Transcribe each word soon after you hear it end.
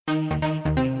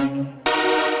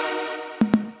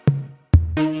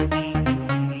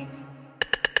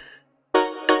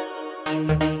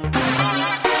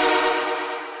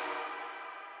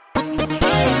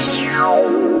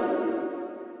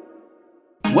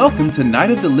welcome to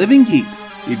Night of the Living Geeks.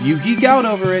 If you geek out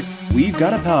over it, we've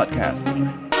got a podcast for you.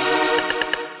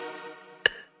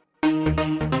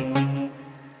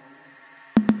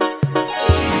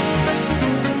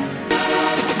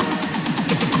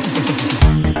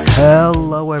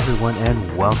 Hello everyone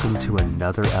and welcome to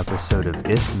another episode of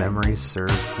If Memory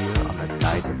Serves here on the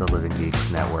Night of the Living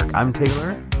Geeks Network. I'm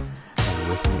Taylor, and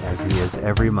with me as he is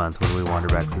every month when we wander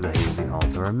back through the hazy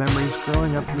halls of our memories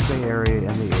growing up in the Bay Area in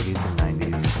the 80s and 90s.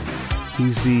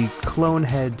 He's the clone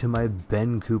head to my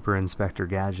Ben Cooper Inspector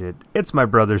Gadget. It's my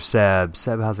brother Seb.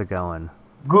 Seb, how's it going?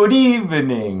 Good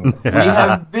evening. We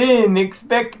have been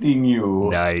expecting you.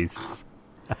 Nice.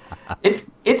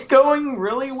 It's going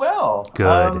really well.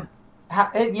 Good.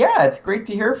 Yeah, it's great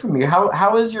to hear from you.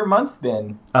 How has your month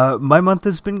been? My month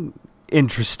has been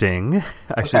interesting,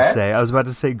 I should say. I was about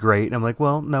to say great, and I'm like,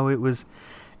 well, no, it was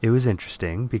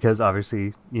interesting because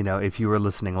obviously, you know, if you were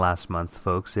listening last month,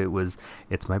 folks,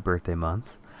 it's my birthday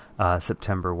month.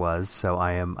 September was, so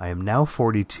I am now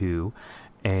 42,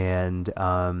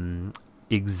 and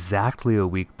exactly a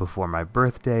week before my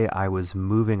birthday, I was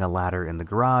moving a ladder in the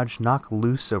garage, knocked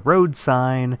loose a road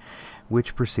sign,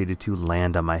 which proceeded to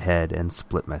land on my head and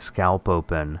split my scalp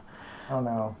open. Oh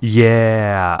no.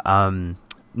 Yeah,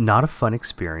 not a fun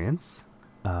experience.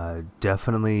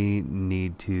 Definitely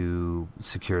need to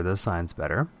secure those signs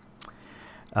better.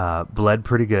 Bled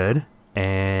pretty good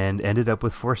and ended up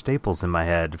with 4 staples in my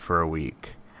head for a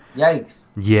week. Yikes.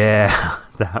 Yeah,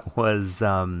 that was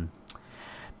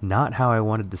not how I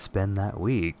wanted to spend that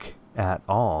week at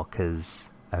all, because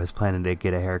I was planning to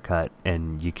get a haircut,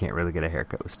 and you can't really get a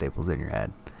haircut with staples in your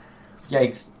head.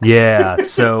 Yikes. Yeah,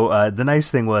 so the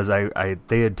nice thing was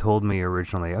they had told me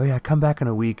originally, oh yeah, come back in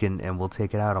a week and we'll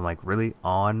take it out. I'm like, really?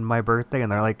 On my birthday?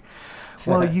 And they're like,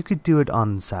 well, you could do it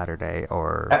on Saturday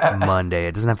or Monday.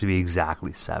 It doesn't have to be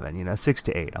exactly 7, 6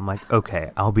 to 8. I'm like,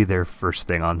 okay, I'll be there first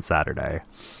thing on Saturday.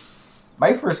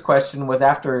 My first question was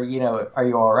after, are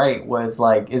you all right, was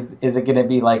like, is it going to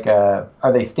be like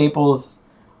are they staples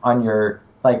on your,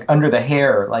 like, under the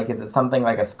hair? Like, is it something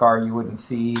like a scar you wouldn't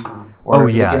see? Or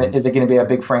is it going to be a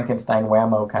big Frankenstein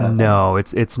whammo kind of thing? No,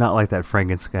 it's not like that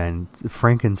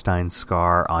Frankenstein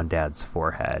scar on Dad's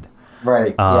forehead.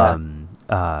 Right, yeah.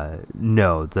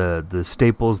 No, the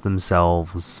staples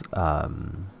themselves,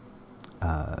 no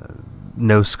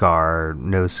scar,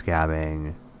 no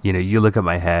scabbing. You look at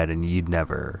my head and you'd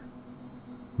never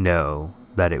know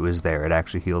that it was there. It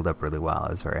actually healed up really well. I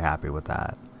was very happy with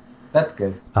that. That's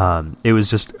good. It was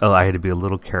just, I had to be a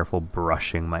little careful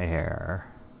brushing my hair.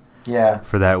 Yeah.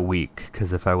 For that week,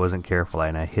 because if I wasn't careful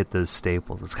and I hit those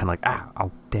staples, it's kind of like,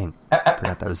 oh, dang, I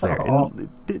forgot that was there.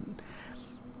 And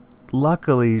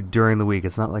luckily, during the week,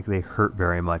 it's not like they hurt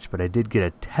very much, but I did get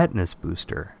a tetanus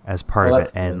booster as part of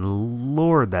it, and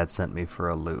Lord, that sent me for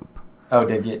a loop. Oh,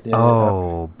 did you?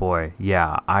 Boy,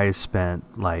 yeah. I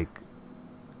spent, like,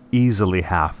 easily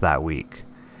half that week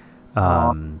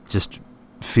just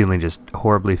feeling just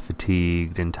horribly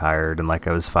fatigued and tired and like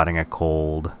I was fighting a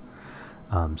cold.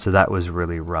 So that was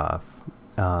really rough.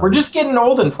 We're just getting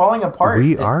old and falling apart.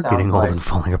 We are getting old and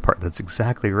falling apart. That's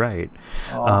exactly right.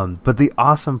 But the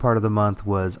awesome part of the month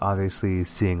was obviously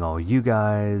seeing all you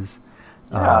guys.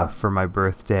 For my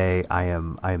birthday, I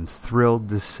am thrilled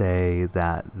to say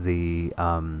that the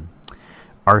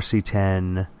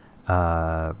RC10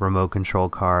 remote control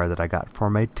car that I got for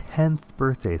my 10th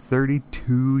birthday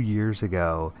 32 years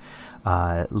ago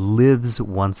lives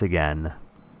once again.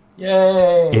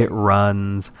 Yay! It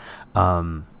runs.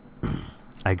 I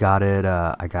got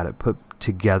it put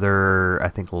together, I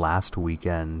think, last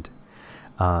weekend.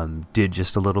 Did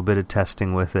just a little bit of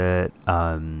testing with it.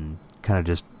 Kind of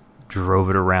just drove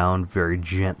it around very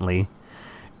gently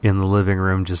in the living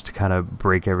room just to kind of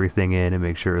break everything in and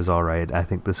make sure it was all right. I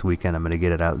think this weekend I'm going to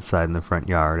get it outside in the front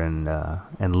yard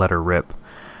and let her rip.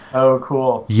 Oh,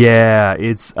 cool. Yeah,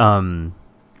 it's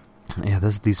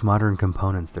these modern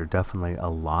components, they're definitely a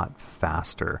lot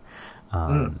faster.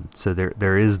 So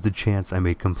there is the chance I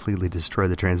may completely destroy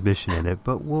the transmission in it,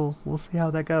 but we'll see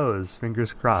how that goes.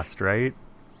 Fingers crossed, right?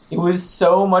 It was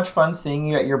so much fun seeing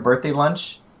you at your birthday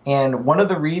lunch. And one of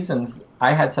the reasons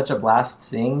I had such a blast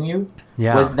seeing you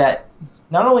was that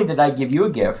not only did I give you a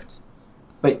gift,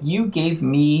 but you gave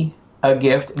me a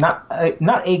gift, not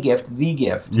a gift, the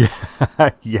gift.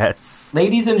 Yes.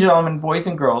 Ladies and gentlemen, boys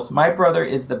and girls, my brother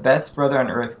is the best brother on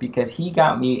earth because he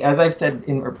got me, as I've said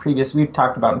we've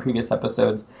talked about in previous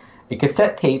episodes, a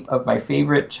cassette tape of my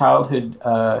favorite childhood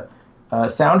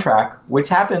soundtrack, which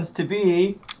happens to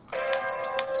be...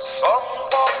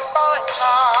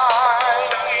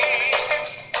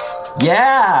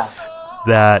 Yeah!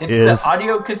 That it's is the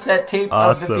audio cassette tape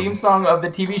awesome. of the theme song of the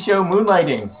TV show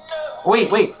Moonlighting.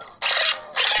 Wait.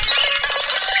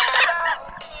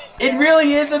 It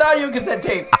really is an audio cassette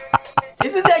tape.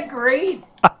 Isn't that great?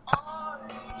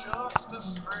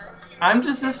 I'm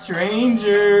just a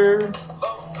stranger.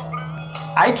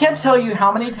 I can't tell you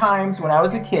how many times when I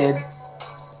was a kid,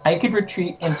 I could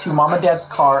retreat into Mom and Dad's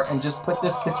car and just put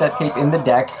this cassette tape in the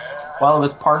deck while it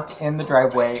was parked in the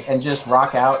driveway and just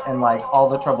rock out, and like all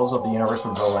the troubles of the universe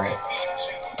would go away.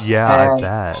 Yeah, I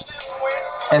bet.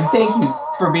 And thank you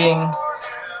for being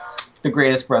the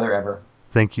greatest brother ever.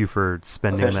 Thank you for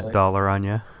spending that dollar on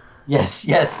you. Yes,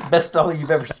 best dollar you've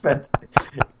ever spent.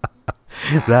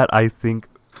 That, I think,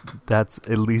 that's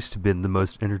at least been the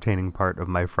most entertaining part of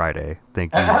my Friday.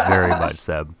 Thank you very much,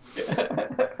 Seb.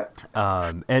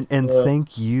 And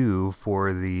thank you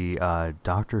for the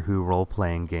Doctor Who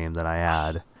role-playing game that I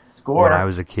had when I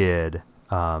was a kid.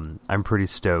 I'm pretty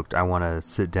stoked. I want to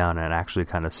sit down and actually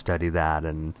kind of study that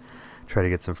and try to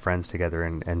get some friends together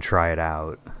and try it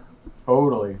out.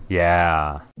 Totally.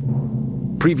 Yeah.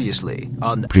 Previously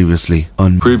on...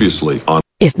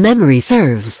 If memory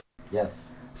serves. Yes.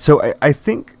 So I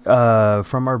think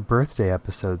from our birthday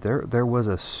episode, there was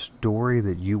a story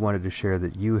that you wanted to share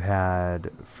that you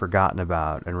had forgotten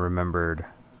about and remembered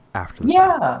after the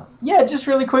fact. Yeah, just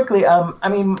really quickly. I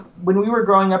mean, when we were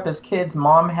growing up as kids,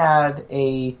 Mom had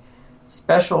a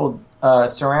special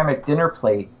ceramic dinner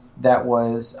plate that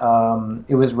was,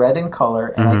 it was red in color,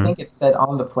 and I think it said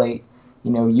on the plate,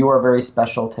 you are very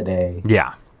special today.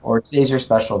 Yeah. Or today's your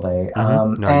special day.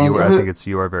 I think it's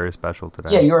you are very special today.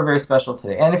 Yeah, you are very special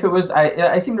today. And if it was,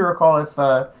 I seem to recall if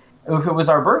it was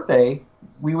our birthday,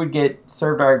 we would get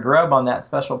served our grub on that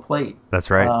special plate. That's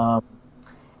right.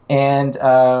 When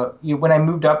I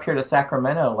moved up here to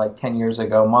Sacramento like 10 years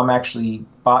ago, Mom actually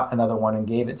bought another one and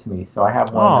gave it to me. So I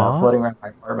have one floating around my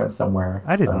apartment somewhere.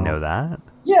 I didn't know that.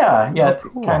 Yeah, it's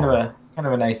cool. kind of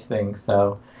a nice thing.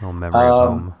 So little memory of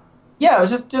home. Yeah, it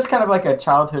was just kind of like a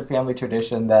childhood family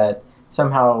tradition that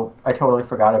somehow I totally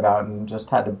forgot about and just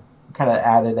had to kind of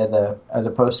add it as a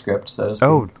postscript, so to speak.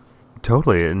 Oh,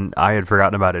 totally. And I had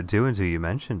forgotten about it too until you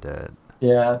mentioned it.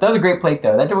 Yeah, that was a great plate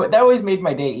though. That always made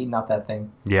my day eating off that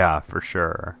thing. Yeah, for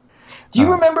sure. Do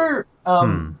you remember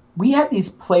we had these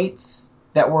plates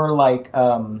that were like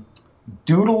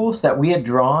doodles that we had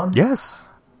drawn? Yes.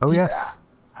 Oh, yes.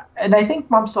 And I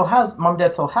think Mom and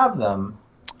Dad still have them.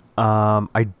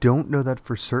 I don't know that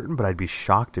for certain, but I'd be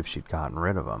shocked if she'd gotten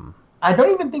rid of them. I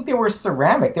don't even think they were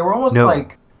ceramic. They were almost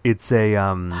like... It's a,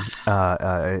 oh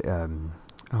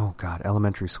God,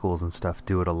 elementary schools and stuff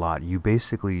do it a lot. You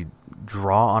basically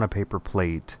draw on a paper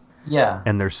plate. Yeah.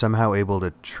 And they're somehow able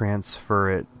to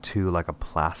transfer it to like a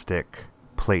plastic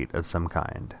plate of some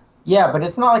kind. Yeah, but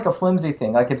it's not like a flimsy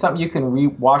thing. Like, it's something you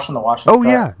can wash in the washing Oh,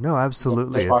 truck. yeah. No,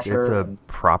 absolutely. It's a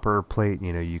proper plate.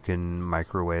 You can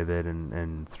microwave it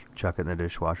and chuck it in the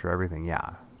dishwasher, everything.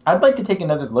 Yeah. I'd like to take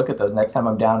another look at those next time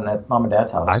I'm down at Mom and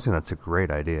Dad's house. I think that's a great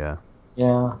idea.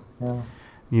 Yeah.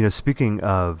 Speaking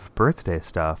of birthday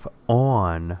stuff,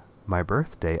 on my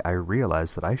birthday, I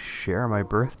realized that I share my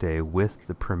birthday with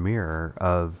the premiere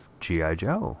of G.I.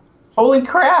 Joe. Holy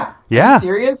crap! Yeah. Are you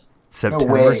serious?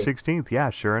 September 16th, yeah,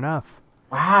 sure enough.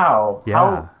 Wow.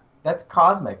 Yeah. That's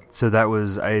cosmic. So that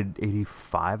was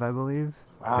 85, I believe.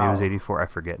 Wow. Maybe it was 84, I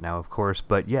forget now, of course.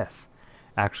 But yes,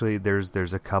 actually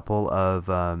there's a couple of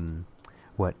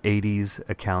 80s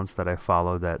accounts that I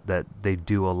follow that they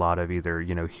do a lot of either,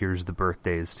 here's the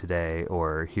birthdays today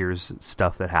or here's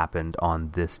stuff that happened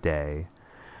on this day.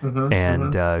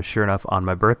 Sure enough, on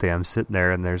my birthday, I'm sitting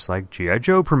there and there's like G.I.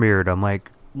 Joe premiered. I'm like,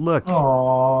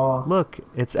 Look,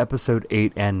 it's episode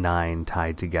 8 and 9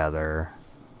 tied together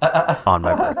on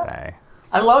my birthday.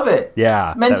 I love it.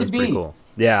 Yeah, it's meant to be. Pretty cool.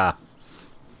 Yeah.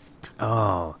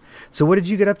 Oh, so what did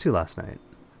you get up to last night?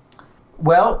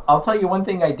 Well, I'll tell you one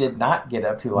thing I did not get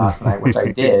up to last night, which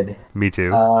I did. Me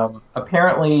too.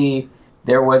 Apparently,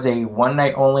 there was a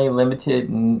one-night-only limited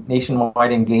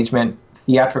nationwide engagement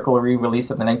theatrical re-release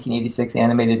of the 1986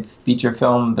 animated feature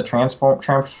film, The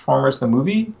Transformers, the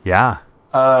movie. Yeah.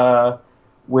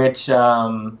 Which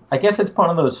I guess it's one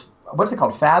of those, what's it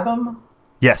called, Fathom?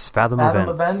 Yes, Fathom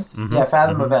Events. Mm-hmm. Yeah,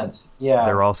 Fathom Events. Yeah.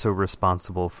 They're also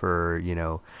responsible for,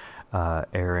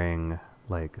 airing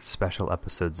like special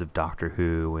episodes of Doctor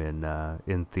Who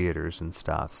in theaters and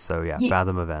stuff. So yeah,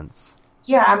 Fathom Events.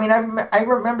 Yeah, I mean, I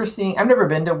remember seeing. I've never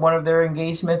been to one of their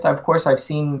engagements. Of course, I've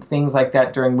seen things like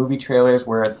that during movie trailers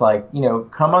where it's like,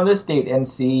 come on this date and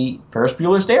see Ferris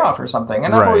Bueller's Day Off or something.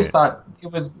 And I've always thought it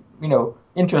was,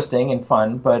 interesting and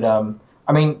fun. But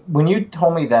I mean, when you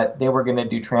told me that they were going to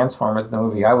do Transformers the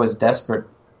movie, I was desperate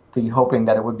be hoping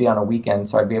that it would be on a weekend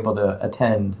so I'd be able to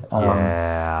attend.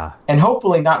 Yeah. And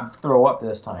hopefully not throw up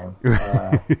this time.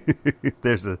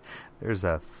 There's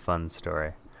a fun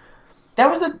story.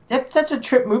 That's such a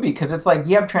trip movie because it's like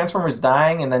you have Transformers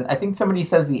dying, and then I think somebody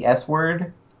says the S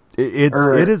word. It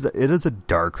is a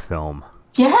dark film.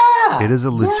 Yeah, it is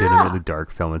a legitimately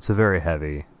dark film. It's a very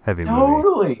heavy movie.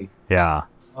 Totally. Yeah.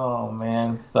 Oh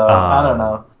man, so I don't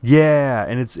know. Yeah,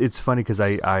 and it's funny because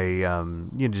I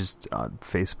just on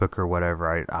Facebook or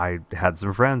whatever, I had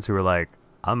some friends who were like,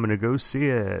 I'm gonna go see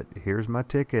it. Here's my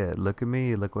ticket. Look at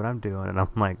me. Look what I'm doing. And I'm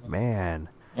like, man.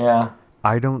 Yeah.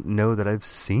 I don't know that I've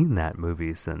seen that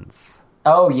movie since.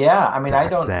 Oh yeah, I mean, back I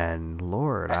don't. Then,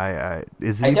 Lord,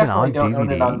 is it I even on don't DVD?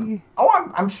 own it on,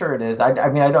 I'm sure it is. I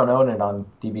mean, I don't own it on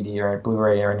DVD or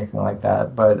Blu-ray or anything like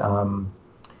that. But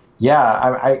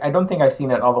yeah, I don't think I've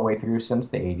seen it all the way through since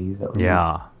the 80s. At least.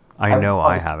 Yeah, I know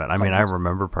I haven't. I mean, I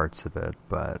remember parts of it,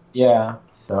 but yeah.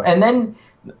 So, and then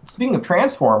speaking of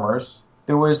Transformers,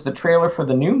 there was the trailer for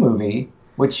the new movie,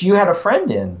 which you had a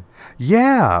friend in.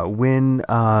 Yeah, when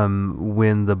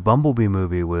the Bumblebee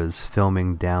movie was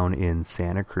filming down in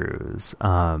Santa Cruz,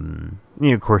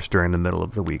 of course during the middle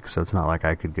of the week, so it's not like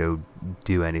I could go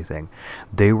do anything.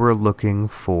 They were looking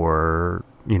for,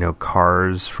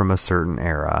 cars from a certain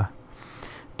era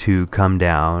to come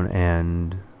down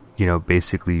and,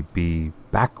 basically be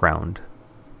background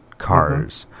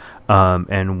cars.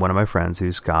 Mm-hmm. And one of my friends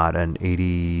who's got an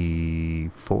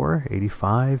 85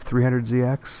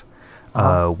 300ZX,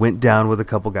 went down with a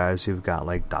couple guys who've got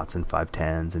like Datsun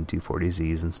 510s and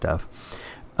 240Zs and stuff.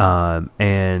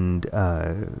 And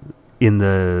in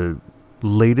the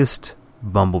latest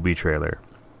Bumblebee trailer,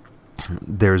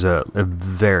 there's a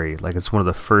very, like, it's one of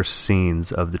the first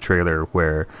scenes of the trailer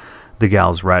where the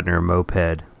gal's riding her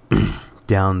moped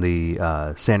down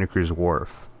the Santa Cruz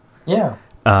wharf. Yeah.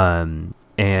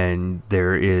 And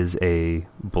there is a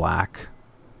black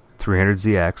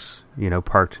 300ZX,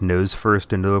 parked nose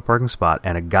first into a parking spot,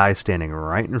 and a guy standing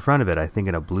right in front of it, I think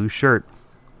in a blue shirt.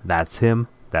 That's him.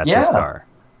 That's his car.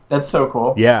 That's so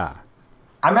cool. Yeah.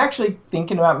 I'm actually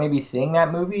thinking about maybe seeing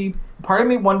that movie. Part of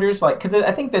me wonders, like, because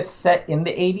I think that's set in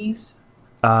the 80s.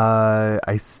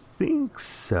 I think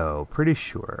so. Pretty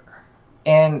sure.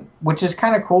 And, which is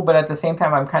kind of cool, but at the same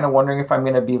time, I'm kind of wondering if I'm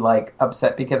going to be, like,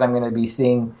 upset because I'm going to be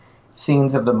seeing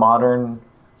scenes of the modern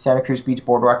Santa Cruz Beach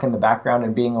Boardwalk in the background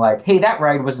and being like, hey, that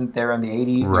ride wasn't there in the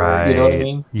 80s. Right. Or, you know what I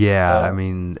mean? Yeah, I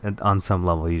mean, on some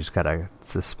level, you just got to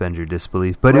suspend your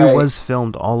disbelief. But It was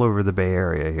filmed all over the Bay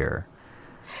Area here.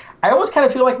 I always kind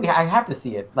of feel like I have to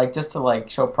see it, like, just to, like,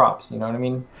 show props, you know what I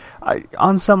mean?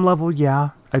 On some level,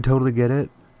 yeah, I totally get it.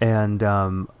 And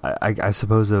I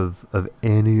suppose of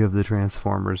any of the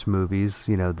Transformers movies,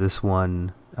 this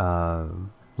one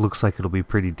looks like it'll be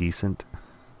pretty decent.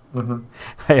 Mm-hmm.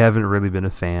 I haven't really been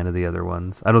a fan of the other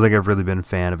ones. I don't think I've really been a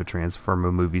fan of a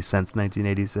Transformer movie since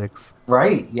 1986.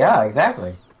 Right, yeah,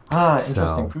 exactly.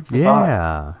 Interesting. Food for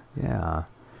thought. Yeah.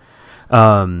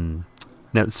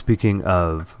 Now, speaking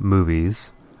of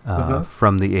movies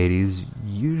from the 80s,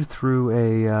 you threw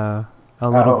a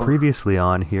little previously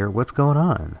on here. What's going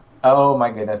on? Oh my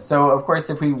goodness! So of course,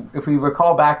 if we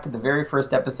recall back to the very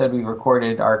first episode we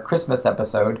recorded, our Christmas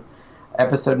episode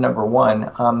number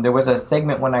 1, there was a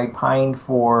segment when I pined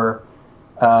for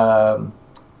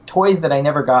toys that I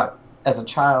never got as a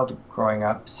child growing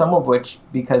up. Some of which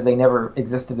because they never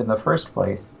existed in the first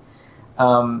place.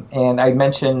 And I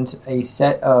mentioned a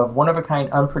set of one-of-a-kind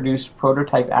unproduced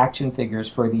prototype action figures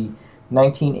for the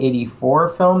 1984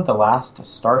 film, The Last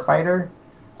Starfighter,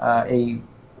 a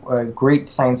great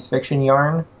science fiction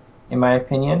yarn, in my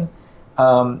opinion.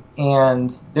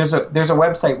 And there's a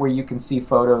website where you can see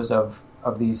photos of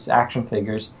these action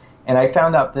figures. And I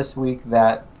found out this week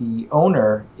that the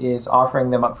owner is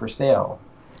offering them up for sale.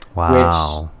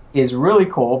 Wow. Which is really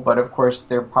cool, but of course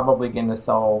they're probably going to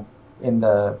sell in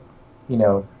the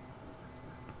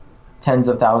tens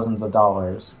of thousands of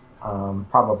dollars,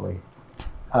 probably.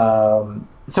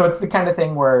 So it's the kind of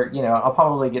thing where, I'll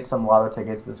probably get some lotto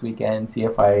tickets this weekend, see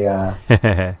if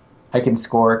I can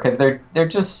score, because they're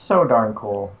just so darn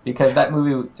cool. Because that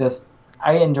movie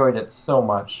I enjoyed it so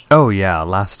much. Oh yeah,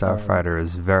 Last Starfighter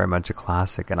is very much a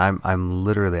classic, and I'm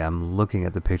looking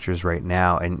at the pictures right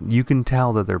now, and you can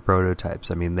tell that they're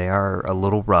prototypes. I mean, they are a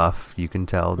little rough. You can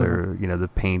tell they're the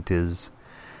paint is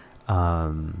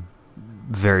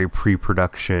very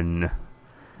pre-production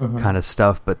kind of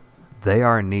stuff, but they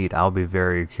are neat. I'll be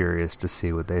very curious to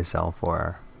see what they sell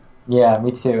for. Yeah,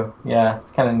 me too. Yeah,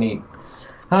 it's kind of neat.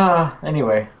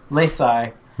 Anyway, let's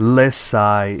sigh. Let's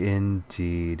sigh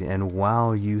indeed. And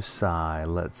while you sigh,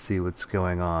 let's see what's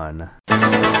going on.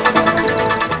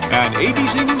 An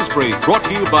ABC News Break brought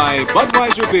to you by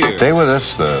Budweiser Beer. Stay with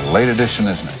us. The late edition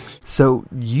is next. So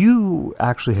you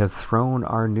actually have thrown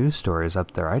our news stories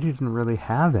up there. I didn't really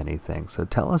have anything, so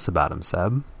tell us about them,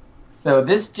 Seb. So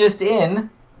this just in,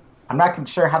 I'm not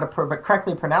sure how to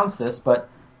correctly pronounce this, but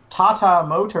Tata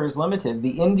Motors Limited,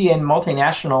 the Indian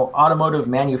multinational automotive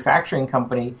manufacturing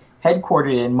company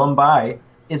headquartered in Mumbai,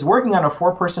 is working on a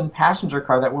 4-person passenger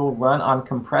car that will run on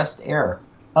compressed air.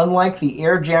 Unlike the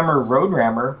Airjammer Road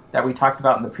Rammer that we talked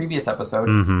about in the previous episode,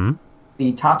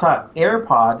 the Tata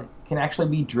AirPod can actually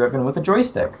be driven with a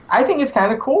joystick. I think it's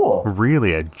kind of cool.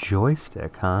 Really, a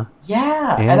joystick, huh?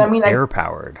 Yeah, and I mean,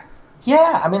 air-powered.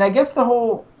 Yeah, I mean, I guess the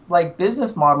whole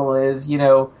business model is,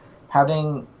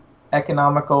 having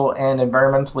economical and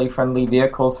environmentally friendly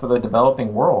vehicles for the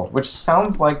developing world, which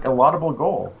sounds like a laudable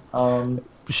goal.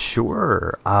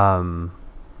 Sure.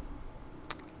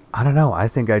 I don't know. I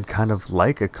think I'd kind of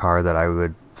like a car that I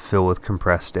would fill with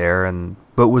compressed air,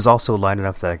 but was also light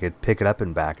enough that I could pick it up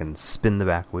and back and spin the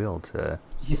back wheel to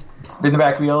spin the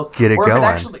back wheels, get it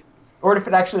going. Or if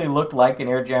it actually looked like an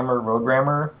Airjammer Road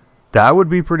Rammer. That would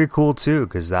be pretty cool too,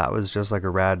 because that was just like a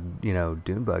rad,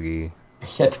 dune buggy.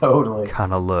 Yeah, totally.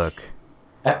 Kind of look.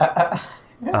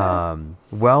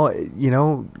 Well,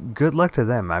 good luck to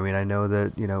them. I mean, I know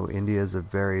that, India is a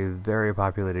very, very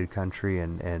populated country,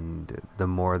 and the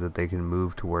more that they can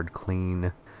move toward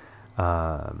clean,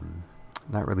 not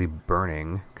really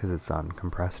burning because it's on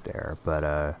compressed air,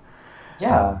 but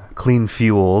clean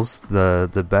fuels,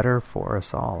 the better for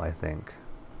us all, I think.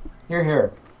 Hear,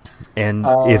 hear. And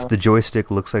if the joystick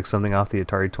looks like something off the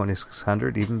Atari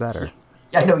 2600, even better.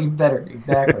 Yeah, I know, even better,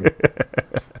 exactly.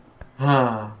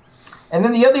 And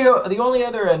then the only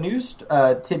other news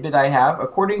tidbit I have,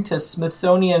 according to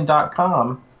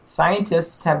Smithsonian.com,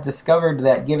 scientists have discovered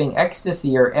that giving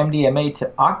ecstasy or MDMA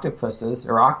to octopuses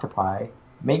or octopi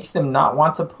makes them not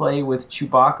want to play with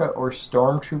Chewbacca or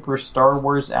Stormtrooper Star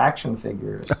Wars action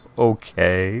figures.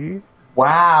 Okay.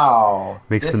 Wow.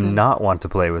 Makes them not want to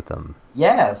play with them.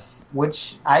 Yes,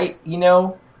 which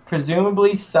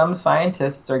presumably some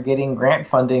scientists are getting grant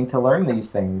funding to learn these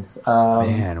things.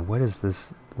 Man, what is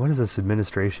this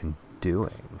administration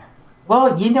doing?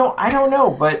 Well, I don't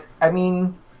know, but I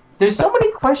mean, there's so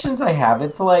many questions I have.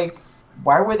 It's like,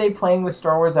 why were they playing with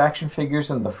Star Wars action figures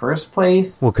in the first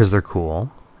place? Well, because they're cool.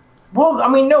 Well, I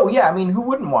mean, no, yeah, I mean, who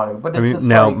wouldn't want to? But it's just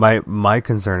now my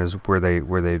concern is were they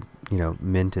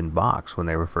mint in box when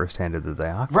they were first handed to the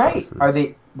octopuses?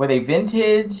 Right? Were they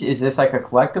vintage? Is this like a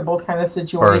collectible kind of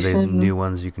situation? Or are they new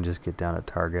ones you can just get down at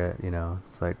Target?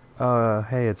 It's like, oh,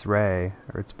 hey, it's Rey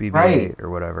or it's BB-8 or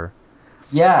whatever.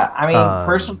 Yeah, I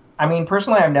mean,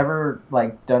 personally, I've never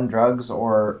done drugs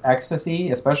or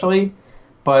ecstasy, especially,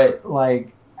 but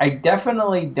I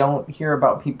definitely don't hear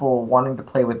about people wanting to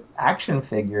play with action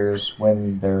figures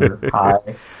when they're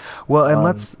high. Well, and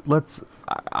let's.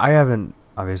 I haven't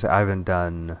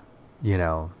done,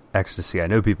 ecstasy. I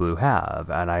know people who have,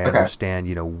 and I understand,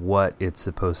 what it's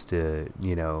supposed to,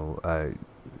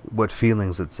 what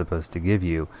feelings it's supposed to give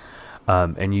you.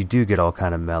 And you do get all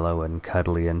kind of mellow and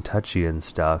cuddly and touchy and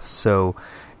stuff. So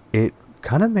it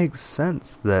kind of makes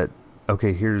sense that,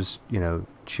 okay, here's,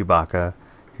 Chewbacca,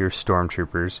 here's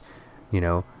Stormtroopers,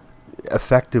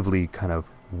 effectively kind of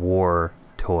war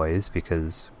toys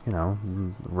because,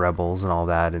 rebels and all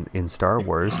that in Star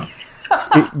Wars.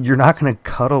 You're not going to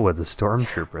cuddle with a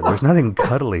Stormtrooper. There's nothing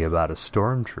cuddly about a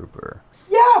Stormtrooper.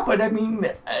 Yeah, but I mean,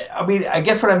 I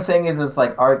guess what I'm saying is it's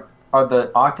like, are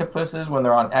the octopuses, when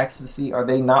they're on ecstasy, are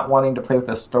they not wanting to play with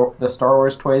the Star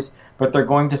Wars toys, but they're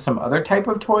going to some other type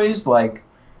of toys, like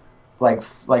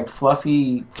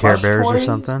fluffy Care Bears toys? Or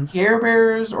something? Care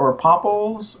Bears or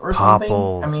Popples or something?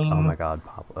 Popples. I mean, oh my God,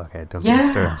 Popples. Okay, don't get me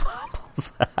started on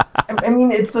Popples. I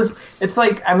mean, it's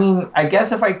like, I mean, I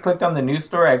guess if I clicked on the news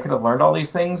story, I could have learned all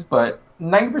these things, but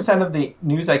 90% of the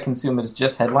news I consume is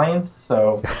just headlines,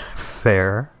 so...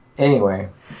 Fair. Anyway.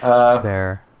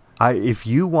 Fair. If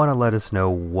you want to let us know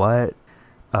what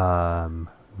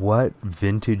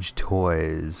vintage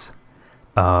toys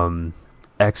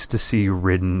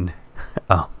ecstasy-ridden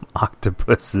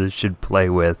octopuses should play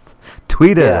with,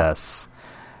 tweet at us.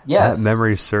 Yes. At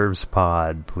Memory Serves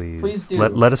Pod, please. Please do.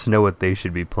 Let us know what they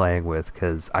should be playing with,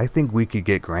 because I think we could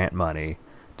get grant money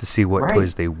to see what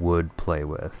toys they would play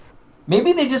with.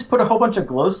 Maybe they just put a whole bunch of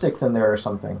glow sticks in there or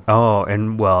something. Oh,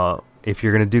 and well, if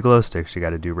you're going to do glow sticks, you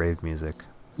got to do rave music.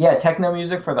 Yeah, techno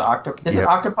music for the octopi. Is it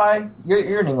octopi?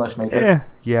 You're an English major.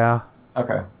 Yeah.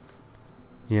 Okay.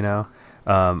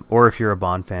 Or if you're a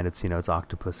Bond fan, it's it's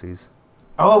Octopussies.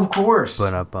 Oh, of course.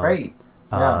 Right.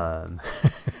 Yeah.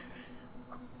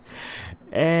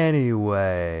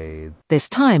 Anyway, This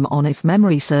time on If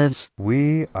Memory Serves.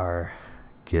 we are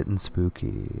getting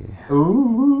spooky.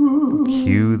 Ooh.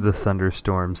 Cue the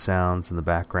thunderstorm sounds in the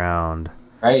background.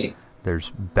 Right. There's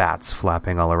bats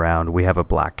flapping all around. We have a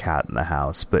black cat in the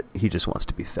house, but he just wants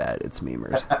to be fed. It's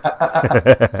Memers.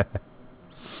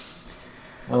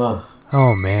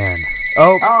 Oh, man.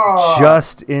 Oh,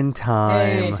 just in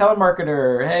time. Hey,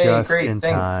 telemarketer. Hey, just great, in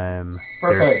thanks. time.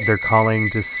 Perfect. They're calling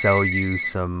to sell you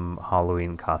some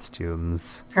Halloween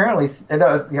costumes. Apparently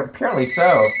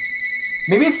so.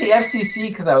 Maybe it's the FCC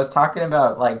because I was talking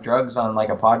about like drugs on like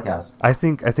a podcast. I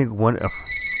think one. Oh,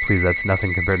 please, that's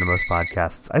nothing compared to most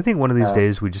podcasts. I think one of these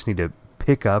days we just need to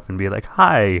pick up and be like,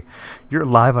 "Hi, you're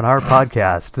live on our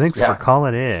podcast. Thanks for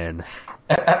calling in.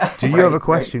 Do you have a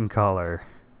question, caller?"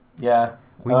 Yeah.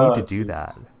 We need to do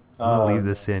that. I'm going to leave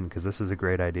this in because this is a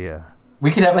great idea.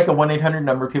 We could have like a 1-800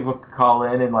 number people could call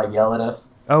in and like yell at us.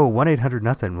 Oh,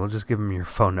 1-800-nothing. We'll just give them your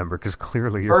phone number because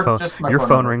clearly your phone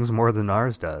number rings more than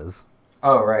ours does.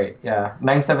 Oh, right. Yeah.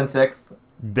 976.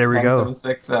 There we go.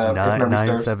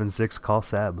 976. Call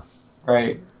Seb.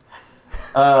 Right.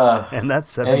 And that's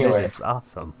 7 digits.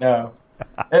 Awesome. No.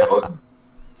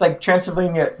 It's like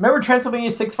Transylvania. Remember Transylvania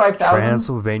 65000?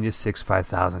 Transylvania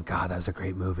 65000. God, that was a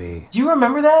great movie. Do you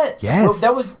remember that? Yes. Oh,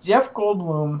 that was Jeff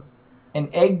Goldblum and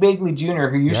Egg Bagley Jr.,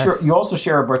 who you also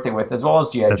share a birthday with, as well as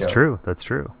G.I. Joe. That's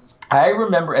true. I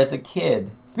remember as a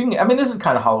kid, this is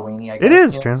kind of Halloween-y, I guess. It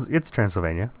is. It's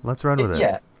Transylvania. Let's run with it.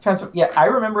 Yeah. I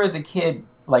remember as a kid,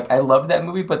 like, I loved that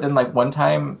movie, but then, like, one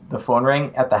time the phone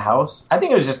rang at the house. I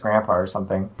think it was just Grandpa or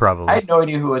something. Probably. I had no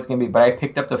idea who it was going to be, but I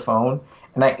picked up the phone,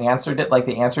 and I answered it like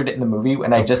they answered it in the movie,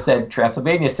 and I just said,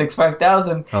 Transylvania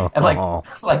 65000. And,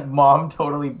 like, Mom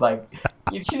totally, like,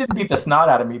 she didn't beat the snot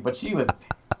out of me, but she was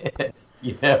pissed,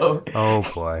 you know? Oh,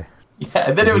 boy. Yeah,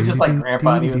 and then it was just like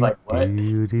Grandpa, and he was like, what?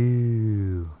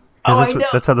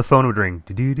 That's how the phone would ring.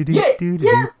 Yeah,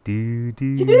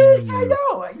 I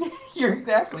know. You're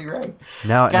exactly right.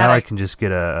 Now I can just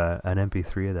get an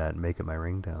MP3 of that and make it my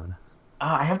ringtone.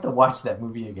 I have to watch that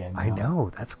movie again. I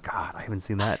know. I haven't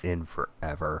seen that in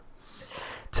forever.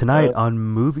 Tonight on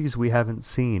movies we haven't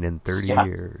seen in 30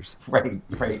 years. Right.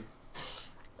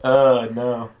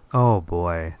 No. Oh,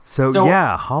 boy. So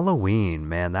yeah, Halloween,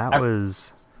 man,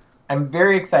 I'm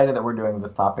very excited that we're doing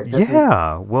this topic.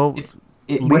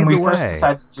 When we first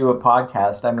decided to do a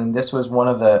podcast, I mean, this was one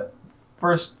of the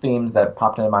first themes that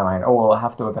popped into my mind. Oh, we'll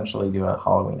have to eventually do a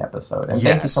Halloween episode. And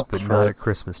thank you so much not at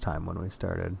Christmas time when we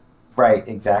started. Right,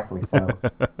 exactly. So,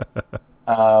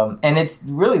 and it's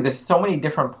really, there's so many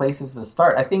different places to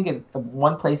start. I think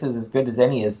one place is as good as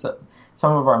any is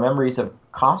some of our memories of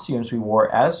costumes we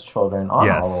wore as children on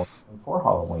Halloween, for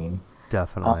Halloween.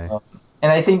 Definitely.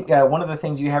 And I think one of the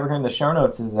things you have here in the show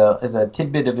notes is a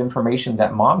tidbit of information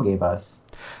that Mom gave us.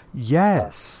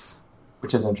 Yes.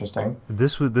 Which is interesting.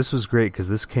 This was great because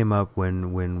this came up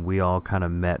when we all kind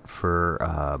of met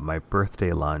for my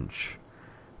birthday lunch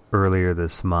earlier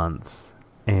this month.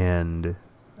 And,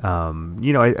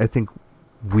 I think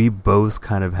we both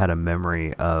kind of had a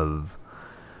memory of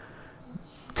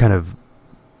kind of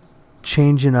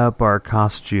changing up our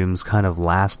costumes kind of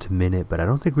last minute, but I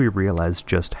don't think we realized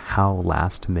just how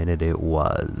last minute it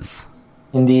was.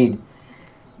 Indeed.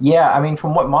 Yeah, I mean,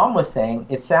 from what Mom was saying,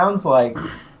 it sounds like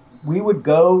we would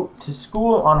go to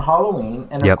school on Halloween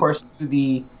and, of course, do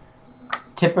the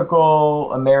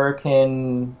typical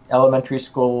American elementary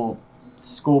school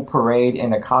parade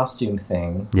in a costume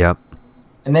thing. Yep.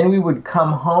 And then we would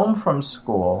come home from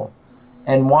school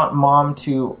and want Mom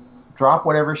to drop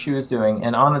whatever she was doing,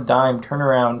 and on a dime, turn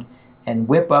around and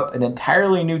whip up an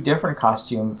entirely new, different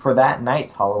costume for that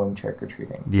night's Halloween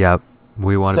trick-or-treating. Yep.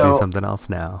 We want to do something else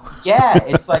now. Yeah,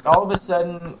 it's like all of a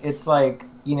sudden, it's like,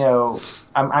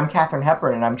 I'm Katharine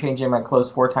Hepburn, and I'm changing my clothes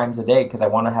 4 times a day because I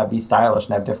want to be stylish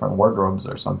and have different wardrobes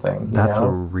or something. That's a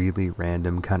really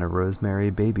random kind of Rosemary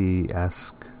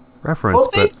Baby-esque reference,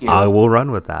 but I will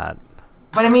run with that.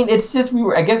 But I mean, it's just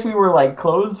I guess we were like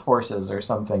clothes horses or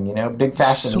something, big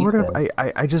fashionistas. Sort of.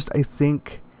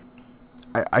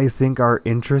 I think our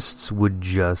interests would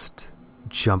just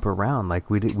jump around. Like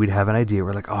we'd have an idea.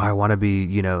 We're like, oh, I want to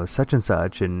be, such and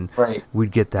such, and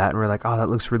we'd get that, and we're like, oh, that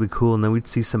looks really cool. And then we'd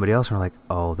see somebody else, and we're like,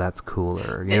 oh, that's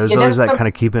cooler. There's always that kind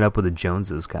of keeping up with the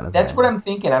Joneses kind of thing. That's what I'm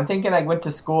thinking. I'm thinking I went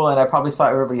to school and I probably saw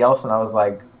everybody else, and I was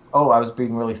like, oh, I was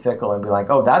being really fickle and be like,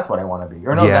 oh, that's what I want to be,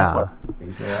 or no, that's what I want to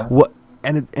be. What?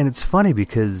 And it's funny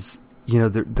because,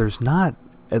 there's not,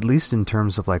 at least in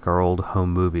terms of like our old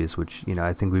home movies, which,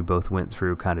 I think we both went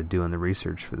through kind of doing the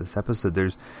research for this episode,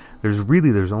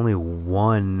 there's only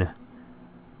one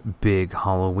big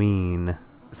Halloween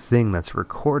thing that's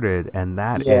recorded, and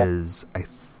that is, I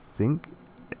think,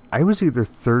 I was either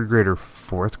third grade or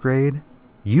fourth grade.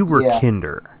 You were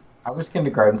kinder. I was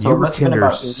kindergarten, so you it were must have been kinder,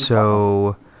 about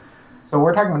 85. so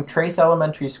we're talking about Trace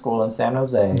Elementary School in San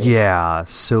Jose. Yeah,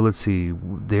 so let's see.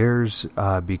 There's,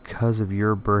 because of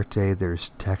your birthday,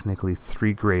 there's technically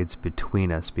 3 grades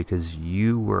between us because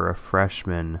you were a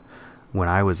freshman when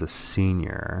I was a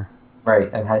senior.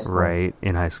 Right, in high school. Right,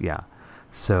 in high school, yeah.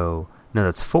 So, no,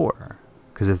 that's 4.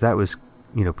 Because if that was,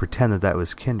 pretend that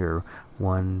was kinder,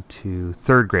 1, 2,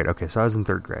 3rd grade. Okay, so I was in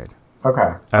 3rd grade.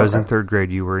 Okay. I was in 3rd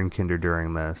grade, you were in kinder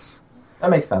during this. That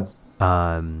makes sense.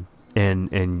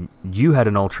 And you had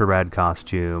an ultra rad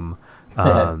costume.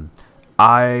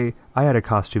 I had a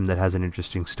costume that has an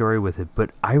interesting story with it,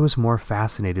 but I was more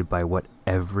fascinated by what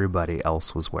everybody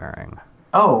else was wearing.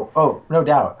 Oh, no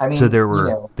doubt. I mean, so there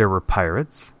were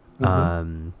pirates.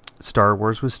 Mm-hmm. Star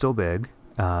Wars was still big.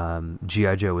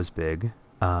 G.I. Joe was big.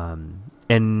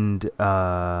 And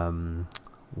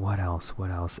what else?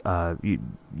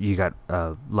 You got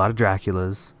a lot of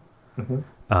Draculas.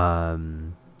 Mm-hmm.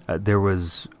 There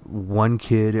was one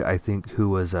kid, I think, who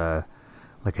was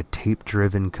like a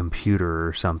tape-driven computer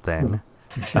or something.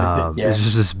 It was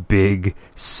just this big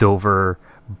silver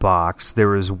box. There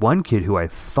was one kid who I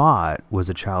thought was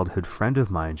a childhood friend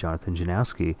of mine, Jonathan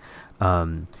Janowski,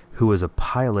 who was a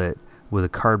pilot with a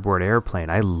cardboard airplane.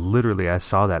 I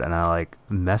saw that and I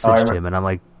messaged him and I'm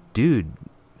like, dude,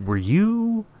 were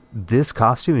you this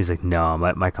costume? He's like, no,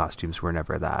 my costumes were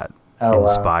never that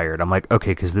inspired. Wow. I'm like,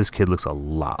 okay, because this kid looks a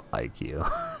lot like you.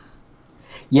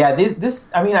 Yeah, this.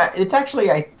 I mean, it's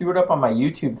actually, I threw it up on my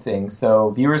YouTube thing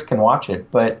so viewers can watch it,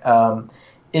 but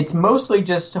it's mostly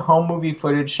just home movie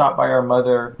footage shot by our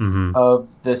mother of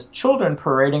the children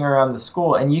parading around the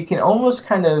school, and you can almost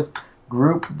kind of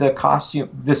group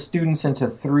the students into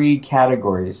 3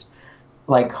 categories,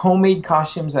 like homemade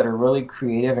costumes that are really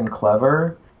creative and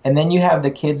clever, and then you have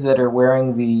the kids that are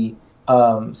wearing the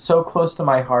so close to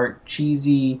my heart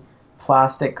cheesy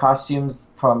plastic costumes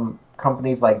from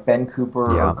companies like Ben Cooper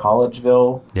or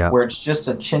Collegeville, where it's just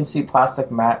a chintzy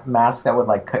plastic mask that would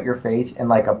cut your face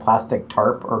in a plastic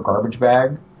tarp or garbage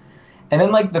bag. And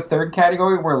then the 3rd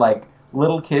category were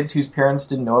little kids whose parents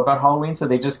didn't know about Halloween, so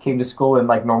they just came to school in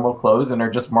normal clothes and are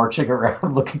just marching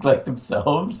around looking like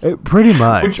themselves. Pretty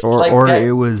much.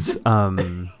 It was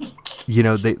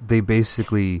they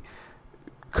basically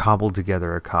cobbled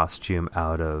together a costume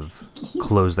out of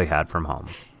clothes they had from home.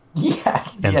 Yeah,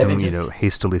 and some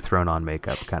hastily thrown on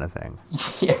makeup kind of thing.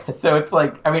 Yeah, so it's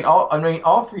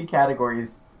all 3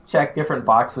 categories check different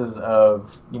boxes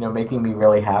of making me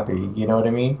really happy. You know what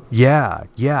I mean? Yeah.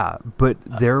 But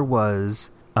there was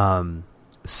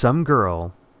some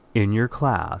girl in your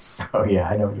class. Oh yeah,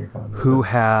 I know what you're talking about. Who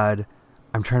had,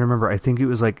 I'm trying to remember. I think it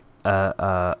was a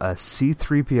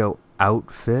C-3PO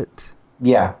outfit.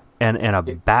 Yeah. And a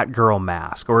Batgirl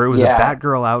mask, or it was a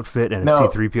Batgirl outfit and a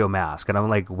C-3PO mask, and I'm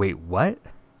like, wait, what?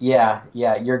 Yeah,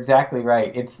 you're exactly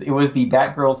right. It was the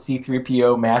Batgirl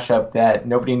C-3PO mashup that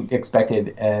nobody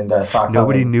expected and saw coming.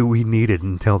 Nobody knew we needed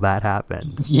until that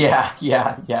happened. Yeah.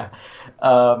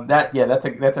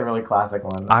 That's a really classic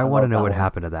one. I want to know what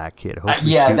happened to that kid.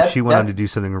 Hopefully, she went on to do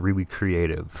something really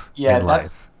creative in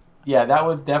life. Yeah, that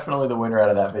was definitely the winner out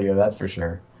of that video. That's for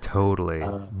sure. Totally.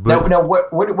 Now,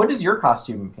 what is your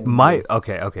costume? My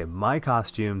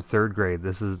costume, 3rd grade.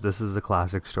 This is a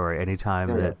classic story.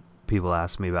 Anytime that people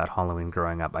ask me about Halloween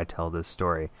growing up, I tell this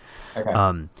story.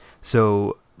 Okay.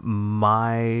 So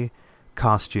my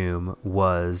costume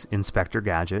was Inspector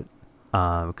Gadget,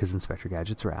 because Inspector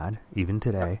Gadget's rad even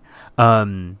today.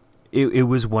 It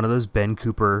was one of those Ben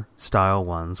Cooper style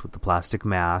ones with the plastic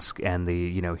mask and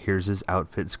the here's his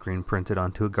outfit screen printed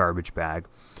onto a garbage bag.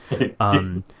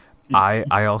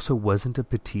 I also wasn't a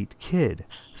petite kid,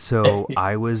 so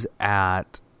I was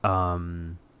at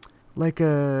it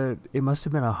must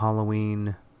have been a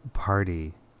Halloween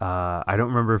party. I don't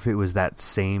remember if it was that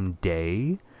same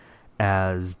day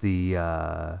as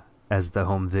the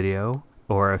home video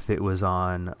or if it was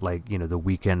on the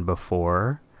weekend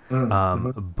before.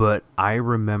 But I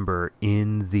remember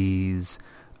in these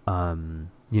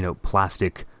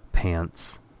plastic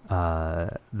pants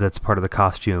that's part of the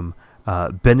costume,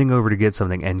 bending over to get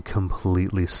something and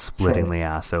completely splitting the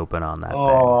ass open on that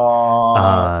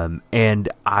thing. And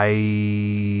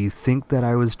I think that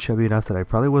I was chubby enough that I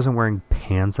probably wasn't wearing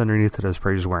pants underneath it. I was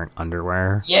probably just wearing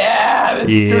underwear. Yeah,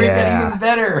 this story got even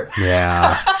better.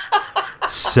 Yeah.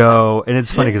 So, and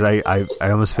it's funny because I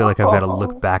almost feel like I've got to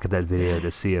look back at that video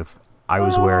to see if I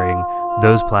was wearing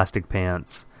those plastic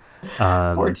pants.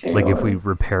 If we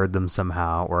repaired them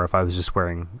somehow, or if I was just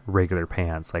wearing regular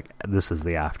pants. This is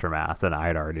the aftermath, and I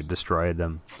had already destroyed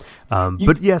them.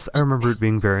 But yes, I remember it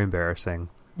being very embarrassing.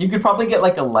 You could probably get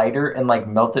like a lighter and like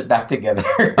melt it back together.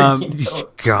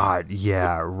 God,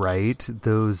 yeah, right.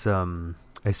 Those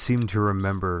I seem to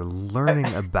remember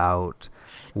learning about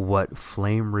what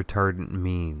flame retardant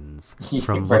means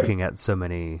from looking at so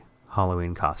many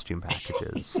Halloween costume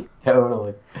packages.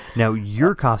 Totally. Now,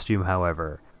 your costume,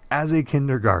 however, as a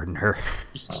kindergartner,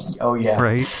 oh yeah,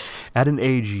 right, at an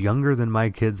age younger than my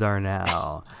kids are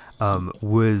now,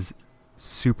 was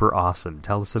super awesome.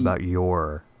 Tell us about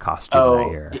your costume that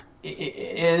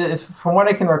year. From what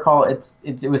I can recall,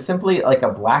 it was simply like a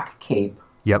black cape,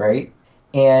 right,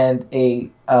 and a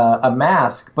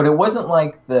mask, but it wasn't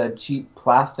like the cheap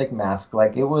plastic mask.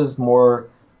 Like it was more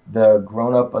the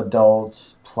grown-up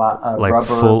adult like rubber,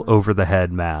 full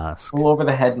over-the-head mask. Full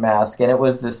over-the-head mask, and it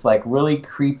was this like really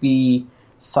creepy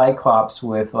Cyclops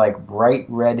with like bright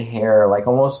red hair, like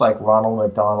almost like Ronald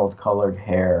McDonald colored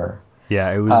hair.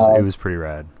 Yeah, it was pretty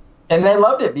rad. And I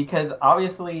loved it because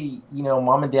obviously,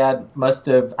 Mom and Dad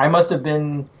I must have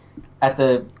been at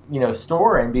the,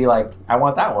 store and be like, I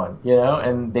want that one,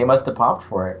 and they must have popped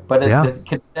for it. But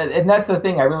and that's the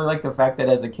thing. I really like the fact that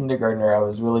as a kindergartner, I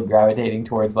was really gravitating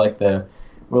towards like the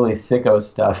really sicko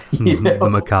stuff. The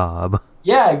macabre.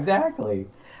 Yeah, exactly.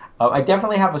 I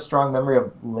definitely have a strong memory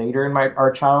of later in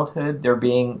our childhood, there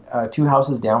being 2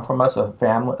 houses down from us, a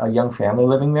young family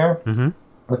living there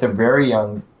with a very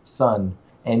young son.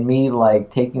 And me, like,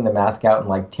 taking the mask out and,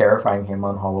 like, terrifying him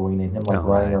on Halloween and him, like,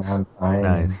 running around crying.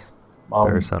 Nice.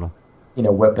 Very subtle.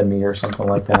 Whipping me or something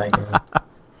like that.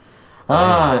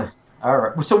 All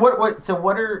right. So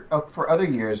what are, for other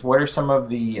years, what are some of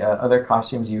the other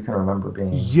costumes you can remember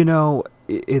being?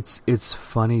 It's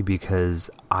funny because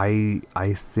I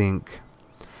think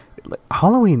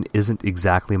Halloween isn't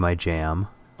exactly my jam.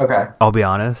 Okay. I'll be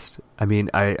honest. I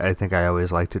mean, I think I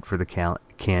always liked it for the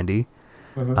candy.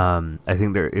 I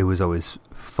think it was always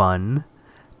fun,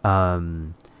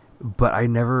 but I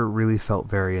never really felt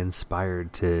very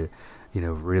inspired to,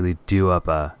 really do up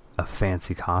a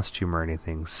fancy costume or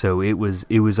anything. So it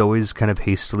was always kind of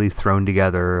hastily thrown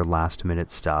together, last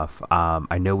minute stuff.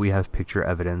 I know we have picture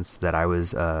evidence that I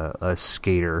was a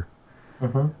skater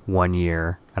one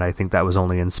year, and I think that was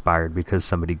only inspired because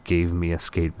somebody gave me a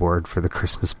skateboard for the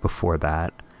Christmas before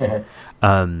that.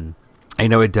 I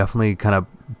know it definitely kind of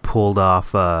pulled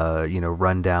off,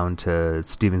 run down to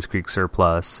Stevens Creek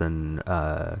Surplus and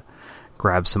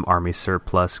grab some Army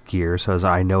surplus gear. So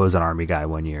I know as an Army guy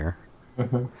one year.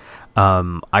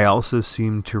 I also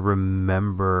seem to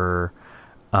remember,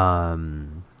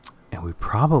 and we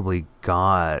probably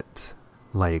got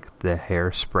like the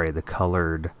hairspray, the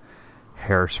colored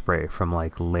hairspray from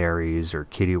like Larry's or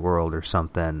Kitty World or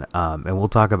something. And we'll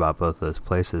talk about both those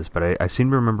places, but I seem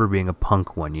to remember being a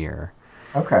punk one year.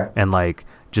 Okay. And like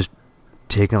just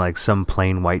taking like some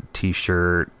plain white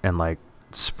t-shirt and like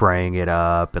spraying it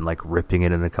up and like ripping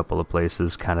it in a couple of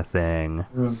places kind of thing.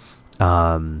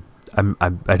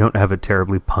 I don't have a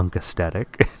terribly punk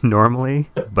aesthetic normally,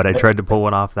 but I tried to pull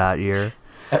one off that year.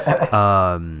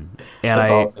 And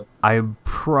awesome. I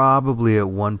probably at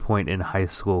one point in high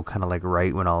school, kind of like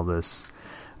right when all this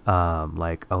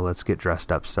let's get dressed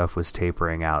up stuff was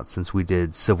tapering out, since we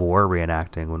did Civil War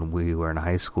reenacting when we were in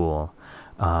high school.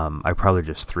 I probably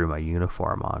just threw my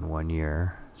uniform on one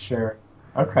year. Sure.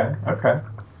 Okay.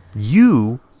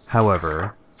 You,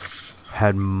 however,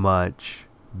 had much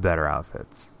better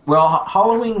outfits. Well,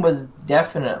 Halloween was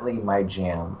definitely my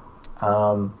jam.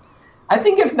 I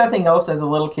think if nothing else, as a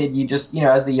little kid, you just,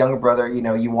 as the younger brother,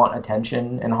 you want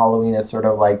attention, and Halloween is sort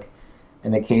of like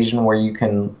an occasion where you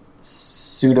can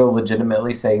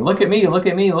pseudo-legitimately say, look at me, look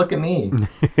at me, look at me.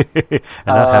 And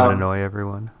not have it annoy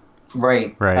everyone.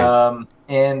 Right.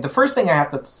 And the first thing I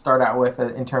have to start out with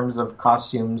in terms of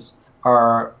costumes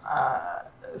are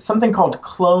something called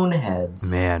clone heads.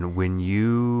 Man, when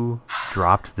you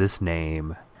dropped this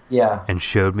name Yeah. and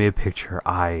showed me a picture,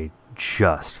 I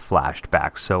just flashed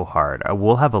back so hard. I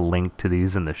will have a link to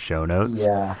these in the show notes.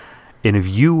 Yeah. And if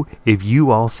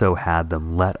you also had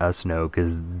them, let us know,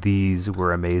 because these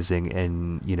were amazing,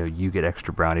 and you get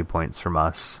extra brownie points from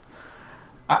us.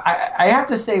 I have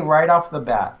to say right off the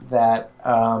bat that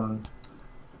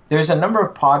there's a number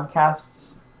of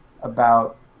podcasts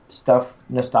about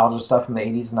nostalgia stuff from the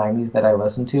 80s and 90s that I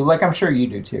listen to, like I'm sure you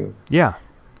do too. Yeah.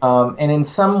 And in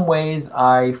some ways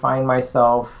I find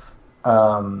myself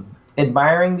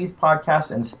admiring these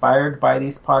podcasts, inspired by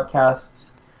these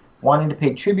podcasts, wanting to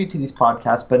pay tribute to these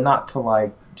podcasts, but not to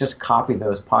like just copy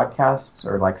those podcasts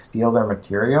or like steal their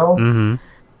material. Mm-hmm.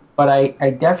 But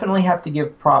I definitely have to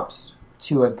give props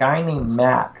to a guy named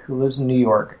Matt who lives in New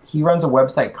York. He runs a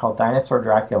website called Dinosaur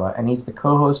Dracula, and he's the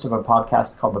co-host of a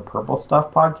podcast called the Purple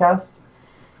Stuff Podcast.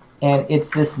 And it's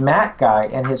this Matt guy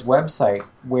and his website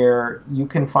where you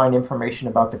can find information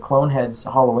about the Cloneheads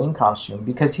Halloween costume.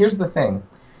 Because here's the thing.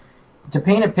 To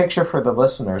paint a picture for the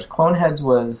listeners, Cloneheads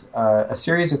was a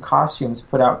series of costumes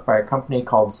put out by a company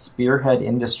called Spearhead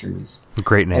Industries.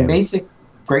 Great name.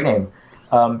 Great name.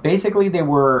 Basically, they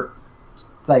were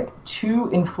like 2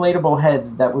 inflatable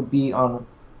heads that would be on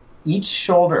each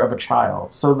shoulder of a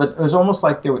child. So that it was almost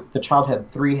like the child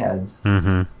had 3 heads,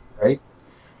 right?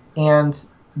 And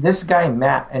this guy,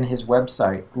 Matt, and his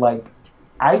website, like,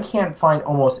 I can't find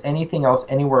almost anything else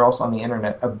anywhere else on the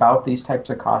internet about these types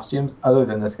of costumes other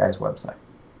than this guy's website.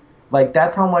 Like,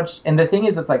 that's how much... And the thing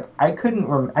is, it's like, I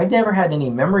never had any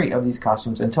memory of these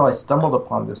costumes until I stumbled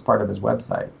upon this part of his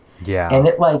website. Yeah. And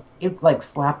it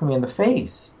slapped me in the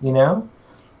face, you know?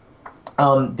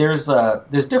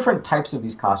 There's different types of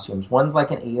these costumes. One's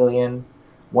like an alien.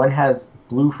 One has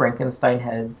blue Frankenstein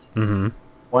heads. Mm-hmm.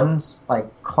 One's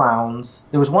like clowns.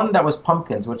 There was one that was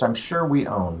pumpkins, which I'm sure we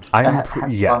owned. Yes.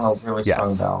 A really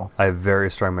strong bell. I have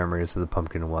very strong memories of the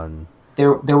pumpkin one.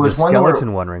 There was the one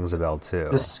skeleton one rings a bell too.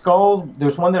 The skull.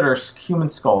 There's one that are human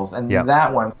skulls, and Yep.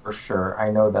 that one for sure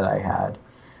I know that I had.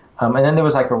 And then there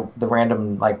was like the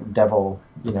random like devil,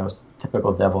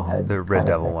 typical devil head. The red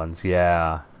devil ones,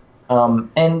 yeah.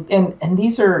 And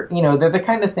these are, they're the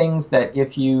kind of things that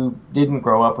if you didn't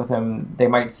grow up with them, they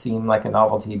might seem like a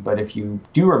novelty. But if you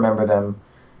do remember them,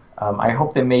 I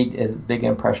hope they made as big an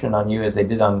impression on you as they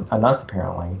did on us,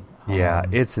 apparently. Yeah,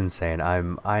 it's insane.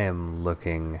 I am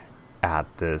looking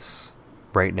at this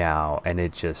right now, and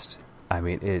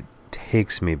it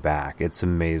takes me back. It's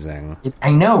amazing.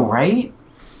 I know, right?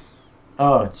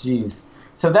 Oh, jeez.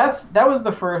 So that was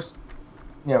the first,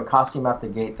 costume out the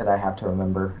gate that I have to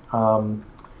remember.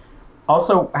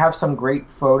 Also have some great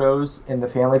photos in the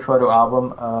family photo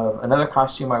album of another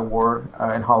costume I wore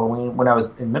in Halloween when I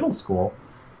was in middle school.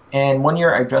 And one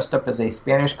year I dressed up as a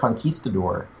Spanish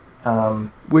conquistador.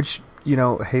 Which,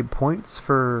 hey, points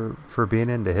for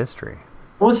being into history.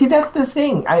 Well, see, that's the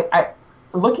thing. I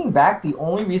looking back, the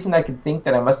only reason I could think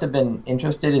that I must have been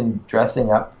interested in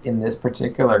dressing up in this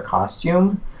particular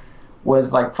costume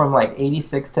was like from like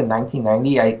 86 to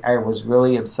 1990, I was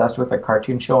really obsessed with a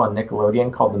cartoon show on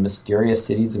Nickelodeon called The Mysterious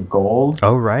Cities of Gold.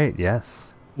 Oh, right,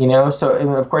 yes. So and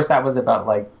of course that was about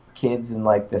like kids in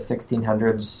like the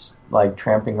 1600s, like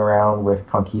tramping around with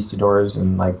conquistadors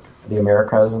and like the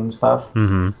Americas and stuff.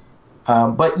 Mm-hmm.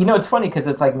 But it's funny because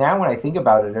it's like now when I think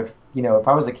about it, if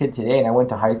I was a kid today and I went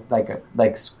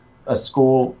to a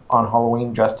school on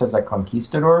Halloween dressed as a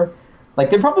conquistador, like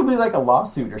there'd probably be like a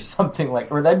lawsuit or something,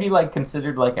 or that'd be like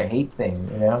considered like a hate thing,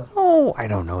 Oh, I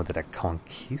don't know that a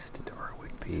conquistador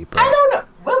would be. But I don't know.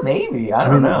 Well, maybe. I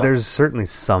don't know. There's certainly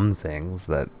some things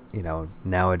that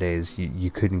nowadays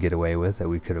you couldn't get away with that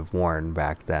we could have worn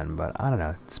back then. But I don't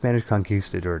know. Spanish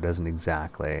conquistador doesn't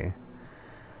exactly,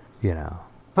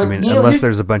 But, unless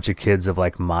there's a bunch of kids of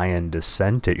like Mayan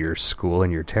descent at your school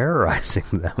and you're terrorizing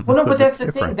them. Well, no, but that's the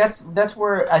thing. That's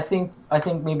where I think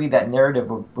maybe that narrative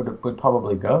would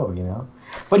probably go.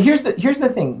 But here's the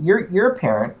thing. You're a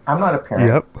parent. I'm not a parent.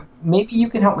 Yep. Maybe you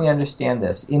can help me understand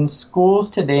this. In schools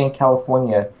today in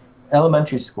California,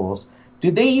 elementary schools,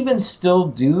 do they even still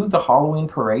do the Halloween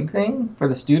parade thing for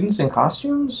the students in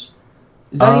costumes?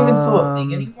 Is that even still a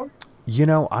thing anymore?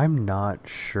 I'm not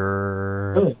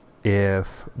sure. Really?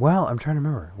 I'm trying to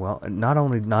remember. Well, not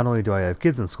only do I have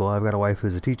kids in school, I've got a wife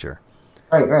who's a teacher.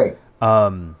 Right.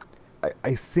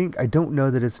 I think I don't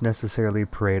know that it's necessarily a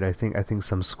parade. I think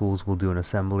some schools will do an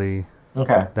assembly.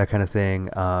 Okay. That kind of thing.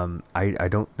 I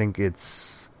don't think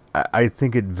it's. I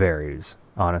think it varies,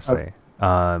 honestly.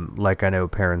 Okay. Like I know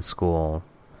Perrin's school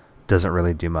doesn't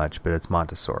really do much, but it's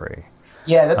Montessori.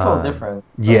 Yeah, that's all different.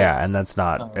 Yeah, and that's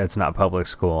not. It's not public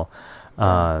school.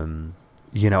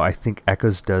 I think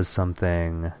Echoes does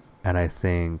something, and I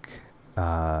think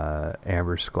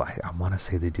Amber's school, I want to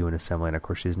say they do an assembly, and of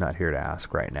course she's not here to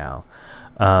ask right now.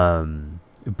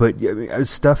 But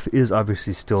stuff is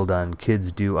obviously still done.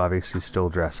 Kids do obviously still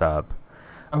dress up.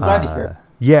 I'm glad to hear.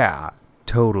 Yeah,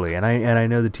 totally. And I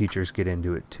know the teachers get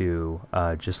into it too,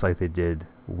 just like they did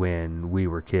when we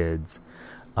were kids.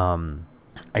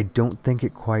 I don't think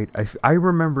it quite... I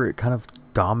remember it kind of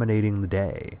dominating the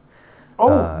day.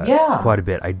 Oh, yeah. Quite a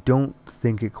bit. I don't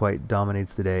think it quite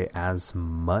dominates the day as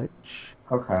much.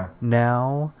 Okay.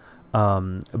 Now,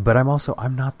 but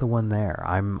I'm not the one there.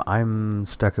 I'm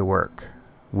stuck at work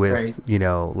with,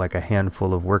 like a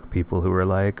handful of work people who are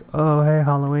like, "Oh, hey,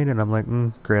 Halloween." And I'm like,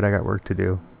 "Great, I got work to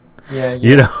do."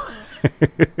 Yeah.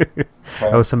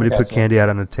 Oh, somebody put candy out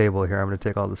on a table here. I'm going to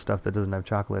take all the stuff that doesn't have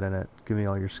chocolate in it. Give me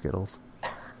all your Skittles.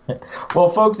 Well,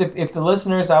 folks, if the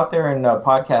listeners out there in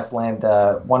podcast land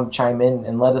want to chime in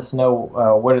and let us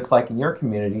know what it's like in your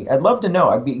community, I'd love to know.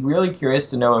 I'd be really curious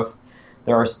to know if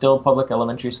there are still public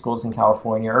elementary schools in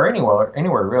California or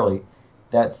anywhere really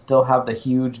that still have the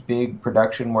huge, big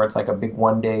production where it's like a big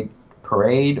one-day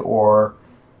parade, or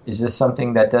is this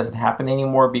something that doesn't happen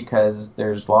anymore because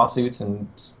there's lawsuits and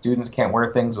students can't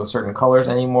wear things with certain colors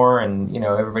anymore, and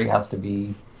everybody has to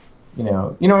be. You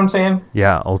know what I'm saying?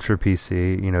 Yeah, ultra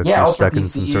PC. If Yeah, you're ultra stuck in PC.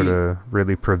 some sort of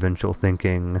really provincial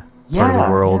thinking part of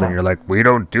the world, and you're like, we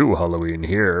don't do Halloween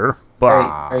here.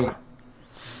 Bah. Right.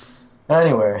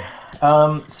 Anyway,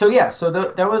 so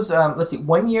that was let's see.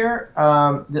 One year,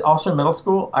 also in middle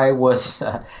school, I was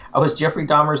Jeffrey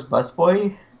Dahmer's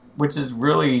busboy, which is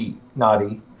really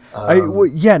naughty.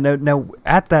 Now,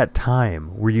 at that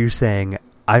time, were you saying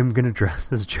I'm going to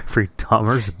dress as Jeffrey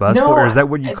Dahmer's busboy, or is that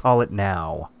what you call it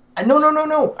now?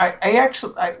 No. I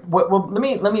actually. Well,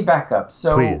 let me back up.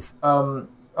 So, please.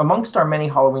 Amongst our many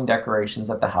Halloween decorations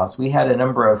at the house, we had a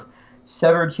number of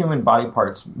severed human body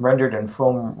parts rendered in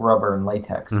foam, rubber, and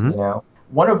latex. Mm-hmm.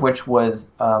 One of which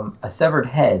was a severed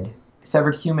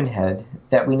human head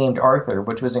that we named Arthur,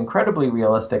 which was incredibly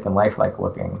realistic and lifelike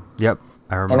looking. Yep,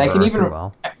 I remember. And I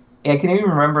can even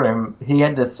remember him. He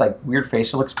had this like weird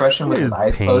facial expression with his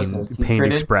eyes closed and his teeth pain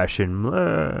gritted. Expression.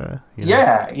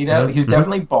 Yeah, he was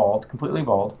definitely bald, completely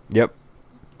bald. Yep.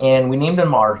 And we named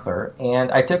him Arthur.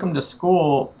 And I took him to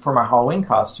school for my Halloween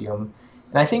costume.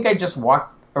 And I think I just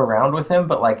walked around with him,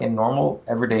 but like in normal,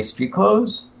 everyday street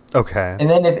clothes. Okay. And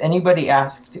then if anybody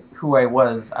asked who I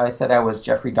was, I said I was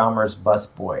Jeffrey Dahmer's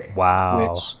busboy.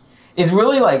 Wow. Which is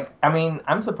really like,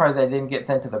 I'm surprised I didn't get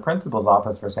sent to the principal's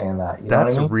office for saying that. You know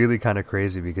that's what I mean? really kind of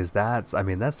crazy because that's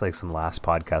like some Last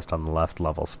Podcast on the Left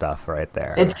level stuff right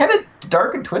there. It's kind of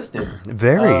dark and twisted.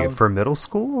 Very, for middle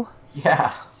school?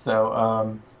 Yeah.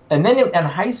 So, and then in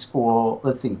high school,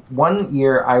 let's see, one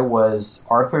year I was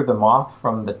Arthur the Moth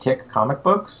from the Tick comic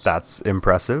books. That's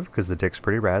impressive because the Tick's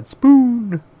pretty rad.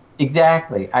 Spoon!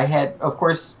 Exactly. I had, of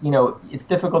course, it's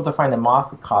difficult to find a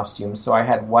moth costume, so I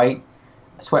had white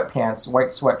sweatpants, white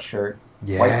sweatshirt,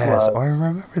 white gloves. I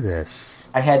remember this.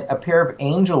 I had a pair of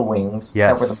angel wings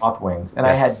that were the moth wings, and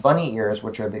I had bunny ears,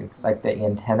 which are the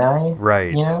antennae.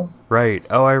 Right. Right.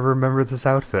 Oh, I remember this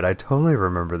outfit. I totally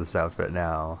remember this outfit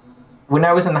now. When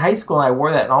I was in high school, I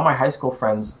wore that, and all my high school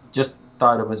friends just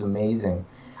thought it was amazing.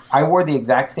 I wore the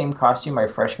exact same costume my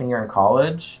freshman year in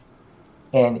college,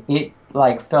 and it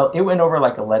it went over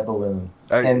like a lead balloon.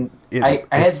 I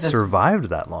had survived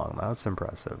that long. That's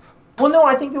impressive. Well, no,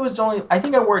 I think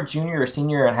I wore it junior or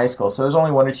senior year in high school, so it was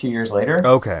only 1 or 2 years later.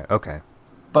 Okay.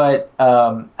 But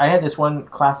I had this one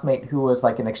classmate who was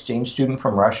like an exchange student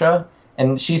from Russia,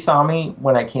 and she saw me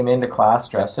when I came into class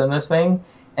dressed in this thing,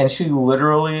 and she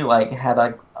literally had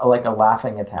a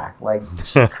laughing attack. Like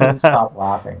she couldn't stop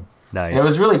laughing. Nice. And it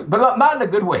was really, but not in a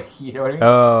good way. You know what I mean?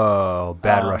 Oh,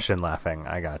 bad Russian laughing.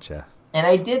 I gotcha. And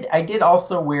I did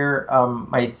also wear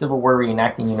my Civil War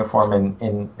reenacting uniform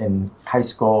in high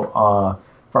school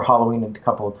for Halloween a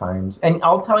couple of times. And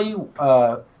I'll tell you,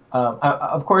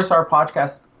 of course, our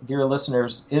podcast, dear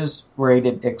listeners, is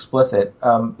rated explicit.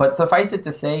 But suffice it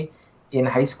to say, in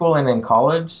high school and in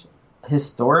college,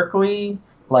 historically,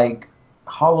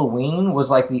 Halloween was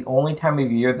the only time of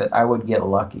year that I would get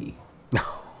lucky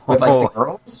with the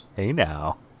girls. Hey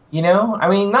now. I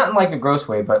mean, not in a gross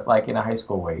way, but in a high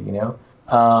school way,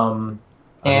 and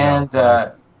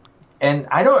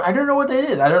I don't know what it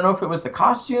is. I don't know if it was the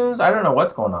costumes. I don't know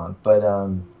what's going on, but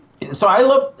so I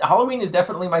love Halloween is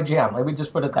definitely my jam. Let me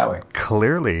just put it that way.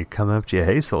 Clearly, come up to you,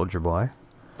 hey soldier boy.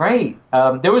 Right.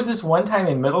 There was this one time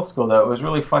in middle school though. It was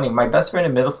really funny. My best friend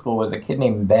in middle school was a kid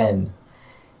named Ben,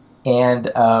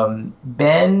 and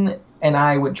Ben and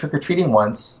I went trick or treating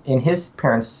once in his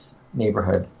parents'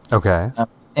 neighborhood. Okay.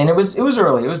 And it was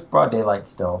early. It was broad daylight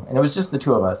still, and it was just the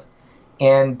two of us.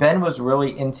 And Ben was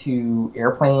really into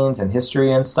airplanes and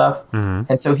history and stuff. Mm-hmm.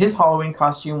 And so his Halloween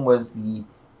costume was the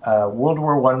World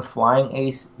War I flying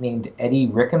ace named Eddie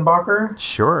Rickenbacker.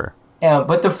 Sure.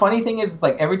 But the funny thing is,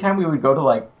 every time we would go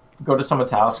to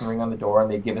someone's house and ring on the door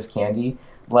and they'd give us candy,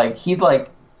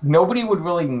 nobody would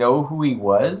really know who he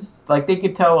was. They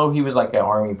could tell, he was an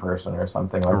army person or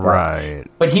something like that. Right.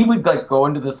 But he would go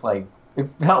into this it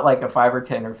felt like a 5 or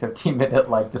 10 or 15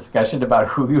 minute discussion about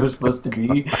who he was supposed to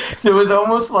be. So it was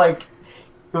almost like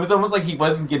he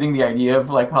wasn't getting the idea of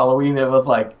Halloween. It was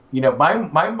my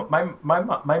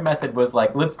method was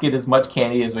let's get as much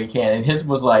candy as we can, and his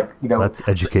was let's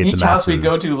educate each the house we masses.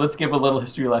 go to, let's give a little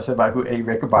history lesson about who Eddie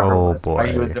Rickenbacker was, boy.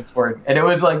 why he was important, and it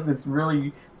was this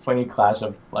really funny clash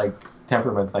of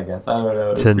temperaments, I guess. I don't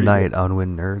know. Tonight on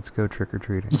When Nerds Go Trick or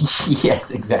Treating. Yes,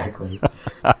 exactly.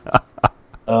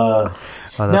 Oh,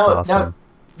 that's awesome.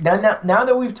 Now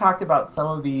that we've talked about some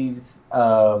of these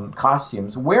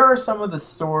costumes, where are some of the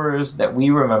stores that we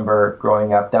remember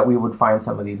growing up that we would find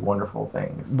some of these wonderful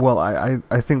things? Well,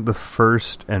 I think the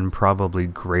first and probably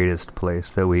greatest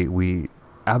place that we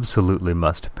absolutely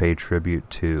must pay tribute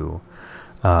to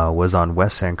was on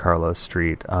West San Carlos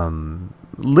Street,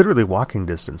 literally walking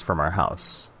distance from our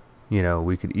house. You know,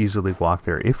 we could easily walk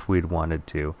there if we'd wanted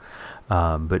to,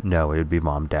 but no, it would be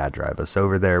Mom, Dad drive us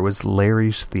over there. It was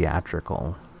Larry's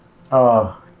Theatrical.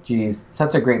 Oh, geez,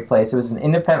 such a great place. It was an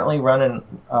independently run and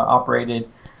operated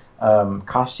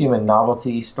costume and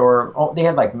novelty store. Oh, they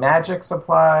had like magic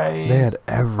supplies. They had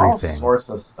everything. All sorts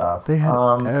of stuff. They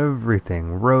had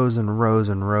everything. Rows and rows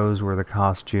and rows were the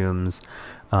costumes.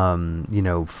 You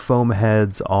know, foam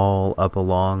heads all up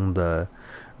along the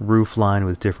roof line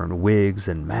with different wigs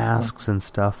and masks and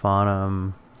stuff on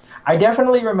them. I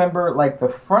definitely remember, like, the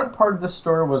front part of the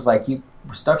store was like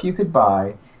stuff you could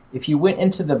buy. If you went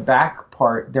into the back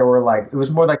part, there were like, it was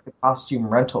more like the costume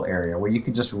rental area where you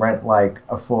could just rent like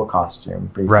a full costume,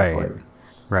 basically.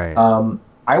 Right.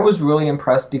 I was really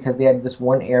impressed because they had this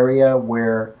one area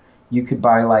where you could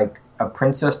buy like a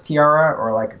princess tiara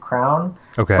or like a crown.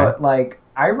 Okay. But like,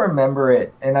 I remember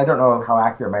it, and I don't know how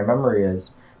accurate my memory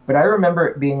is, but I remember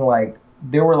it being like,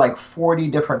 there were like 40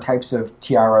 different types of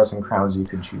tiaras and crowns you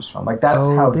could choose from. Like, that's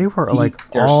how they were deep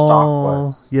like their stock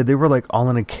was. Yeah, they were like all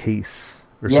in a case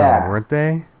or something, weren't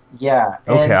they? Yeah.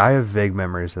 Okay, I have vague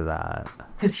memories of that.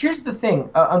 Because here's the thing.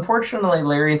 Unfortunately,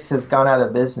 Larry's has gone out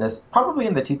of business probably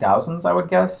in the 2000s, I would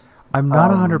guess. I'm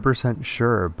not 100%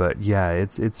 sure, but yeah,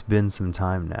 it's been some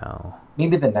time now.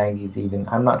 Maybe the 90s even.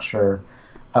 I'm not sure.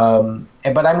 But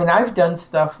I mean, I've done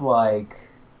stuff like,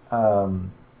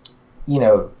 you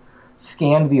know,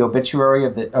 scanned the obituary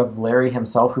of Larry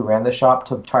himself, who ran the shop,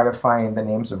 to try to find the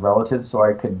names of relatives so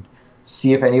I could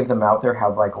see if any of them out there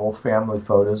have like old family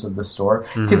photos of the store.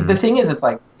 Because the thing is, it's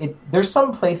like, there's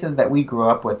some places that we grew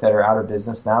up with that are out of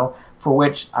business now, for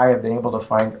which I have been able to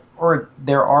find, or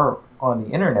there are on the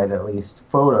internet at least,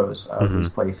 photos of these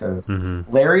places.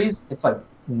 Larry's, it's like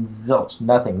zilch,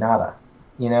 nothing, nada.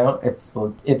 You know, it's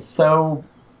so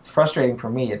frustrating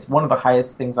for me. It's one of the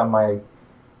highest things on my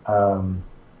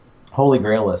holy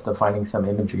grail list of finding some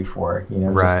imagery for, you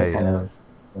know, just to kind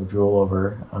of drool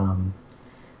over.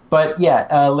 But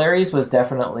yeah, Larry's was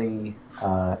definitely,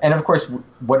 and of course,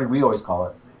 what did we always call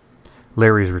it?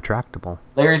 Larry's Retractable.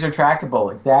 Larry's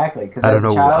Retractable, exactly. Cause I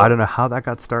don't know how that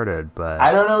got started, but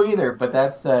I don't know either. But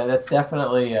that's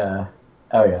definitely, oh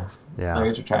yeah,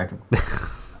 Larry's Retractable.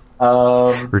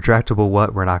 Retractable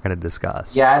what? We're not going to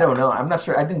discuss. Yeah, I don't know. I'm not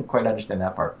sure. I didn't quite understand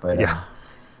that part, but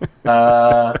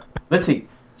let's see.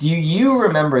 Do you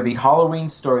remember the Halloween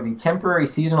store, the temporary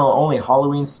seasonal only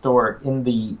Halloween store in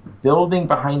the building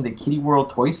behind the Kitty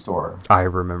World toy store? I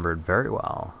remember it very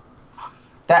well.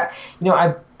 That, you know,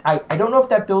 I don't know if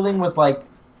that building was like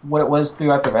what it was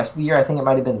throughout the rest of the year. I think it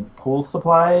might have been pool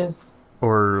supplies.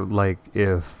 Or like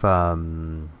if, I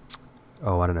don't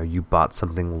know, you bought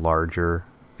something larger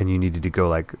and you needed to go,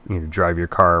 like, you know, drive your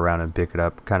car around and pick it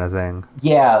up kind of thing.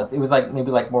 Yeah, it was like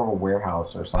maybe like more of a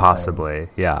warehouse or something. Possibly,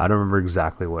 yeah. I don't remember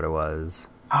exactly what it was.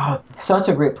 Oh, such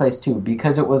a great place too,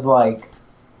 because it was like,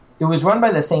 it was run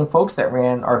by the same folks that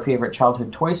ran our favorite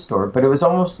childhood toy store, but it was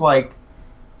almost like,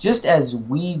 just as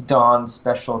we donned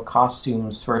special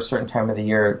costumes for a certain time of the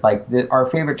year, like our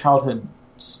favorite childhood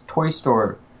toy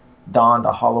store donned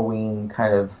a Halloween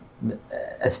kind of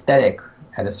aesthetic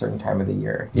at a certain time of the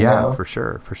year. You know? for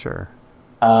sure.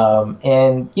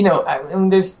 And, you know, I mean,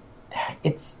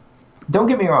 don't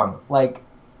get me wrong, like,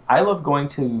 I love going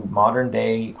to modern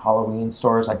day Halloween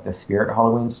stores, like the Spirit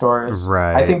Halloween stores.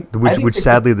 Right. Which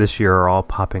sadly this year are all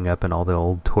popping up in all the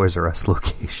old Toys R Us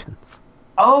locations.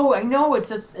 Oh, I know, it's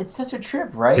such a trip,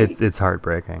 right? It's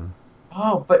heartbreaking.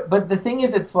 Oh, but the thing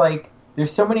is, it's like,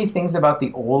 there's so many things about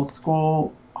the old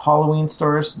school Halloween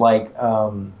stores, like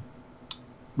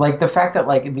the fact that,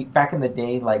 like, back in the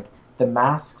day, like, the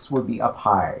masks would be up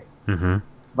high. Mm-hmm.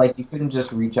 Like, you couldn't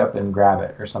just reach up and grab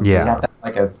it or something. Yeah. You'd have to have,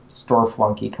 like, a store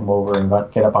flunky come over and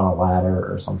get up on a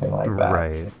ladder or something like that.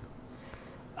 Right.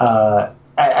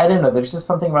 I don't know. There's just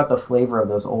something about the flavor of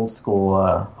those old school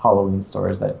Halloween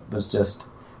stores that was just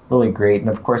really great. And,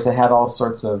 of course, it had all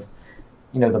sorts of,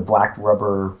 you know, the black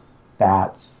rubber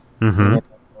bats. Mm-hmm.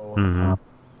 You know,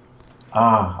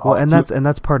 well, and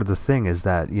that's part of the thing is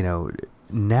that, you know,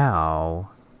 now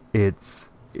it's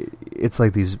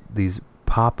like these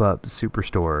pop-up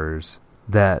superstores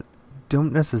that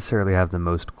don't necessarily have the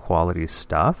most quality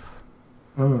stuff.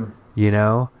 You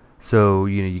know, So,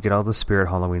 you get all the Spirit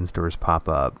Halloween stores pop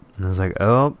up, and it's like,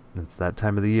 oh, it's that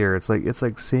time of the year. It's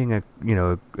like seeing a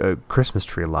Christmas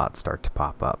tree lot start to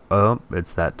pop up. Oh,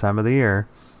 it's that time of the year.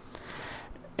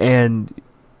 And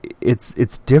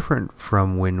it's different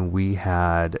from when we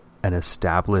had an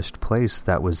established place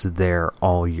that was there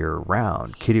all year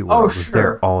round. Kitty World was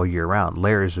there all year round.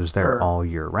 Larry's was there all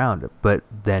year round. But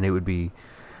then it would be,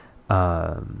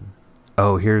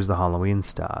 here's the Halloween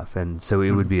stuff. And so it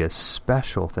would be a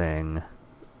special thing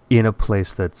in a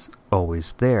place that's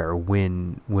always there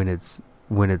when it's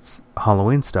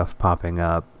Halloween stuff popping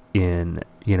up in,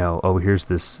 here's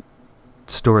this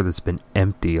store that's been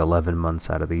empty 11 months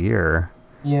out of the year.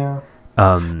 Yeah.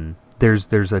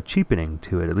 There's a cheapening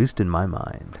to it, at least in my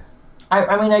mind.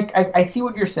 I see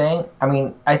what you're saying. I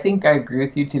mean, I think I agree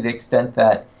with you to the extent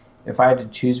that if I had to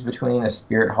choose between a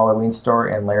Spirit Halloween store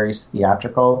and Larry's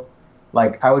Theatrical,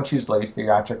 like, I would choose Larry's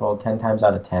Theatrical 10 times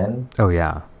out of 10. Oh,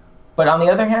 yeah. But on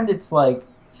the other hand, it's like,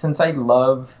 since I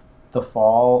love the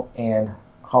fall and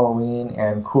Halloween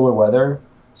and cooler weather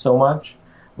so much,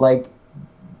 like,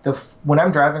 when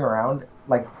I'm driving around,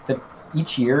 like,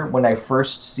 each year when I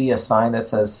first see a sign that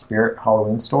says Spirit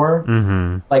Halloween Store,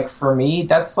 like, for me,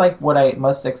 that's like what I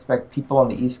must expect people on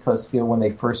the East Coast feel when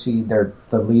they first see the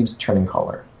leaves turning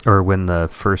color. Or when the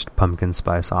first pumpkin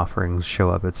spice offerings show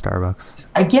up at Starbucks.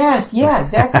 I guess, yeah,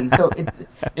 exactly. So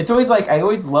it's always like, I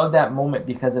always love that moment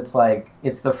because it's like,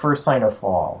 it's the first sign of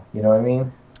fall. You know what I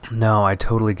mean? No, I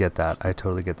totally get that.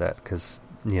 Because,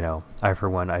 I, for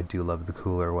one, I do love the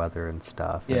cooler weather and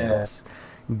stuff. Yeah. And it's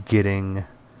getting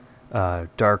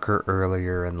darker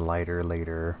earlier and lighter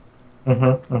later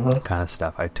kind of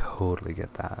stuff. I totally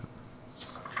get that.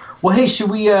 Well, hey,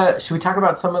 should we talk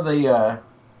about some of the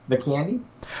candy?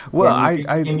 Well, do you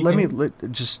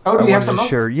have some else?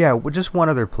 Share, yeah, just one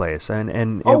other place,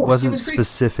 and it wasn't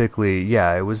specifically,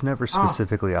 it was never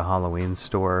specifically a Halloween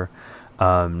store,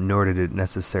 nor did it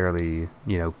necessarily,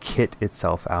 kit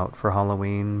itself out for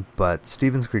Halloween, but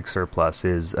Stevens Creek Surplus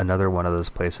is another one of those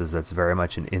places that's very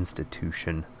much an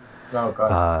institution,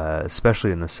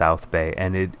 especially in the South Bay,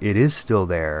 and it is still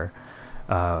there.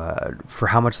 For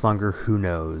how much longer, who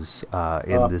knows,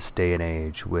 in this day and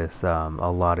age with a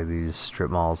lot of these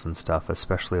strip malls and stuff,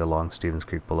 especially along Stevens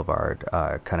Creek Boulevard,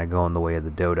 kind of going the way of the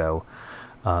dodo.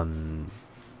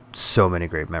 So many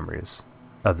great memories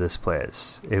of this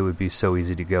place. It would be so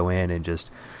easy to go in and just,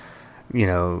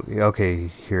 okay,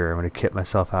 here, I'm going to kit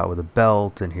myself out with a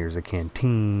belt, and here's a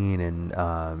canteen, and,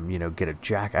 get a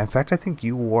jacket. In fact, I think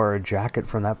you wore a jacket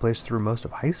from that place through most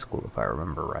of high school, if I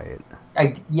remember right.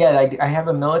 I have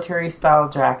a military-style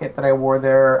jacket that I wore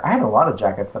there. I had a lot of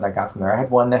jackets that I got from there. I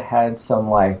had one that had some,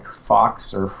 like,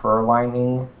 fox or fur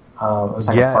lining. It was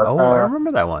like a parka. I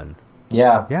remember that one.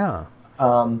 Yeah. Yeah.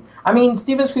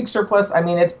 Stevens Creek Surplus,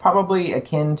 it's probably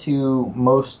akin to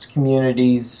most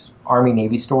communities'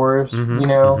 Army-Navy stores,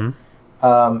 So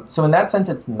in that sense,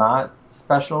 it's not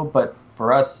special, but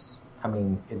for us,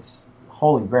 it's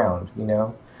holy ground,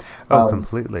 Oh,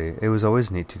 completely. It was always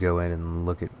neat to go in and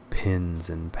look at pins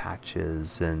and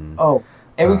patches and... Oh,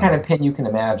 every kind of pin you can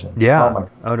imagine. Yeah.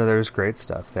 Oh, no, there's great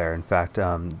stuff there. In fact,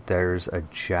 there's a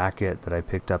jacket that I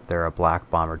picked up there, a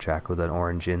black bomber jacket with an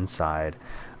orange inside.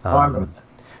 I remember that.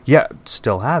 Yeah,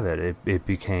 still have it. It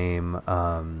became...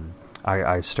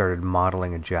 I started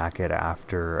modeling a jacket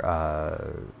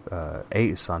after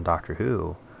Ace on Doctor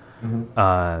Who.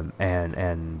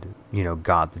 And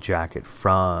got the jacket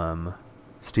from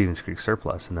Stevens Creek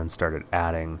Surplus and then started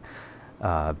adding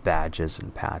badges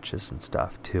and patches and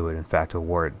stuff to it. In fact, I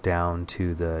wore it down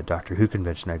to the Doctor Who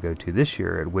convention I go to this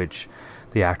year, at which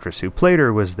the actress who played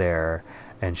her was there,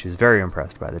 and she was very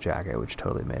impressed by the jacket, which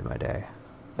totally made my day.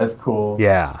 That's cool.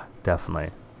 Yeah, definitely.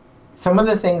 Some of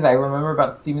the things I remember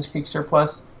about Stevens Creek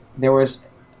Surplus,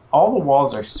 all the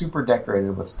walls are super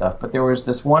decorated with stuff, but there was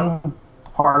this one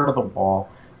part of the wall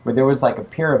where there was like a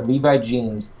pair of Levi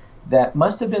jeans that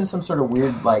must have been some sort of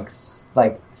weird like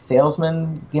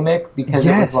salesman gimmick, because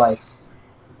it was like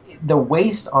the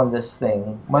waist on this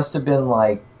thing must have been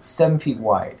like 7 feet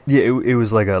wide. Yeah, it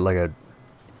was like a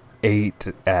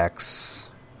 8X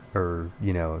or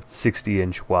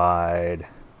 60-inch wide,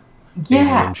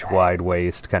 8-inch wide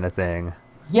waist kind of thing.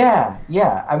 Yeah.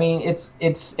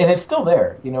 It's still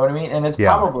there. You know what I mean? And it's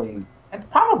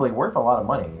probably worth a lot of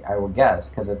money, I would guess,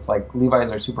 because it's like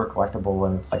Levi's are super collectible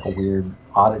and it's like a weird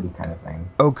oddity kind of thing.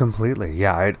 Oh, completely.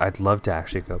 Yeah, I'd love to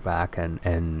actually go back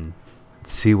and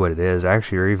see what it is.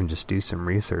 Actually, or even just do some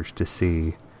research to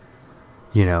see,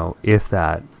 if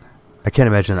that... I can't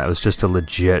imagine that was just a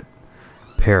legit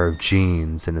pair of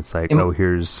jeans and it's like,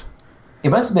 here's It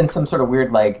must have been some sort of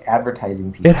weird like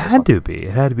advertising piece. It had to be.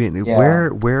 It had to be. Yeah.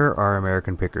 Where are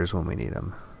American Pickers when we need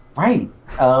them? Right.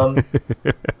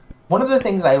 One of the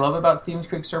things I love about Stevens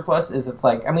Creek Surplus is it's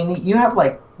like, I mean, you have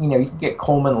like, you know, you can get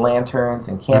Coleman lanterns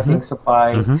and camping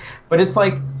supplies, but it's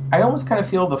like, I almost kind of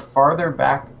feel the farther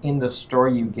back in the store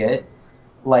you get,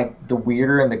 like the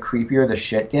weirder and the creepier the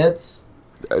shit gets.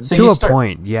 So to a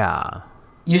point, yeah.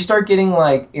 You start getting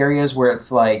like areas where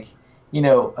it's like, you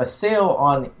know, a sale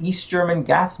on East German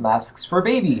gas masks for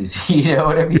babies. You know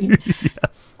what I mean?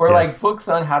 Yes. Or like books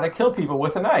on how to kill people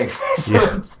with a knife. So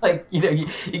it's like, you know,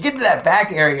 you get to that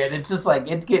back area and it's just like,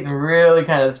 it's getting really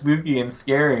kind of spooky and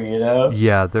scary, you know?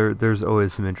 Yeah, there's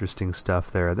always some interesting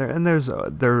stuff there.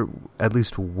 There at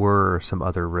least were some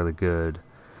other really good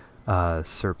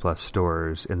surplus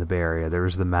stores in the Bay Area. There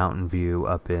was the Mountain View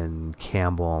up in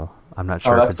Campbell. I'm not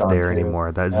sure if it's there too. Anymore.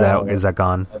 Is that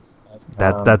gone?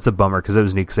 That's a bummer because it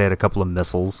was neat because they had a couple of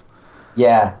missiles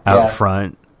out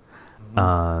front.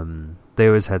 They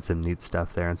always had some neat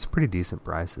stuff there and some pretty decent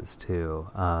prices too.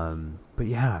 But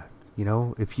yeah, you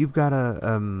know, if you've got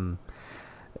a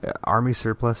army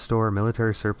surplus store,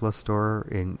 military surplus store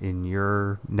in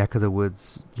your neck of the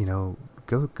woods, you know,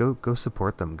 go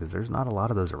support them because there's not a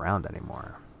lot of those around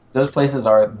anymore. Those places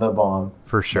are the bomb.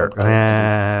 For sure. Oh,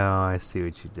 I see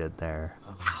what you did there.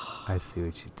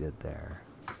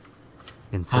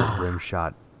 Insert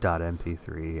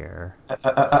rimshot.mp3 here.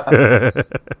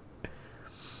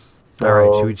 So,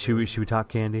 all right, should we talk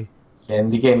candy?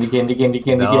 Candy.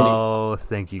 Oh,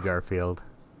 thank you, Garfield.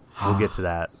 We'll get to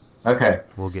that. Okay.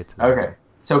 We'll get to that. Okay.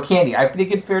 So candy. I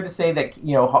think it's fair to say that,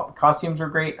 you know, costumes were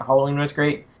great, Halloween was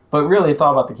great, but really it's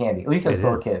all about the candy. At least as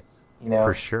little kids, you know.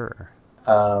 For sure.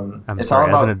 I'm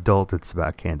sorry, as an adult, it's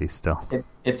about candy still.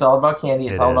 It's all about candy.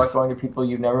 It's all about going to people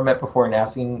you've never met before and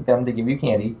asking them to give you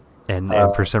candy. And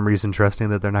for some reason trusting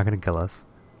that they're not going to kill us.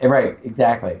 Right,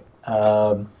 exactly.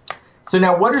 So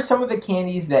now, what are some of the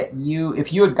candies that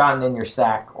if you had gotten in your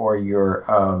sack or your,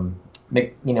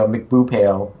 McBoo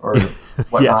pail or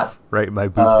whatnot? Yes, right, my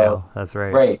boo pail. That's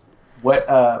right. Right.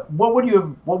 What would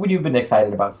you have been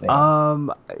excited about seeing?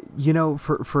 You know,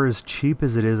 for as cheap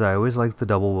as it is, I always like the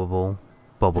double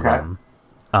bubble gum.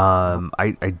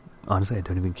 I honestly I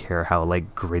don't even care how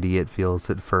like gritty it feels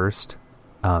at first.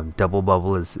 Double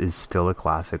bubble is still a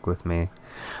classic with me.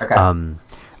 Okay.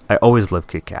 I always love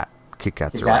Kit Kat. Kit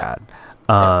Kats are rad.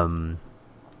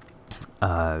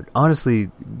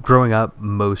 Honestly, growing up,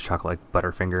 most chocolate like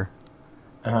Butterfinger.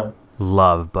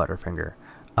 Love Butterfinger.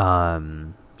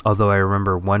 Although I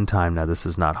remember one time, now this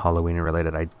is not Halloween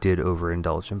related, I did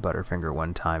overindulge in Butterfinger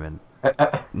one time, and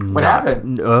what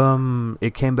happened?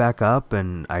 It came back up,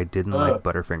 and I didn't like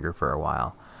Butterfinger for a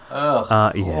while.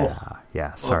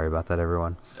 Yeah. Sorry about that,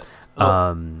 everyone.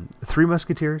 Three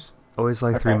Musketeers. Always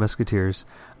like Three Musketeers.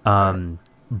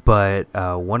 But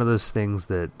one of those things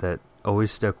that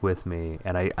always stuck with me,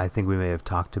 and I think we may have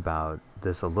talked about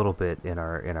this a little bit in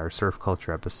our surf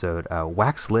culture episode,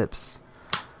 wax lips.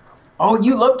 Oh,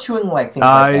 you love chewing like things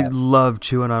like that. I love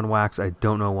chewing on wax. I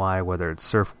don't know why, whether it's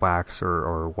surf wax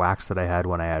or wax that I had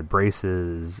when I had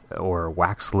braces, or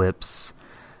wax lips,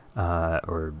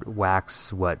 or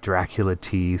wax, Dracula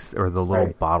teeth, or the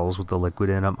little bottles with the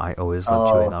liquid in them. I always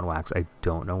love chewing on wax. I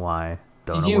don't know why.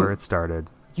 Don't know where it started.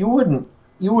 You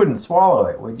wouldn't swallow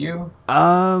it, would you?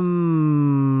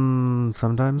 Sometimes.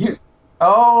 Sometimes.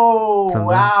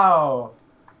 Wow.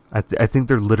 I think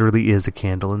there literally is a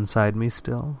candle inside me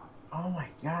still. Oh my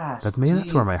gosh.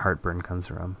 That's where my heartburn comes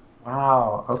from.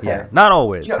 Wow. Okay. Yeah. Not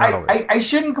always. You know, I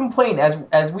shouldn't complain.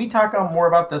 As we talk on more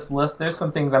about this list, there's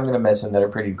some things I'm going to mention that are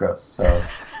pretty gross. So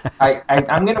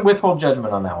I'm going to withhold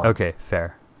judgment on that one. Okay.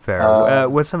 Fair.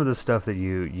 What's some of the stuff that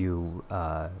you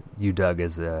dug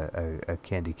as a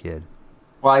candy kid?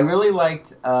 Well, I really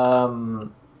liked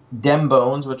Dem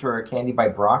Bones, which were a candy by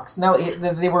Brock's. Now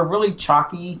they were really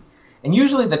chalky. And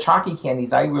usually the chalky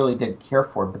candies I really did care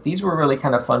for, but these were really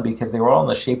kind of fun because they were all in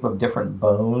the shape of different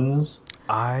bones.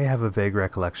 I have a vague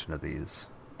recollection of these.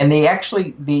 And they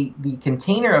actually, the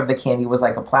container of the candy was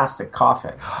like a plastic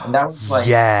coffin, and that was like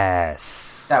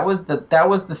yes, that was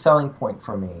the selling point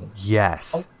for me.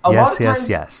 Yes,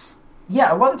 yes.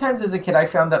 Yeah, a lot of times as a kid, I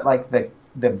found that like the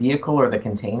vehicle or the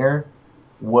container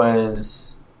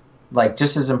was like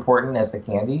just as important as the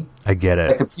candy. I get it.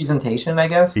 Like the presentation, I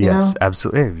guess. Yes, you know?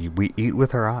 Absolutely. We eat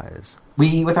with our eyes. We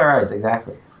eat with our eyes,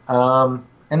 exactly. And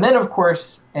then, of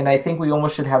course, and I think we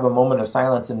almost should have a moment of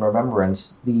silence in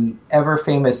remembrance, the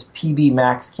ever-famous PB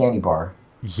Max candy bar.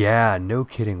 Yeah, no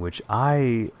kidding, which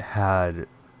I had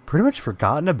pretty much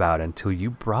forgotten about until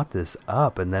you brought this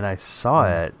up, and then I saw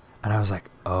it, and I was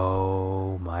like,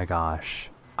 oh my gosh,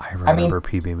 I remember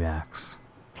PB Max.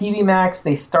 PB Max,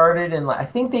 they started in, I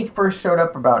think they first showed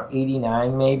up about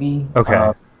 89 maybe.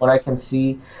 Okay. What I can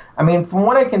see. I mean, from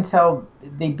what I can tell,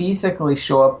 they basically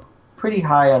show up pretty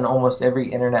high on almost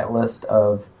every internet list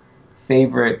of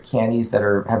favorite candies that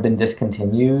have been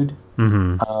discontinued.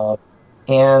 Mm-hmm.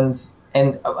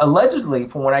 And allegedly,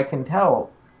 from what I can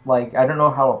tell, like, I don't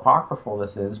know how apocryphal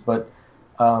this is, but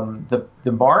the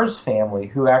Mars family,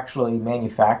 who actually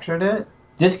manufactured it,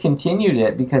 discontinued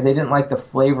it because they didn't like the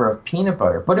flavor of peanut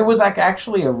butter. But it was like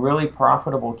actually a really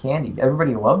profitable candy.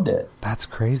 Everybody loved it. That's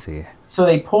crazy. So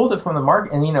they pulled it from the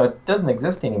market, and it doesn't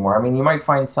exist anymore. I mean, you might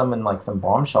find some in like some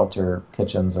bomb shelter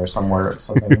kitchens or somewhere or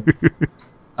something.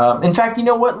 In fact, you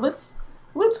know what? Let's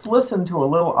listen to a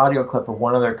little audio clip of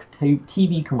one of their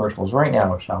TV commercials right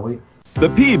now, shall we? The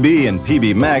PB in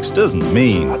PB Max doesn't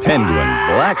mean Penguin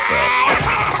Black Belt.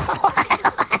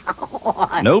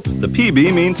 Nope, the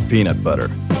PB means peanut butter,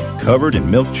 covered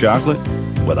in milk chocolate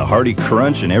with a hearty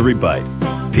crunch in every bite.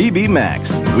 PB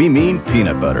Max, we mean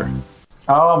peanut butter.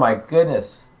 Oh my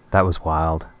goodness. That was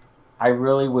wild. I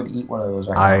really would eat one of those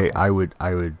right now.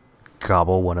 I would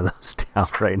gobble one of those down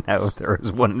right now if there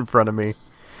was one in front of me.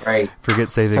 Right.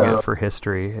 Forget saving it for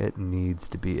history. It needs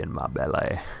to be in my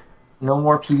belly. No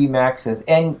more PB Maxes.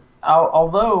 And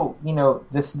although,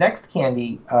 this next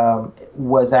candy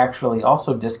was actually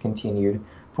also discontinued,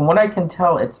 from what I can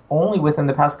tell, it's only within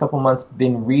the past couple months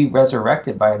been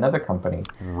resurrected by another company.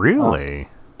 Really?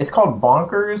 It's called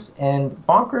Bonkers, and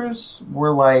Bonkers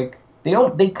were like,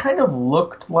 they kind of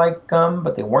looked like gum,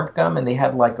 but they weren't gum, and they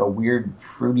had like a weird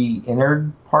fruity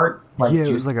innard part. Like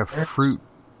it was like a fruit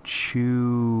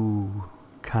chew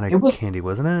kind of candy,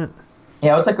 wasn't it?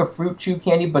 Yeah, it was like a fruit chew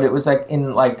candy, but it was like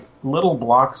in like little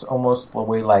blocks, almost the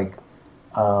way like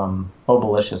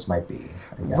Bobalicious might be.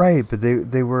 I guess. Right, but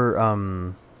they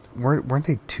were weren't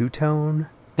they two-tone?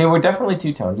 They were definitely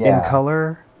two-tone, yeah. In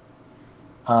color?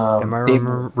 Am I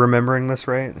remembering this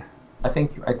right? I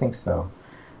think so.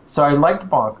 So I liked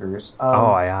Bonkers.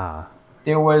 Yeah.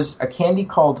 There was a candy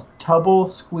called Tubble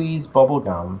Squeeze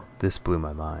Bubblegum. This blew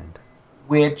my mind.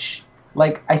 Which,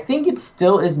 like, I think it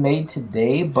still is made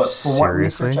today, but from what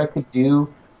research I could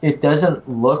do, it doesn't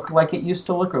look like it used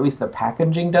to look, or at least the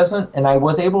packaging doesn't. And I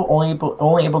was only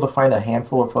able to find a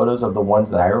handful of photos of the ones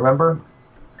that I remember,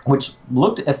 which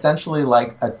looked essentially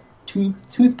like a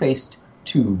toothpaste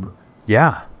tube.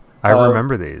 Yeah, I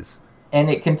remember these. And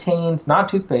it contains not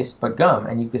toothpaste, but gum,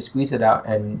 and you could squeeze it out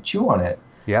and chew on it.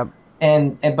 Yep.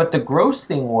 But the gross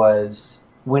thing was,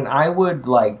 when I would,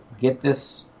 like, get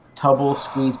this Tubble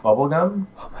Squeeze bubblegum,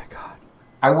 oh my god,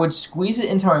 I would squeeze it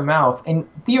into my mouth, and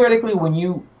theoretically when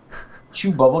you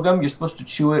chew bubblegum, you're supposed to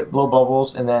chew it, blow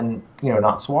bubbles, and then,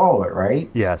 not swallow it, right?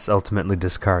 Yes, ultimately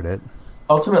discard it.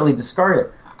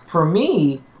 For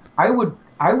me, I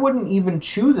wouldn't even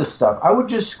chew this stuff. I would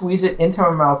just squeeze it into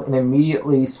my mouth and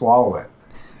immediately swallow it.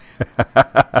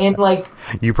 And like,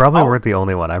 you probably weren't the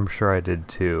only one. I'm sure I did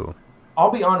too.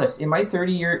 I'll be honest, in my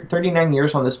 39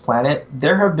 years on this planet,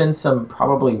 there have been some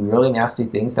probably really nasty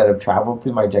things that have traveled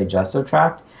through my digestive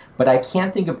tract, but I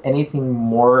can't think of anything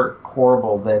more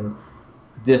horrible than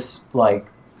this, like,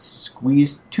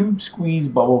 tube squeeze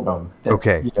bubblegum.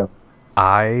 Okay.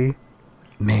 I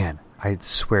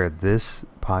swear this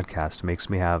podcast makes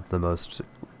me have the most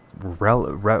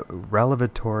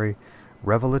revelatory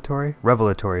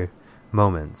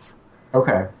moments.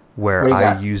 Okay. Where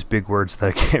I use big words that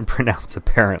I can't pronounce,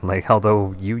 apparently,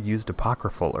 although you used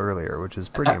apocryphal earlier, which is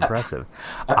pretty impressive.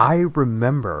 I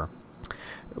remember,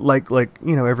 like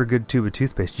every good tube of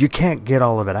toothpaste, you can't get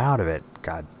all of it out of it.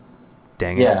 God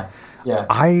dang it.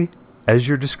 Yeah. As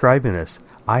you're describing this,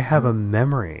 I have a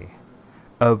memory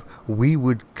of we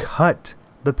would cut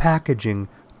the packaging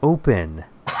open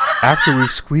after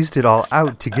we've squeezed it all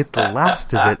out to get the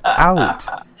last of it out.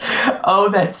 Oh,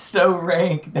 that's so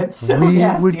rank. That's so nasty. I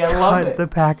love it. We would cut the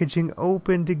packaging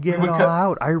open to get it all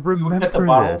out. I remember cut the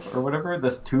bottles or whatever,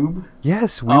 this tube?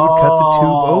 Yes, we would cut the tube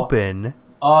open.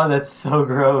 Oh, that's so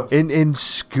gross. And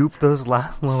scoop those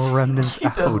last little remnants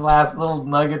out. Those last little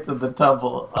nuggets of the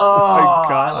Tubble. Oh, my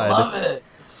God. I love it.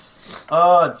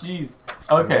 Oh, jeez.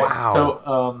 Okay, wow.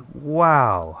 So,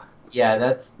 wow. Yeah,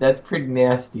 that's pretty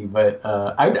nasty, but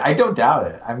I don't doubt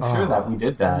it. I'm sure that we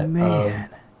did that. Man.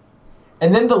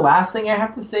 And then the last thing I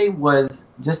have to say was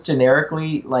just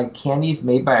generically, like, candies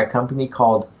made by a company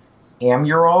called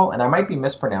Amurol, and I might be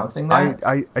mispronouncing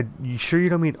that. You sure you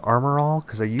don't mean Armorol?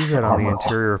 Because I use that on the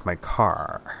interior of my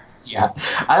car. Yeah,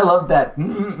 I love that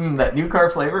that new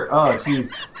car flavor. Oh,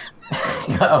 jeez.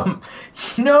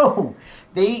 No,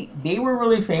 they were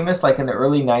really famous, like in the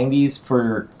early '90s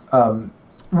for.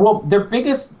 Well, their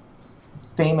biggest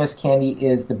famous candy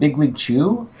is the Big League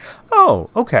Chew. Oh,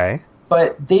 okay.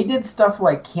 But they did stuff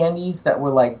like candies that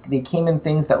were like, they came in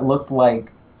things that looked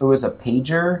like it was a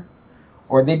pager,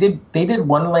 or they did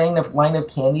one line of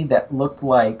candy that looked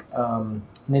like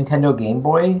Nintendo Game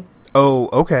Boy. Oh,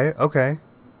 okay.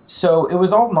 So it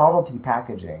was all novelty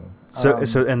packaging.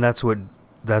 And that's what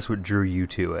drew you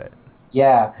to it.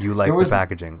 Yeah, you like the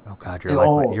packaging. Oh God,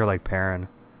 you're like Perrin.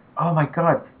 Oh my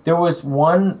God, there was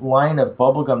one line of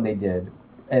bubblegum they did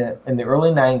in the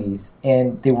early '90s,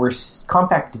 and they were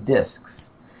compact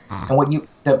discs. And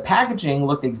the packaging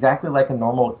looked exactly like a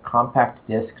normal compact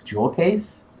disc jewel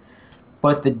case,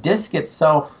 but the disc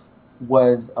itself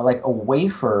was like a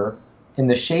wafer in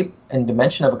the shape and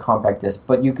dimension of a compact disc,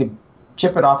 but you could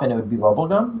chip it off and it would be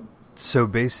bubblegum. So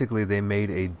basically they made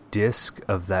a disc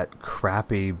of that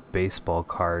crappy baseball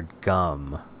card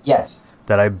gum. Yes.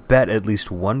 That I bet at least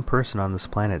one person on this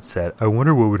planet said, I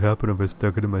wonder what would happen if I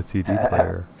stuck it in my CD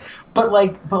player. But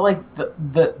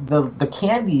the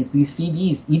candies, these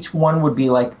CDs, each one would be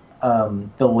like,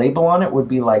 the label on it would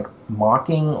be like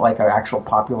mocking like an actual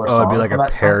popular song. Oh, it'd be like a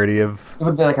parody of... It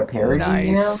would be like a parody, Nice.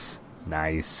 You know?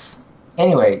 Nice.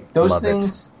 Anyway, those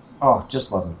things... Oh,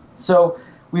 just love them. So...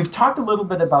 We've talked a little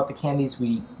bit about the candies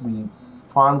we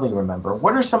fondly remember.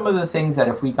 What are some of the things that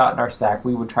if we got in our stack,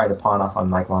 we would try to pawn off on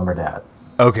Mike Mom or Dad?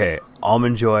 Okay,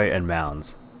 Almond Joy and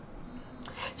Mounds.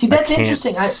 See, that's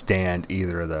interesting. I can't stand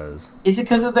either of those. Is it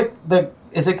because of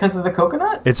the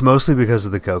coconut? It's mostly because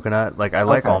of the coconut. Like, I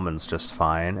like almonds just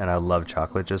fine, and I love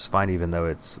chocolate just fine, even though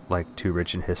it's like too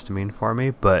rich in histamine for me.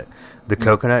 But the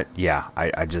coconut, yeah,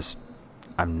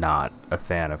 I'm not a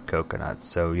fan of coconuts.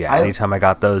 So yeah, anytime I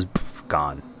got those,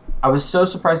 gone. I was so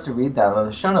surprised to read that on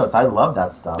the show notes. I love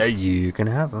that stuff. Yeah, you can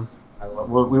have them.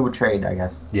 We would trade, I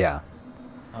guess. Yeah.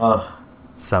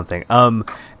 Something. And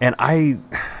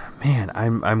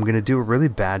I'm gonna do a really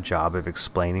bad job of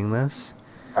explaining this.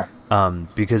 Okay.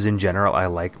 Because in general, I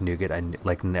like nougat. I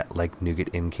like nougat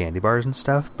in candy bars and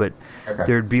stuff. But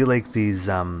there'd be like these.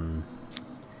 I don't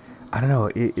know.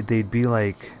 They'd be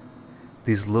like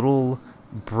these little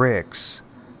bricks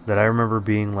that I remember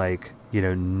being like, you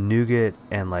know, nougat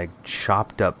and like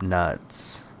chopped up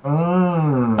nuts.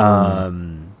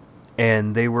 And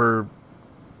they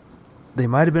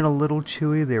might have been a little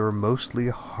chewy. They were mostly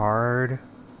hard,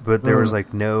 but there was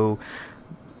like no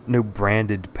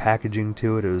branded packaging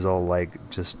to it. It was all like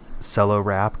just cello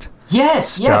wrapped.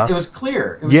 Yes, it was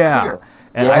clear. Clear.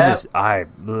 And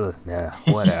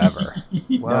whatever.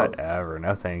 Whatever.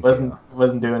 No, thank you.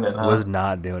 Wasn't doing it, huh? Was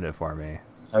not doing it for me.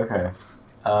 Okay.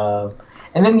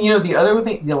 And then, you know, the other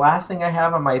thing, the last thing I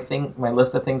have on my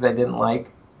list of things I didn't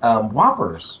like,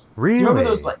 Whoppers. Really? Do you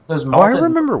remember those malted... I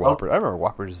remember Whoppers. I remember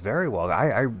Whoppers very well.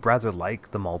 I rather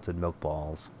like the malted milk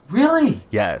balls. Really?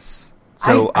 Yes.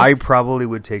 So I probably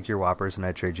would take your Whoppers and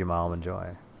I'd trade you my Almond Joy.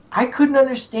 I couldn't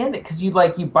understand it because you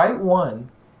bite one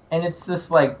and it's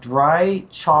this like dry,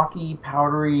 chalky,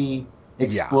 powdery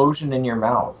explosion in your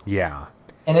mouth. Yeah.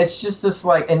 And it's just this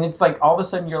and it's like all of a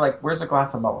sudden you're like, where's a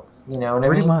glass of milk? You know what I mean?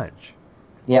 Pretty much.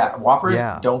 Yeah, Whoppers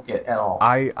don't get at all.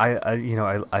 I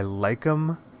like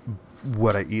them.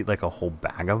 Would I eat like a whole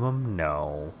bag of them?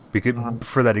 No, because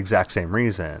for that exact same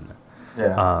reason.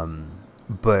 Yeah.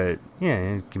 But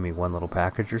yeah, give me one little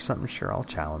package or something. Sure, I'll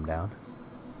chow them down.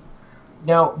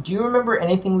 Now, do you remember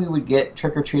anything we would get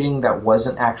trick or treating that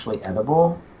wasn't actually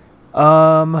edible?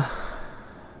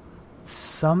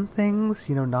 Some things,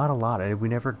 you know, not a lot. We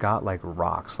never got like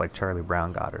rocks like Charlie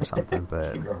Brown got or something,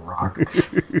 but a rock.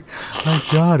 I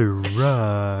got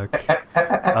a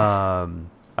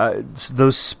rock.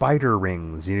 Those spider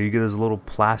rings, you know, you get those little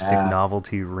plastic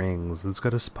novelty rings. It's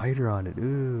got a spider on it.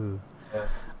 Ooh. Yeah.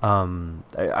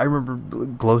 I remember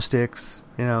glow sticks,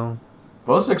 you know.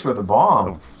 Glow sticks were the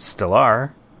bomb. Still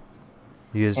are.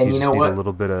 You just need a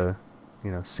little bit of,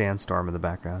 you know, sandstorm in the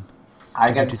background.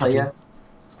 I got to tell you,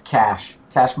 cash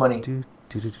money.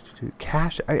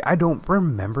 Cash? I don't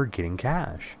remember getting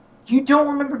cash. You don't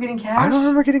remember getting cash? I don't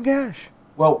remember getting cash.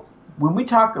 Well, when we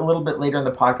talk a little bit later in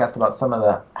the podcast about some of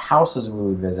the houses we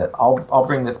would visit, I'll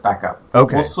bring this back up.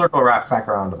 Okay. We'll circle back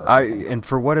around to this. And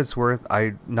for what it's worth,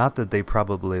 not that they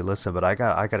probably listen, but I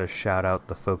got to shout out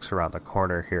the folks around the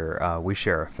corner here. We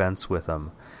share a fence with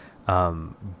them.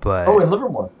 But in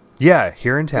Livermore. Yeah,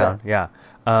 here in town. Yeah.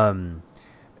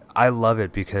 I love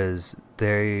it because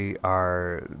they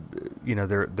are, you know,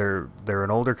 they're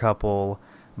an older couple,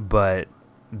 but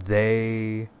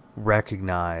they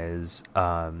recognize,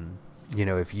 you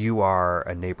know, if you are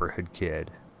a neighborhood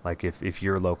kid, like if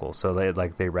you're local, so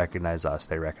they recognize us,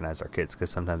 they recognize our kids,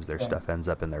 because sometimes their stuff ends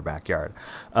up in their backyard.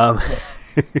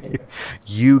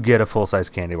 You get a full-size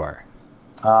candy bar.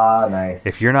 Ah, nice.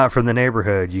 If you're not from the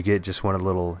neighborhood, you get just one of the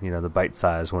little, the bite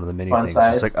size, one of the mini Fun things.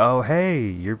 size. Just like, oh, hey,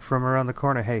 you're from around the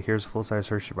corner. Hey, here's a full-size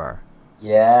Hershey bar.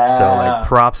 Yeah. So, like,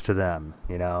 props to them,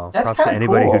 That's props to kinda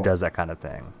anybody cool. who does that kind of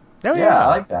thing. Oh, Yeah, I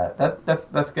like that.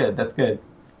 That's good. That's good.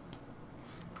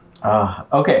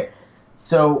 Okay.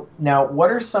 So now,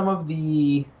 what are some of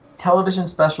the television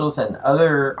specials and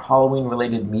other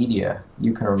Halloween-related media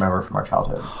you can remember from our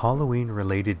childhood?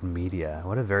 Halloween-related media.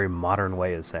 What a very modern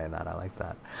way of saying that. I like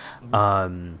that.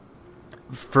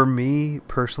 For me,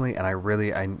 personally, and I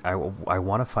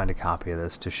want to find a copy of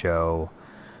this to show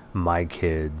my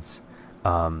kids,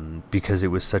 because it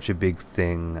was such a big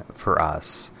thing for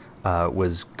us,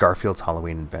 was Garfield's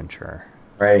Halloween Adventure.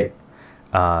 Right.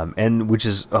 And which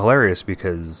is hilarious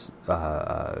because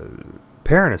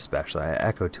Parent especially, I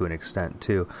echo to an extent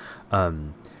too,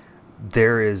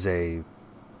 there is a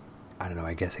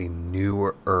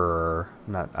newer,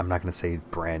 I'm not going to say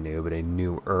brand new, but a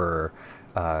newer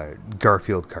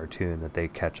Garfield cartoon that they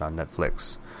catch on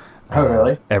Netflix. Oh,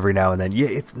 really? Every now and then.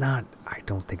 Yeah, I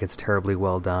don't think it's terribly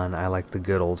well done. I like the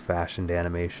good old-fashioned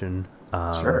animation.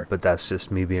 Sure. But that's just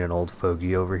me being an old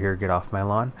fogey over here. Get off my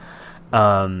lawn.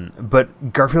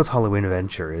 But Garfield's Halloween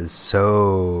Adventure is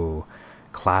so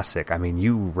classic. I mean,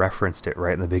 you referenced it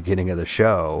right in the beginning of the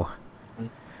show.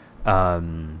 Yeah, I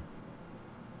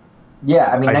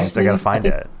mean, I gotta find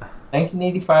it.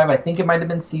 1985, I think it might have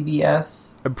been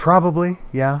CBS. Probably,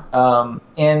 yeah.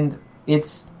 And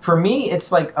for me,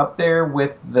 it's like up there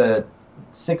with the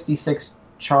 66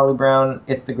 Charlie Brown,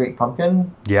 It's the Great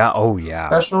Pumpkin. Yeah, oh yeah.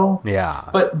 Special. Yeah.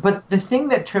 But the thing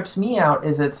that trips me out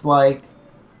is it's like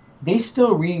they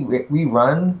still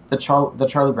rerun the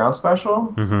Charlie Brown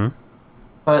special. Mm-hmm.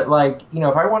 But like,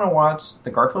 if I want to watch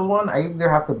the Garfield one, I either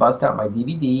have to bust out my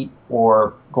DVD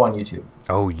or go on YouTube.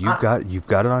 Oh, you've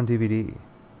got it on DVD.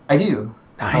 I do.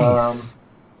 Nice.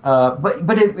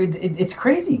 But it's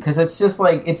crazy because it's just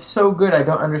like it's so good. I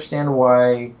don't understand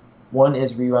why one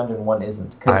is rerun and one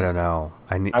isn't. I don't know.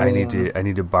 I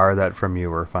need to borrow that from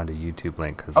you or find a YouTube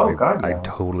link because I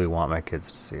totally want my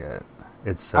kids to see it.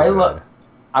 It's so good.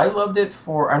 I loved it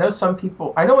I know some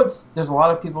people. There's a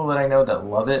lot of people that I know that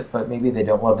love it, but maybe they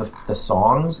don't love the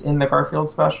songs in the Garfield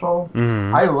special.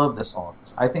 Mm-hmm. I love the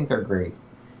songs. I think they're great.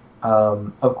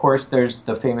 Of course, there's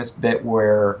the famous bit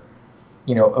where,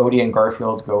 Odie and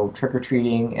Garfield go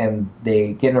trick-or-treating and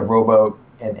they get in a rowboat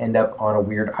and end up on a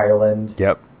weird island.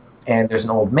 Yep. And there's an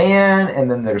old man, and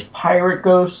then there's pirate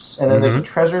ghosts, and then there's a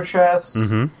treasure chest.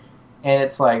 Mm-hmm. And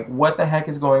it's like, what the heck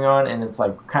is going on? And it's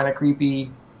like kind of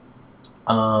creepy.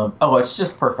 It's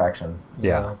just perfection.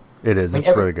 Yeah, it is. It's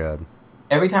really good.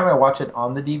 Every time I watch it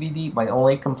on the DVD, my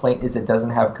only complaint is it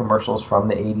doesn't have commercials from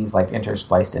the 80s like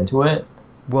interspliced into it.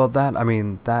 Well,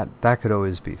 that could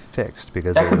always be fixed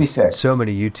because there's so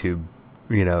many YouTube,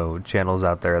 channels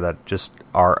out there that just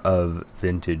are of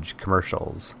vintage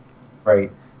commercials.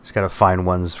 Right. Just got to find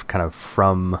ones kind of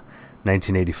from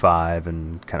 1985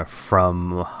 and kind of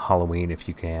from Halloween if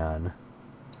you can.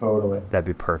 Totally. That'd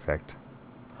be perfect.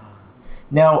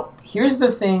 Now, here's the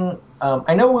thing.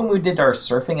 I know when we did our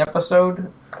surfing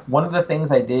episode, one of the things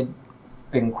I did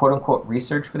in quote-unquote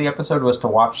research for the episode was to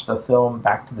watch the film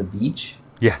Back to the Beach.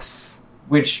 Yes.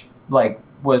 Which,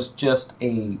 was just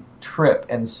a trip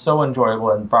and so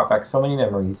enjoyable and brought back so many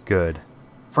memories. Good.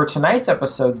 For tonight's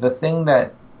episode, the thing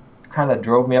that kind of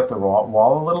drove me up the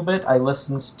wall a little bit, I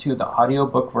listened to the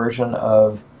audiobook version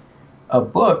of a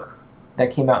book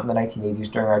that came out in the 1980s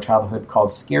during our childhood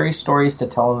called Scary Stories to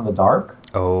Tell in the Dark.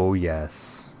 Oh,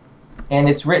 yes. And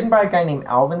it's written by a guy named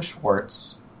Alvin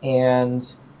Schwartz,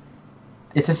 and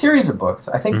it's a series of books,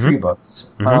 I think 3 books,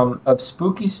 of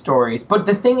spooky stories. But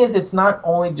the thing is, it's not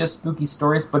only just spooky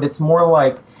stories, but it's more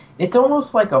like, it's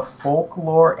almost like a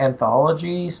folklore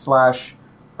anthology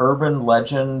 / urban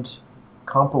legend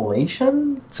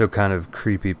compilation. So kind of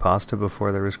creepypasta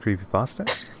before there was creepypasta?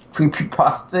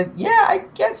 Creepypasta, yeah, I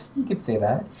guess you could say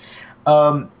that.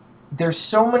 There's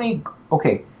so many.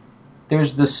 Okay,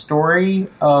 there's the story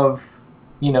of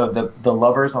the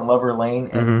lovers on Lover Lane,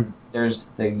 and there's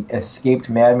the escaped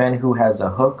madman who has a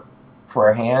hook for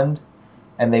a hand,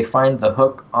 and they find the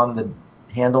hook on the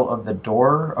handle of the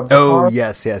door of the car. Oh,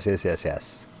 yes.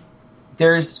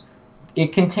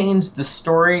 It contains the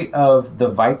story of the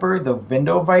Viper, the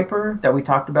window Viper that we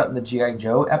talked about in the G.I.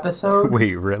 Joe episode.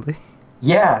 Wait, really?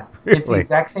 Yeah, Really? It's the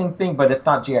exact same thing, but it's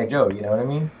not G.I. Joe, you know what I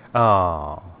mean?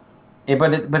 Oh.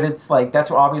 But it's like,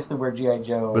 that's obviously where G.I.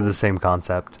 Joe... With the same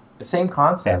concept. The same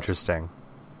concept. Interesting.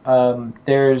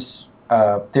 There's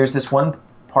this one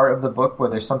part of the book where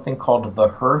there's something called the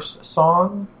Hearse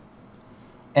song,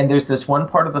 and there's this one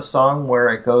part of the song where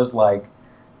it goes like,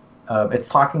 It's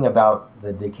talking about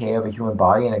the decay of a human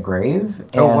body in a grave.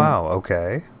 And Oh, wow.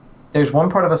 Okay. there's one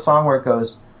part of the song where it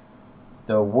goes,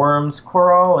 "The worms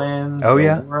crawl in, Oh, the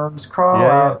yeah. worms crawl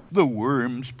Yeah, out." The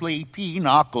worms play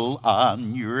pinochle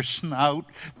on your snout.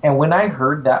 And when I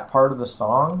heard that part of the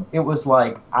song, it was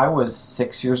like I was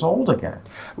 6 years old again.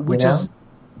 Which you know? is,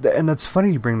 and that's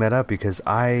funny you bring that up because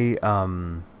I,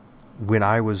 when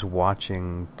I was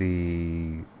watching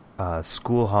the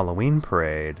school Halloween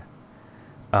parade,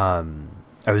 I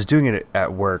was doing it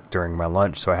at work during my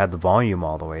lunch, so I had the volume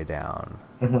all the way down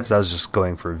because I was just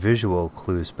going for visual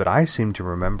clues. But I seem to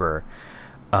remember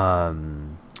the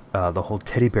whole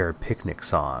Teddy Bear Picnic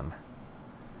song.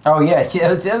 Oh yeah,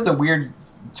 that was a weird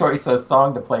choice of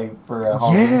song to play for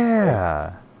Halloween.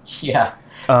 Yeah. Yeah.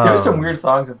 There were some weird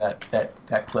songs in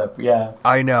that clip, yeah.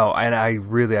 I know, and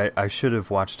I should have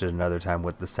watched it another time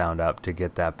with the sound up to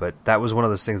get that, but that was one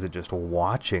of those things that just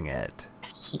watching it,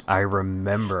 I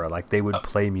remember, like, they would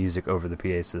play music over the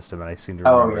PA system, and I seem to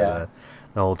remember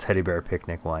the whole Teddy Bear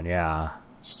Picnic one, yeah.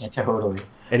 Yeah, totally.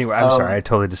 Anyway, I'm sorry, I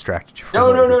totally distracted you from No,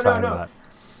 what no, you were no, talking no. about.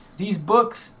 These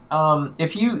books,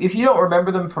 if you don't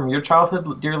remember them from your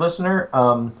childhood, dear listener,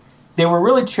 they were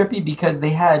really trippy because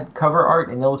they had cover art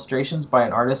and illustrations by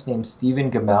an artist named Stephen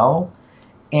Gamel.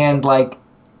 And, like,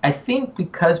 I think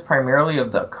because primarily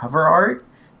of the cover art,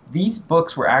 these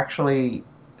books were actually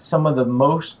some of the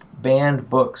most banned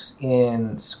books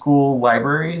in school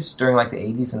libraries during, like, the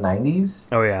 80s and 90s.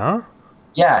 Oh, yeah?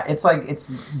 Yeah, it's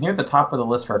near the top of the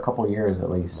list for a couple years at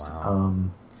least. Wow.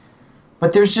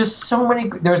 But there's just so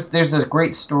many. There's this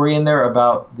great story in there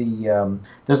about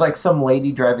there's like some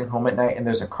lady driving home at night and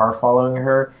there's a car following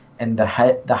her, and the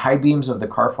high beams of the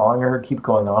car following her keep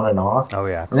going on and off. Oh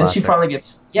yeah, and then she classic.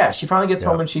 finally gets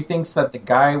home and she thinks that the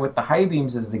guy with the high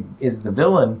beams is the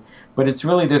villain, but it's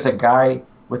really there's a guy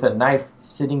with a knife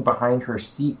sitting behind her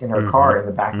seat in her car in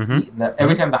the back seat, and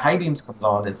every time the high beams comes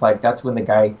on, it's like that's when the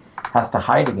guy has to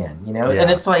hide again, you know. Yeah. And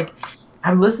it's like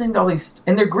I'm listening to all these,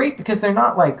 and they're great because they're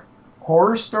not like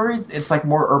horror stories. It's like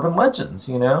more urban legends,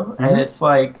 you know. And it's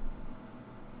like,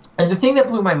 and the thing that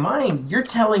blew my mind, you're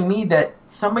telling me that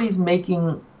somebody's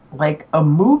making like a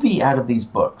movie out of these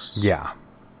books. Yeah.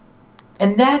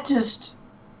 And that just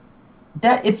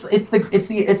that it's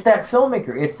that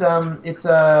filmmaker.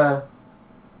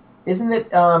 Isn't it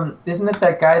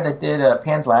that guy that did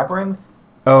Pan's Labyrinth?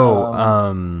 Oh,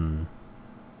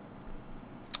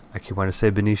 I keep wanting to say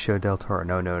Benicio del Toro.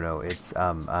 No. It's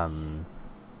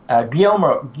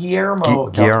Guillermo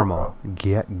Del Toro.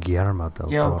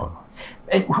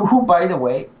 And who, by the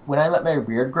way, when I let my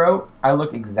beard grow, I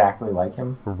look exactly like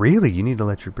him. Really? You need to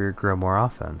let your beard grow more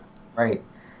often. Right.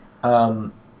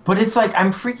 But it's like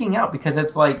I'm freaking out because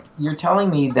it's like you're telling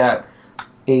me that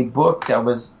a book that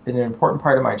was an important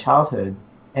part of my childhood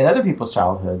and other people's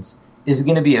childhoods is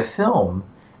going to be a film,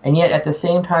 and yet at the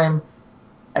same time,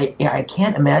 I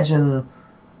can't imagine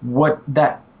what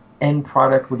that end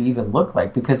product would even look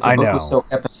like because the book was so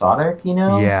episodic, you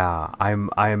know? Yeah, I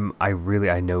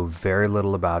know very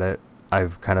little about it.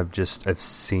 I've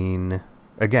seen,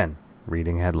 again,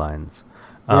 reading headlines.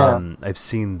 I've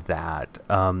seen that.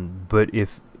 But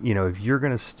if you're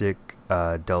going to stick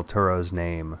Del Toro's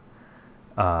name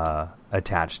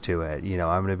attached to it,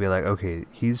 I'm going to be like, okay,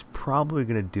 he's probably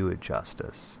going to do it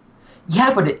justice.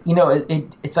 Yeah, but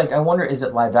it's like I wonder: is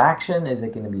it live action? Is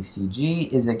it going to be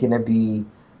CG? Is it going to be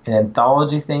an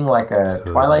anthology thing like a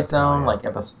Twilight Zone? Like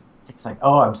it's like,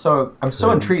 oh, I'm so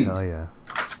intrigued. Tell ya.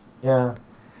 Yeah.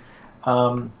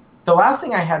 The last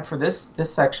thing I had for this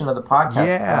section of the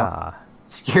podcast,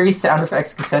 scary sound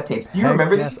effects cassette tapes. Do you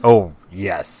remember these? Oh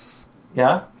yes.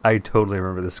 Yeah. I totally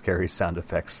remember the scary sound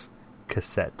effects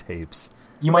cassette tapes.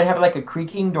 You might have like a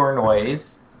creaking door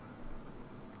noise.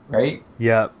 Right?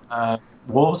 Yeah.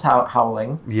 Wolves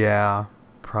howling. Yeah.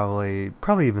 Probably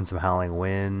even some howling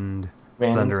wind.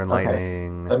 Thunder and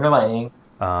lightning. Thunder and lightning.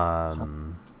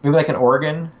 Maybe like an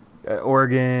organ.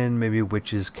 Organ, maybe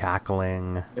witches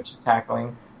cackling.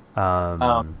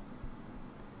 I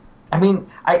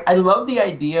mean, I love the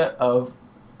idea of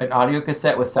an audio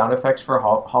cassette with sound effects for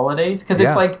holidays because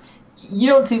it's like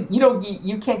you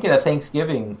can't get a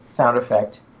Thanksgiving sound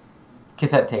effect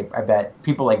cassette tape. I bet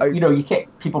people you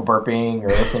can't people burping or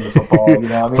listening to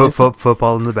football.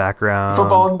 Football in the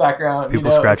background.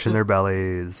 People scratching their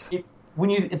bellies.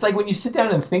 It's like when you sit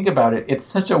down and think about it, it's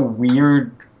such a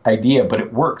weird idea, but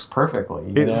it works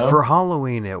perfectly. For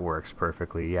Halloween, it works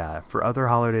perfectly. Yeah, for other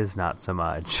holidays, not so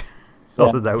much.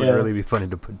 Although that would really be funny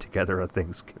to put together a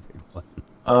Thanksgiving one.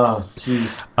 Oh,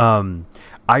 jeez.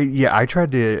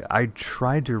 I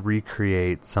tried to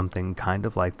recreate something kind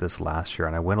of like this last year,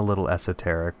 and I went a little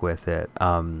esoteric with it.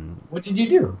 What did you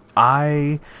do?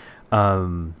 I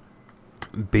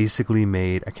basically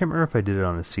made, I can't remember if I did it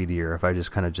on a CD or if I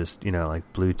just kind of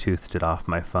like Bluetoothed it off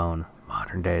my phone,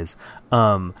 modern days.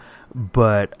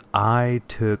 But I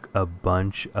took a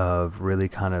bunch of really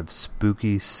kind of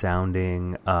spooky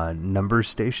sounding number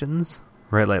stations,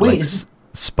 right? Like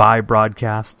spy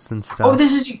broadcasts and stuff. Oh,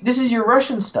 this is your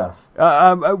Russian stuff.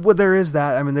 Well, there is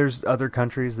that. I mean, there's other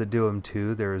countries that do them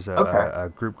too. There's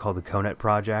a group called the Conet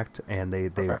Project, and they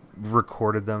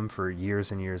recorded them for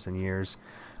years and years and years.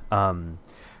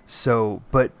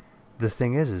 But the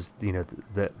thing is the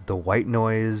white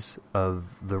noise of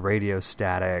the radio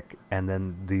static, and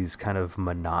then these kind of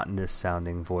monotonous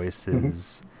sounding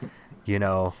voices,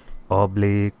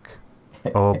 oblique,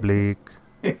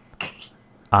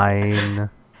 ein,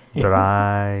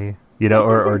 drei,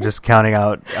 or just counting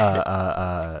out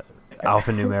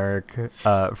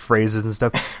alphanumeric phrases and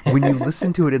stuff. When you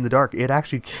listen to it in the dark, it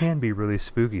actually can be really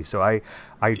spooky. So I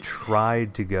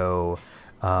tried to go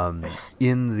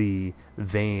in the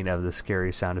vein of the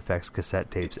Scary Sound Effects cassette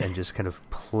tapes and just kind of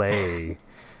play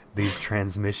these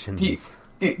transmissions.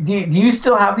 Do you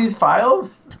still have these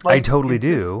files? I totally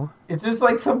do. Is this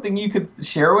like something you could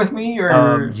share with me?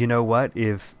 Or you know what?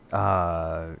 If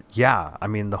yeah, I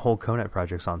mean the whole Conet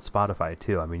project's on Spotify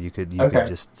too. I mean you could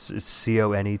just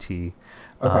CONET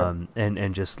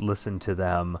and just listen to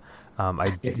them.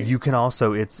 You can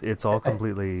also it's all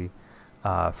completely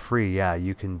free. Yeah,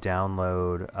 you can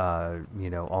download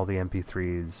all the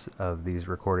MP3s of these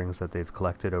recordings that they've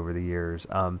collected over the years.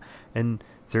 And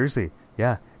seriously,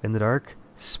 yeah, in the dark,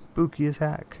 spooky as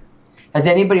heck. Has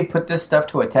anybody put this stuff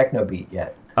to a techno beat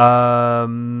yet?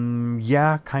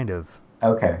 Yeah, kind of.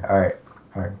 Okay, all right.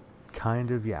 Kind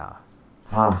of, yeah.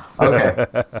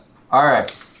 Okay. All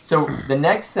right. So the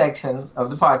next section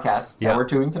of the podcast that we're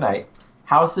doing tonight,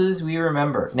 Houses We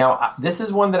Remember. Now, this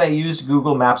is one that I used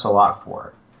Google Maps a lot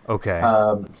for. Okay.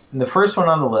 The first one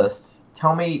on the list,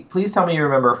 please tell me you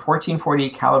remember 1440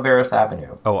 Calaveras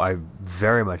Avenue. Oh, I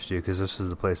very much do, because this was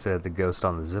the place that had the ghost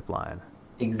on the zip line.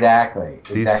 Exactly.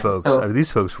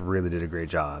 These folks really did a great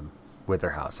job with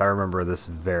their house. I remember this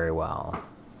very well.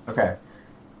 Okay.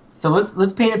 So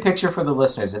let's paint a picture for the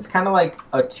listeners. It's kind of like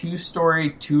a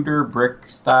 2-story Tudor brick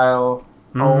style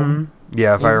home. Mm-hmm.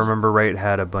 Yeah, if I remember right, it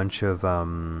had a bunch of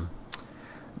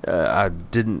I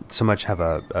didn't so much have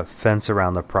a fence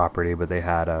around the property, but they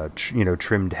had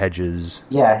trimmed hedges.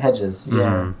 Yeah, hedges.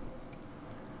 Yeah.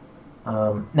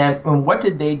 Mm-hmm. Now, what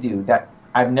did they do that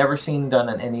I've never seen done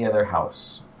in any other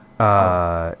house?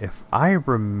 If I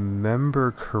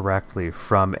remember correctly,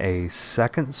 from a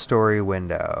second-story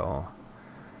window,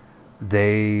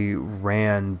 they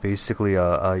ran basically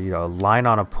a line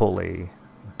on a pulley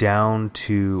down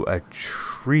to a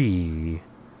tree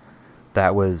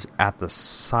that was at the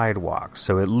sidewalk.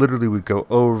 So it literally would go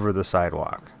over the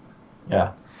sidewalk.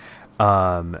 Yeah.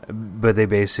 But they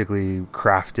basically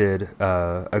crafted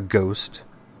a ghost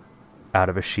out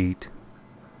of a sheet.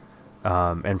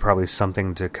 And probably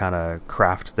something to kind of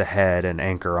craft the head and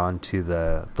anchor onto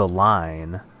the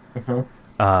line.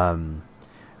 Mm-hmm.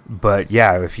 But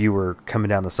yeah, if you were coming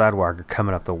down the sidewalk or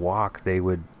coming up the walk, they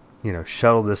would,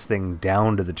 shuttle this thing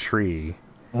down to the tree.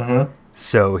 Mm-hmm.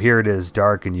 So here it is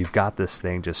dark, and you've got this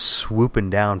thing just swooping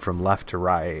down from left to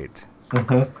right.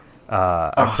 Mm-hmm.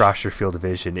 Across your field of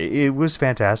vision. It was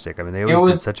fantastic. I mean, they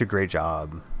always did such a great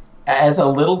job. As a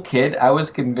little kid, I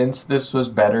was convinced this was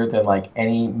better than like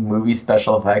any movie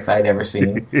special effects I'd ever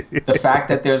seen. The fact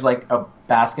that there's like a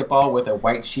basketball with a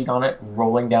white sheet on it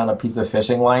rolling down a piece of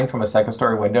fishing line from a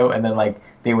second-story window, and then like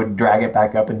they would drag it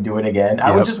back up and do it again. Yep.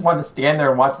 I would just want to stand there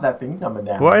and watch that thing coming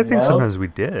down. Well, I think sometimes we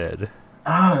did.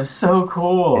 Oh, it was so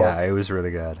cool. Yeah, it was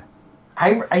really good.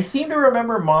 I seem to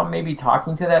remember Mom maybe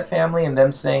talking to that family and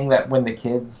them saying that when the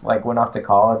kids like went off to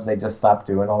college, they just stopped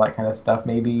doing all that kind of stuff,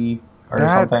 maybe. Or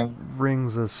that something.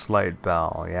 Rings a slight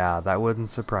bell. Yeah, that wouldn't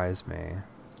surprise me.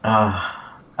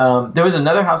 There was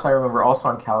another house I remember also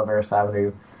on Calaveras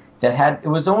Avenue that it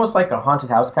was almost like a haunted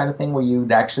house kind of thing where you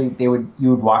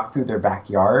would walk through their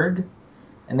backyard,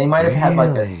 and they might have had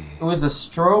like it was a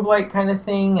strobe light kind of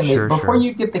thing, and before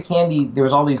you get the candy, there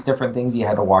was all these different things you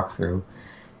had to walk through,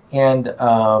 and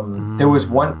there was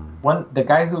the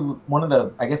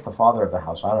father of the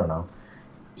house, I don't know.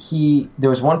 There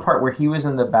was one part where he was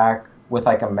in the back with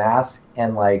like a mask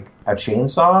and like a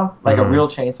chainsaw, like a real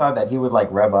chainsaw that he would like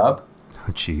rev up.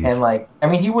 Oh, jeez. And like, I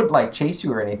mean, he would like chase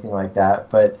you or anything like that,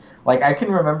 but like I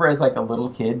can remember as like a little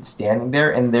kid standing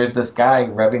there, and there's this guy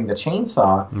revving the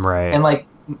chainsaw, right? And like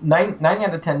 9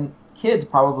 out of 10 kids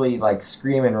probably like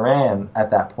scream and ran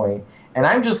at that point. And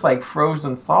I'm just like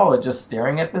frozen solid, just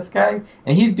staring at this guy,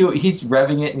 and he's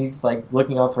revving it, and he's like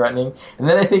looking all threatening. And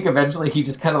then I think eventually he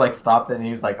just kind of like stopped it, and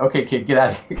he was like, "Okay, kid, get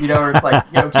out of here," you know. Or it's like,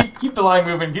 you know, keep the line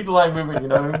moving, you know what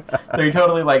I mean? So he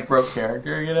totally like broke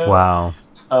character, you know. Wow.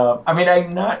 I mean,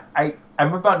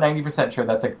 I'm about 90% sure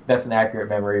that's an accurate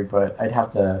memory, but I'd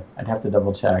have to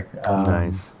double check.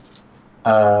 Nice.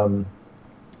 And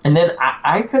then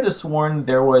I could have sworn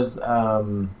there was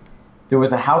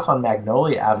a house on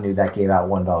Magnolia Avenue that gave out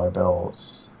 $1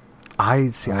 bills. I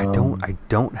see. I don't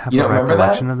have you a don't remember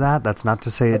recollection that? of that. That's not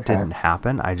to say it didn't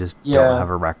happen. I just Yeah. don't have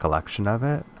a recollection of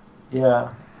it. Yeah.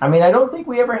 I mean, I don't think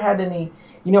we ever had any.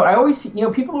 You know, I always, you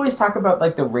know, people always talk about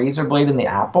like the razor blade and the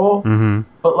apple, Mm-hmm.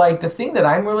 but like the thing that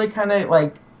I'm really kind of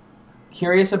like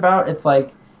curious about, it's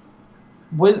like,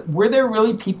 were there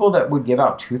really people that would give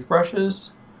out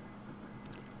toothbrushes?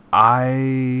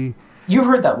 You've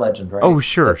heard that legend, right? Oh,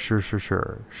 sure.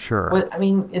 Well, I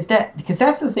mean, is that because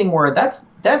that's the thing where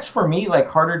that's for me like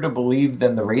harder to believe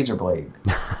than the razor blade.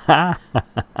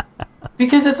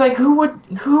 Because it's like who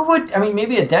would I mean,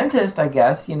 maybe a dentist, I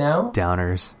guess, you know?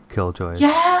 Downers, killjoys.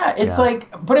 Yeah, it's like,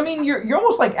 but I mean, you're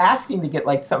almost like asking to get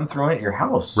like something thrown at your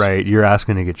house. Right, you're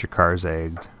asking to get your cars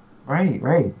egged.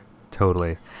 Right.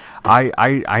 Totally.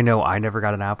 I know I never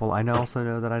got an apple. I also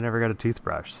know that I never got a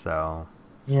toothbrush, so...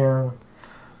 Yeah.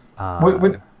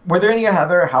 Were there any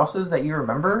other houses that you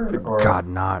remember? Or? God,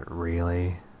 not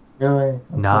really. Really? Okay.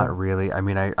 Not really. I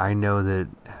mean, I know that,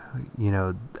 you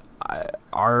know,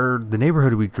 the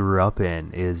neighborhood we grew up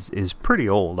in is pretty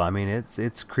old. I mean,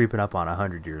 it's creeping up on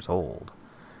 100 years old.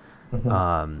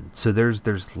 Mm-hmm. So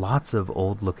there's lots of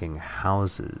old looking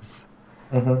houses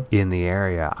mm-hmm. in the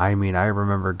area. I mean, I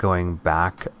remember going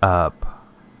back up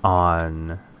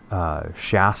on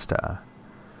Shasta.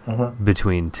 Mm-hmm.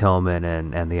 between Tillman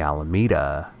and the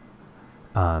Alameda,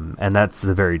 and that's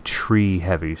a very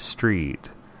tree-heavy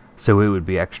street, so it would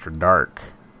be extra dark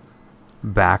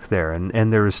back there,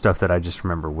 and there was stuff that I just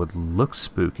remember would look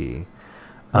spooky.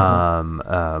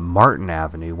 Mm-hmm. Martin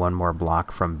Avenue, one more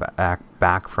block from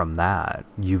back from that,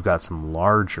 you've got some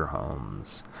larger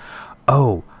homes.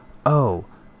 Oh,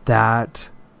 that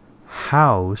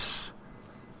house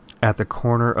at the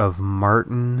corner of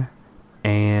Martin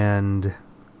and...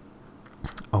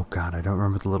 Oh God, I don't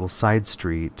remember the little side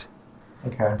street.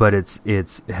 Okay. But it's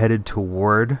headed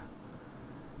toward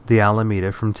the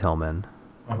Alameda from Tillman.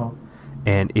 Uh-huh.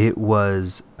 And it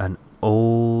was an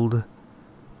old,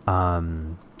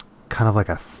 kind of like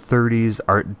a 30s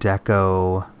Art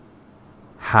Deco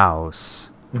house.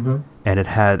 Mm-hmm. And it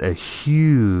had a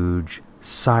huge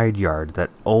side yard that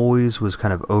always was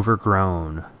kind of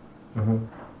overgrown mm-hmm.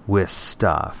 with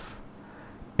stuff.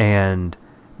 And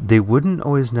they wouldn't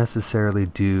always necessarily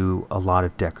do a lot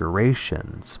of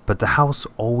decorations, but the house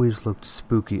always looked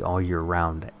spooky all year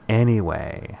round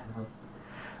anyway.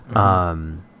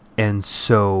 Mm-hmm. And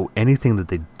so anything that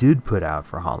they did put out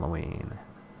for Halloween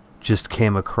just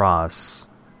came across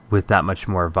with that much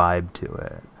more vibe to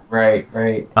it. Right.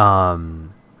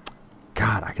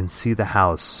 God, I can see the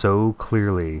house so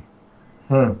clearly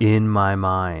in my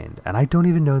mind, and I don't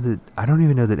even know that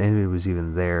anybody was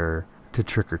even there to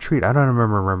trick or treat. I don't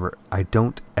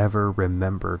ever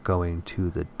remember going to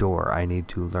the door. I need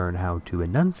to learn how to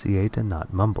enunciate and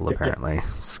not mumble, apparently.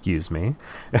 Excuse me.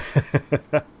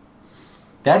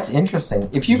 That's interesting.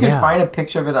 If you could find a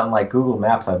picture of it on like Google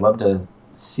Maps, I'd love to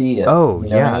see it. Oh, you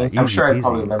know yeah. what I mean? I'm sure I'd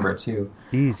probably remember it too.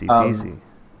 Easy peasy.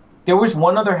 There was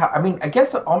one other house. I mean, I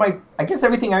guess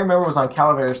everything I remember was on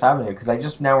Calaveras Avenue, because I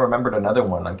just now remembered another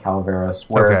one on Calaveras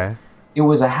where it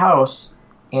was a house.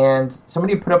 And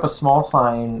somebody put up a small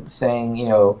sign saying,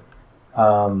 please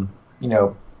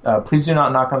do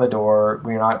not knock on the door.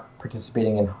 We're not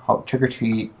participating in trick or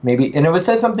treat. Maybe, and it was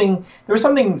said something. There was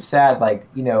something sad, like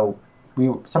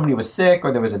somebody was sick,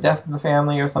 or there was a death in the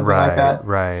family, or something like that.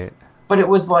 Right. But it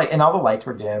was like, and all the lights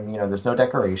were dim. There's no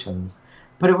decorations.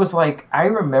 But it was like, I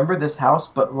remember this house,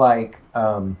 but like,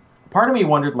 part of me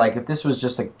wondered like if this was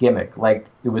just a gimmick. Like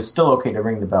it was still okay to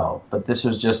ring the bell, but this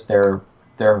was just their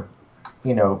thing.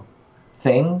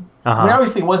 Uh-huh. I mean,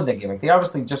 obviously it wasn't a gimmick. They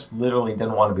obviously just literally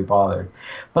didn't want to be bothered.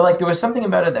 But like there was something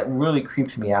about it that really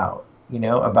creeped me out,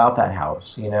 about that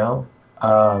house, because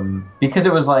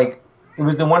it was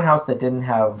the one house that didn't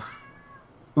have,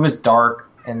 it was dark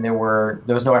and there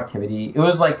was no activity. It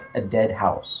was like a dead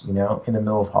house, in the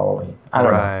middle of Halloween. I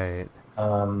don't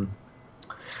know.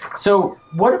 So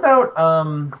what about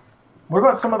some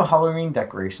of the Halloween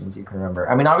decorations you can remember?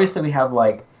 I mean, obviously we have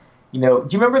like, do you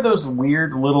remember those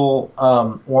weird little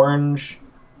orange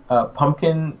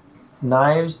pumpkin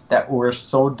knives that were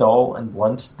so dull and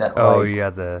blunt that? Oh yeah,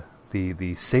 the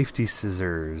the safety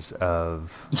scissors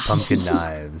of pumpkin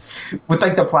knives with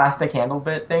like the plastic handle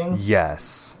bit thing.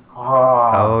 Yes.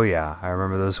 Oh yeah, I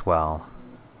remember those well.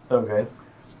 So good.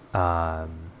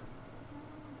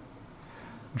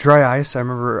 Dry ice. I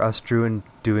remember us doing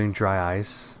dry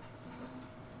ice.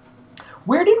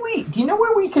 Where did we? Do you know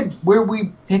where we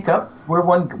pick up where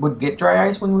one would get dry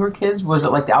ice when we were kids? Was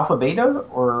it like the Alpha Beta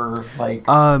or like?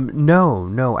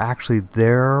 No. Actually,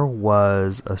 there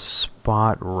was a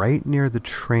spot right near the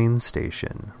train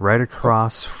station, right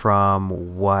across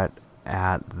from what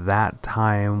at that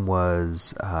time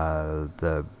was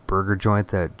the burger joint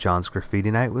that John's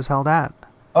Graffiti Night was held at.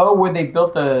 Oh, where they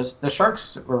built the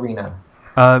Sharks arena.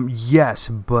 Yes,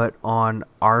 but on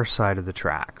our side of the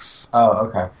tracks. Oh,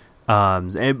 okay.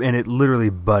 And it literally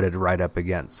butted right up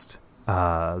against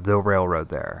the railroad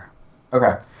there.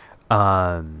 Okay.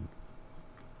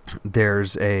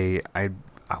 There's I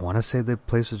want to say the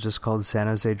place was just called San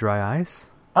Jose Dry Ice.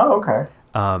 Oh, okay.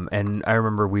 And I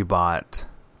remember we bought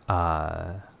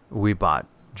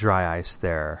dry ice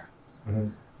there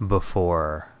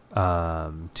before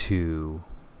to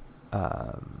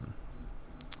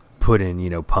put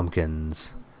in,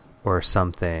 pumpkins or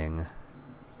something.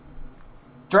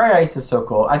 Dry ice is so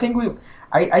cool. I think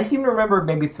I seem to remember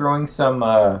maybe throwing some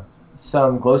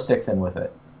glow sticks in with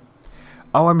it.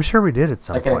 Oh, I'm sure we did at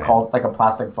some point. Like a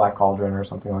plastic black cauldron or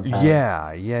something like that.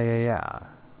 Yeah.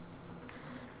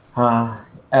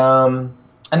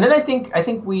 And then I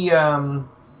think we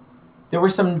there were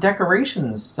some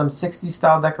decorations, some 60s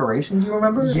style decorations. You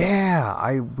remember?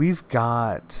 Yeah, we've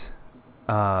got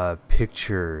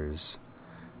pictures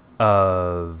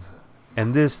of,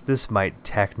 and this might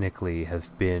technically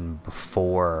have been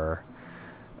before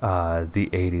the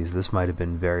 80s. This might have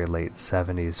been very late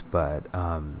 70s, but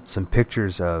some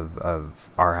pictures of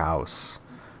our house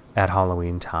at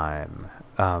Halloween time.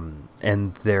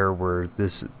 And there were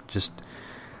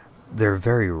they're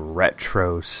very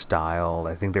retro style.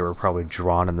 I think they were probably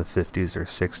drawn in the 50s or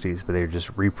 60s, but they were just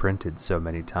reprinted so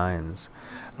many times.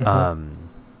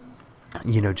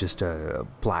 Just a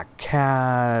black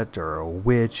cat or a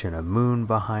witch and a moon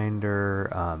behind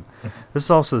her. This is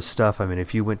also stuff,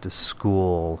 if you went to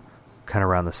school kind of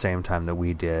around the same time that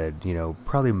we did,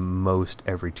 probably most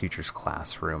every teacher's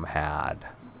classroom had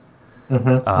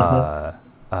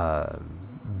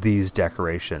these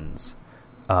decorations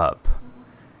up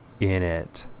in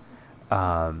it.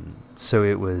 So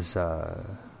it was, I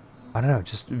don't know,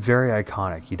 just very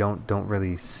iconic. You don't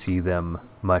really see them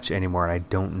much anymore, and I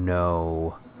don't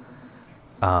know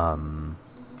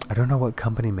what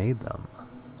company made them.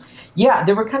 Yeah,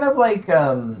 they were kind of like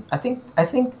I think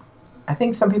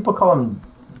some people call them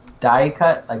die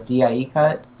cut, like DIE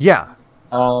cut. Yeah.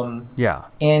 Yeah.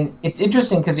 And it's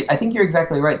interesting because I think you're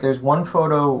exactly right. There's one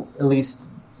photo, at least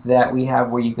that we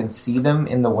have, where you can see them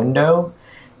in the window.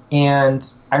 And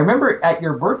I remember at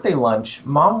your birthday lunch,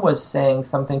 Mom was saying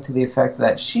something to the effect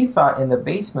that she thought in the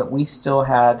basement we still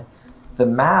had the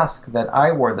mask that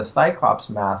I wore, the Cyclops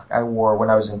mask I wore when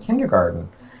I was in kindergarten.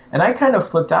 And I kind of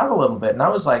flipped out a little bit, and I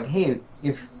was like, hey,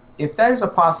 if there's a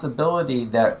possibility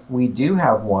that we do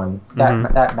have one,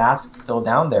 that mask still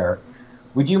down there,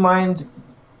 would you mind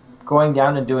going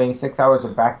down and doing 6 hours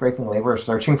of backbreaking labor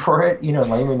searching for it, and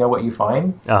letting me know what you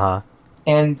find?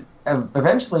 And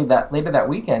eventually, later that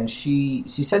weekend, she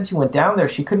said she went down there.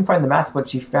 She couldn't find the mask, but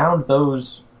she found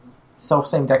those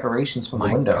self-same decorations from the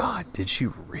window. My God, did she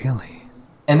really?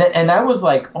 And I was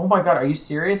like, oh my God, are you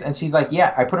serious? And she's like,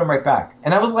 yeah, I put them right back.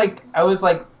 And I was like,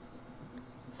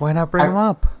 why not bring them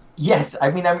up? Yes,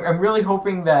 I'm really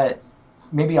hoping that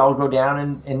maybe I'll go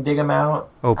down and dig them out.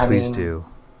 Oh, please do.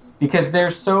 Because they're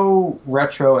so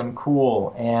retro and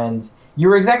cool, and you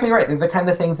were exactly right. They're the kind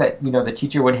of things that the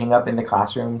teacher would hang up in the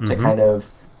classroom to kind of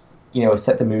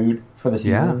set the mood for the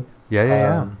season.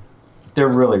 Yeah. They're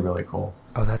really, really cool.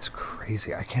 Oh, that's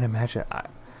crazy. I can't imagine.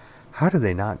 How do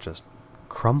they not just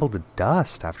crumble to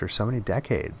dust after so many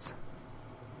decades?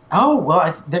 Oh, well,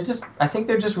 I think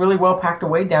they're just really well packed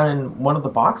away down in one of the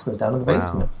boxes down in the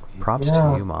basement. Props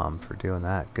to you, Mom, for doing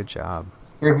that. Good job.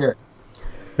 Here.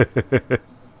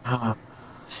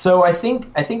 So I think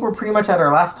we're pretty much at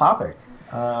our last topic.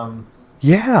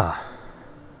 Yeah.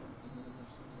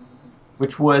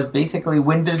 Which was basically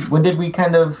when did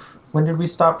we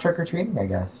stop trick or treating? I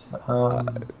guess.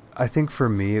 I think for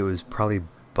me it was probably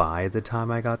by the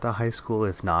time I got to high school,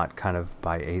 if not kind of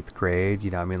by 8th grade.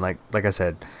 Like I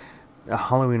said,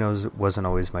 Halloween wasn't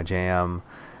always my jam.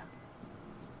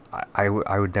 I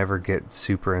would never get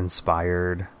super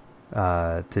inspired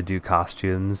to do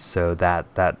costumes, so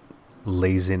that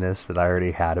laziness that I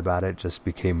already had about it just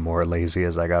became more lazy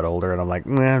as I got older, and I'm like,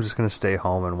 nah, I'm just gonna stay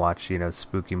home and watch,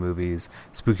 spooky movies,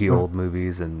 spooky old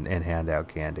movies, and hand out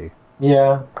candy.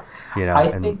 Yeah.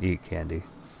 Eat candy.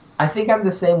 I think I'm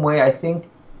the same way. I think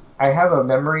I have a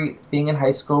memory being in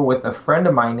high school with a friend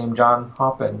of mine named John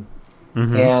Hoppin,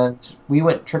 and we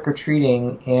went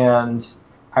trick-or-treating, and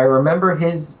I remember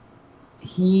his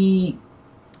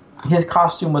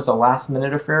costume was a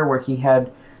last-minute affair where he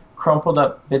had crumpled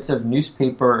up bits of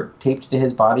newspaper taped to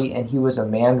his body, and he was a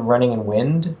man running in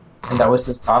wind, and that was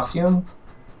his costume.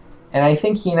 And I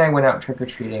think he and I went out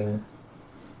trick-or-treating.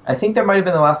 I think that might have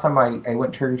been the last time I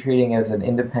went trick-or-treating as an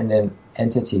independent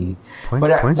entity.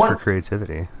 Points for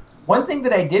creativity. One thing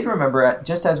that I did remember,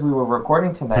 just as we were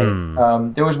recording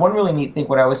tonight, there was one really neat thing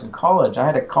when I was in college. I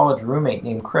had a college roommate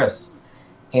named Chris,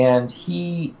 and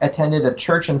he attended a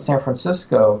church in San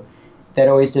Francisco that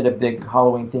always did a big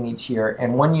Halloween thing each year.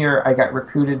 And one year I got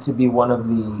recruited to be one of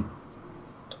the,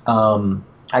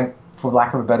 for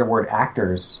lack of a better word,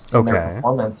 actors in their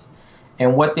performance.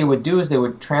 And what they would do is they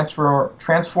would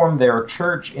transform their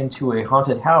church into a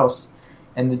haunted house,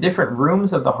 and the different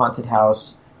rooms of the haunted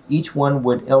house, each one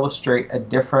would illustrate a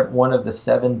different one of the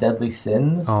 7 deadly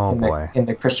sins in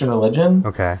the Christian religion.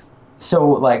 Okay. So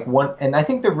like one, and I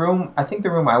think the room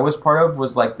I was part of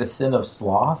was like the sin of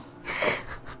sloth.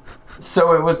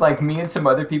 So it was like me and some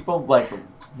other people like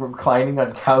reclining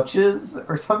on couches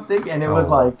or something, and it was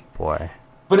like, boy.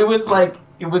 But it was like,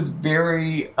 it was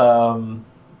very,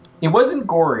 it wasn't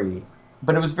gory,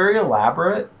 but it was very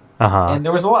elaborate, and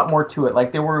there was a lot more to it.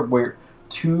 Like there were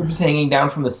tubes hanging down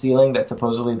from the ceiling that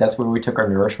supposedly that's where we took our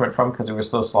nourishment from because we were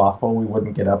so slothful we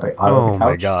wouldn't get up out of the couch. Oh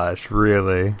my gosh,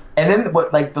 really? And then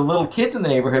like the little kids in the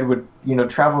neighborhood would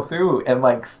travel through and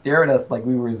like stare at us like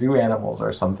we were zoo animals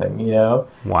or something,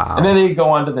 Wow. And then they'd go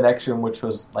on to the next room, which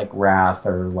was like wrath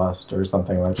or lust or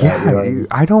something like that. Yeah,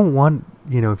 I don't want,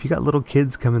 if you got little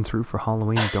kids coming through for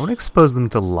Halloween, don't expose them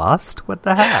to lust. What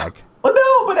the heck? Well,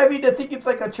 no, but I mean, I think it's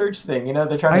like a church thing,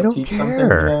 they're trying to teach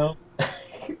something,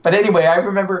 But anyway, I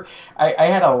remember I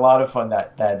had a lot of fun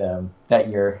that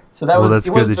year. So that was, that's it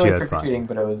good wasn't that really you had trick-or-treating,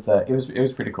 but it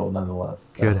was pretty cool nonetheless.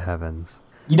 So. Good heavens.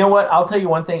 You know what? I'll tell you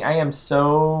one thing. I am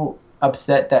so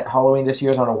upset that Halloween this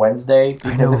year is on a Wednesday.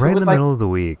 I know, right in the middle of the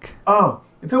week. Oh,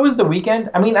 if it was the weekend,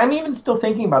 I mean, I'm even still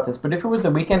thinking about this, but if it was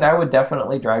the weekend, I would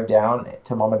definitely drive down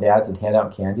to Mom and Dad's and hand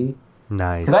out candy.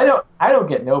 Nice. Because I don't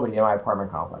get nobody in my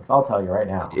apartment complex. I'll tell you right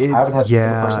now. I haven't had a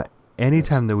single person.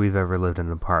 Anytime that we've ever lived in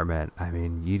an apartment, I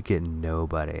mean, you'd get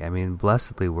nobody. I mean,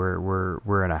 blessedly,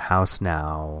 we're in a house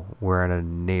now. We're in a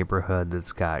neighborhood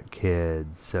that's got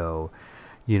kids, so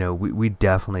we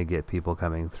definitely get people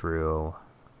coming through.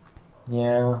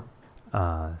 Yeah.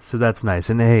 So that's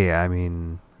nice. And hey, I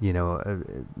mean,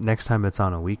 next time it's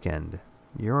on a weekend,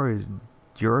 you're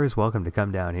always welcome to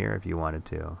come down here if you wanted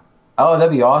to. Oh,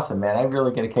 that'd be awesome, man! I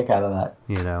really get a kick out of that.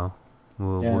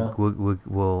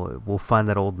 We'll find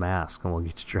that old mask and we'll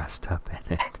get you dressed up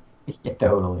in it. Yeah,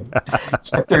 totally.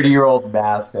 A 30-year-old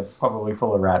mask that's probably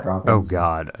full of rat droppings. Oh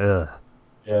God, ugh.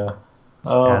 Yeah.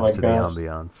 Oh adds my to gosh. the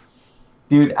ambiance.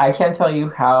 Dude, I can't tell you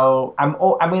how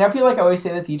I mean, I feel like I always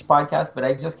say this each podcast, but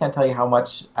I just can't tell you how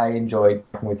much I enjoy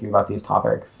talking with you about these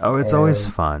topics. Oh, it's always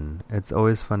fun. It's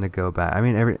always fun to go back. I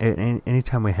mean,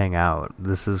 anytime we hang out,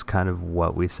 this is kind of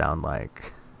what we sound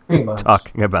like. Pretty much.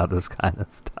 Talking about this kind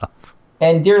of stuff.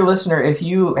 And dear listener, if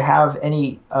you have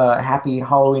any happy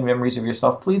Halloween memories of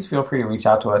yourself, please feel free to reach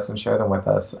out to us and share them with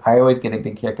us. I always get a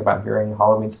big kick about hearing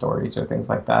Halloween stories or things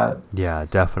like that. Yeah,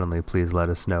 definitely. Please let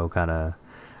us know kind of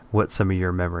what some of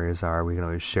your memories are. We can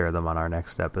always share them on our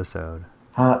next episode.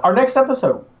 Our next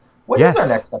episode? What is our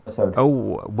next episode?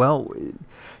 Oh, well,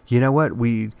 you know what?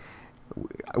 We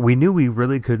knew we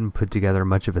really couldn't put together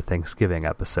much of a Thanksgiving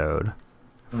episode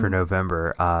for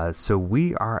November, so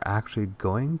we are actually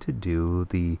going to do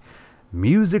the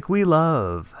Music We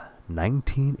Love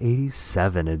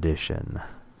 1987 edition.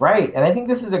 Right, and I think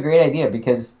this is a great idea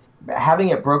because having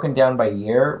it broken down by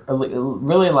year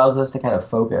really allows us to kind of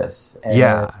focus. And,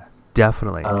 yeah,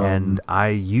 definitely. And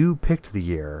you picked the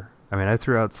year. I mean, I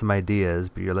threw out some ideas,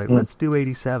 but you're like, let's do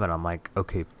 87. I'm like,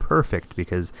 okay, perfect,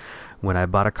 because when I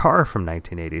bought a car from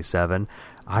 1987,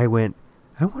 I went,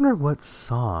 I wonder what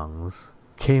songs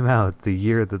came out the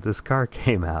year that this car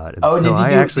came out. And so did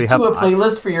you do a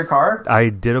playlist for your car? I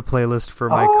did a playlist for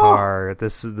my car.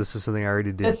 This is something I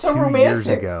already did 2 years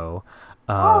ago.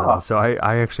 So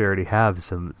I actually already have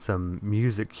some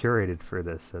music curated for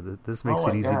this, so this makes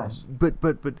it easy. Gosh. But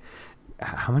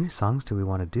how many songs do we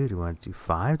want to do? Do we want to do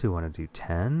 5? Do we want to do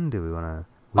 10? Do we want to?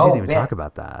 We didn't even talk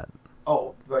about that.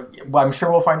 Oh, well, I'm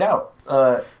sure we'll find out.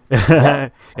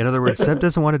 In other words, Seb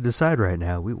doesn't want to decide right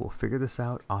now. We will figure this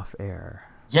out off air.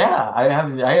 Yeah, I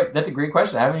have. That's a great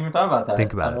question. I haven't even thought about that.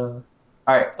 Think about it. All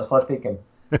right, let's start thinking.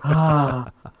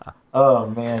 Oh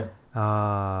man.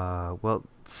 Well,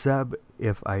 Seb,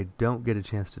 if I don't get a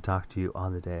chance to talk to you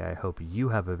on the day, I hope you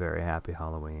have a very happy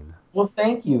Halloween. Well,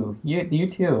 thank you. You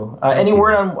too. Any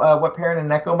word on what Perrin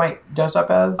and Echo might dress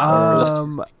up as?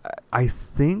 I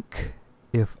think,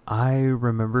 if I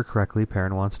remember correctly,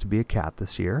 Perrin wants to be a cat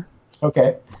this year.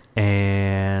 Okay.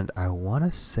 And I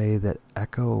want to say that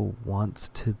Echo wants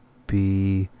to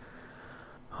be...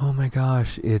 Oh my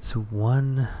gosh, it's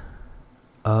one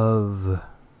of...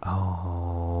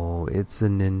 Oh, it's a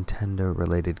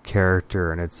Nintendo-related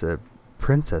character, and it's a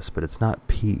princess, but it's not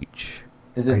Peach.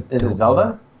 Is it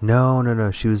Zelda?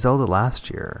 No. She was Zelda last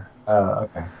year. Oh,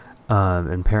 okay.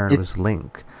 And Perrin was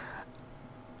Link.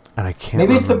 And I can't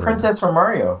Maybe remember. it's the princess from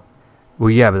Mario.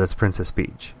 Well, yeah, but that's Princess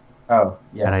Peach. Oh,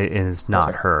 yeah. And it's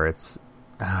not her. It's...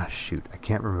 shoot. I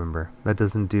can't remember. That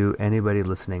doesn't do anybody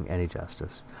listening any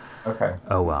justice. Okay.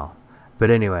 Oh, well.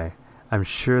 But anyway, I'm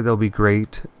sure they'll be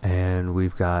great, and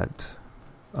we've got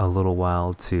a little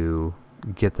while to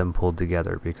get them pulled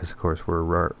together because, of course,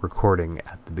 we're recording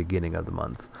at the beginning of the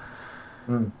month.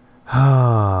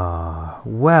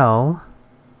 Well,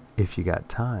 if you got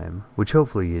time, which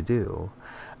hopefully you do,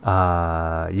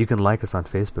 you can like us on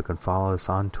Facebook and follow us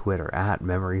on Twitter at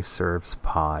Memory Serves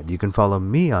Pod. You can follow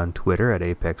me on Twitter at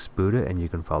Apex Buddha, and you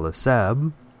can follow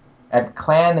Seb at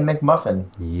Clan and McMuffin.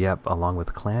 Yep, along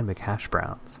with Clan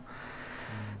McHashbrowns.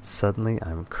 Suddenly,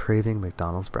 I'm craving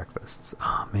McDonald's breakfasts.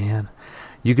 Oh, man.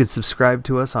 You could subscribe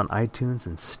to us on iTunes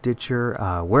and Stitcher.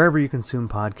 Wherever you consume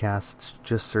podcasts,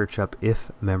 just search up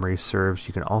If Memory Serves.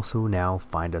 You can also now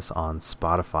find us on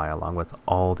Spotify, along with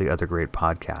all the other great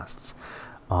podcasts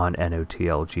on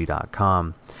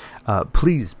NOTLG.com.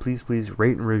 Please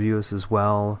rate and review us as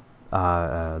well.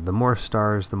 The more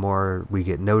stars, the more we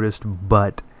get noticed,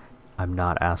 but I'm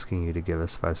not asking you to give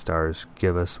us 5 stars.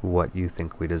 Give us what you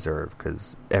think we deserve,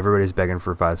 because everybody's begging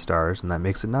for 5 stars, and that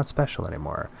makes it not special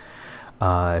anymore.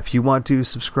 If you want to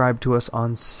subscribe to us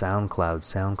on SoundCloud,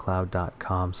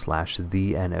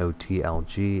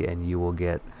 soundcloud.com/TheNOTLG, and you will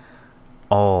get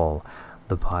all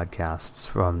the podcasts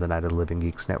from the Night of the Living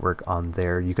Geeks Network on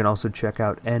there. You can also check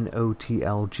out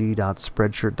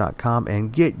notlg.spreadshirt.com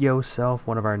and get yourself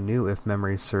one of our new If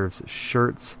Memory Serves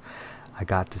shirts. I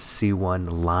got to see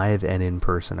one live and in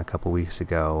person a couple weeks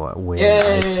ago when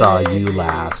I saw you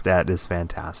last. That is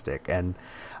fantastic. And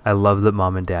I love that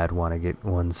Mom and Dad want to get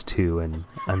ones too. And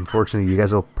unfortunately, you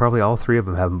guys will probably all 3 of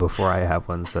them have them before I have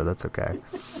one, so that's okay.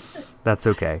 That's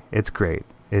okay. It's great.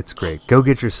 It's great. Go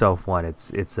get yourself one.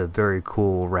 It's a very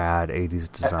cool, rad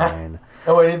 80s design.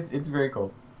 Oh, it is. It's very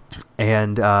cool.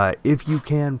 And if you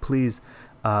can, please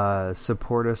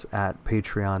support us at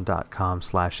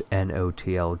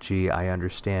patreon.com/NOTLG. I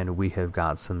understand we have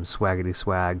got some swaggity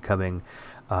swag coming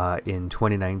in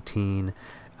 2019.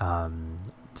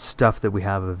 Stuff that we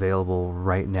have available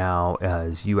right now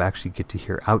as you actually get to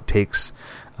hear outtakes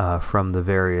from the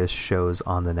various shows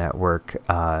on the network.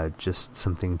 Just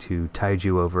something to tide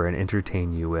you over and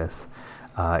entertain you with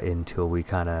until we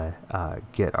kind of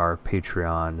get our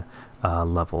Patreon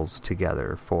levels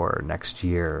together for next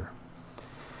year.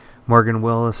 Morgan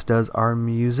Willis does our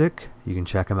music. You can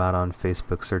check him out on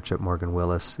Facebook. Search up Morgan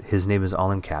Willis. His name is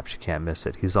all in caps. You can't miss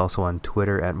it. He's also on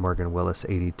Twitter at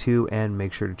MorganWillis82. And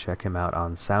make sure to check him out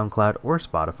on SoundCloud or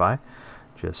Spotify.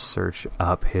 Just search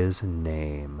up his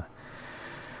name.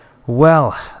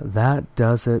 Well, that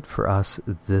does it for us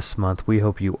this month. We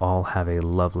hope you all have a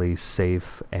lovely,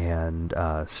 safe, and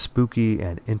spooky,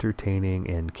 and entertaining,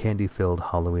 and candy-filled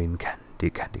Halloween.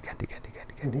 Candy.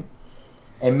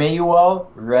 And may you all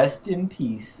rest in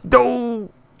peace. Oh,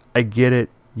 I get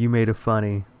it. You made it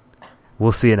funny.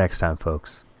 We'll see you next time,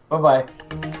 folks. Bye-bye.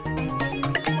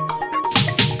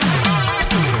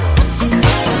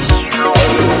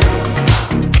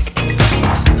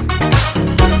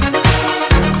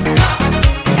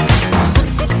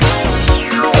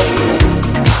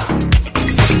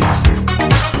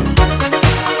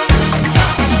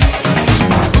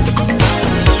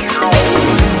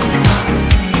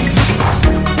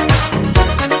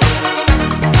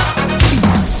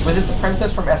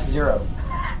 Princess from F-Zero.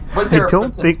 I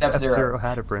don't think F-Zero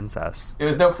had a princess. There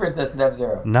was no princess in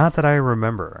F-Zero. Not that I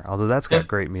remember, although that's got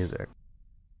great music.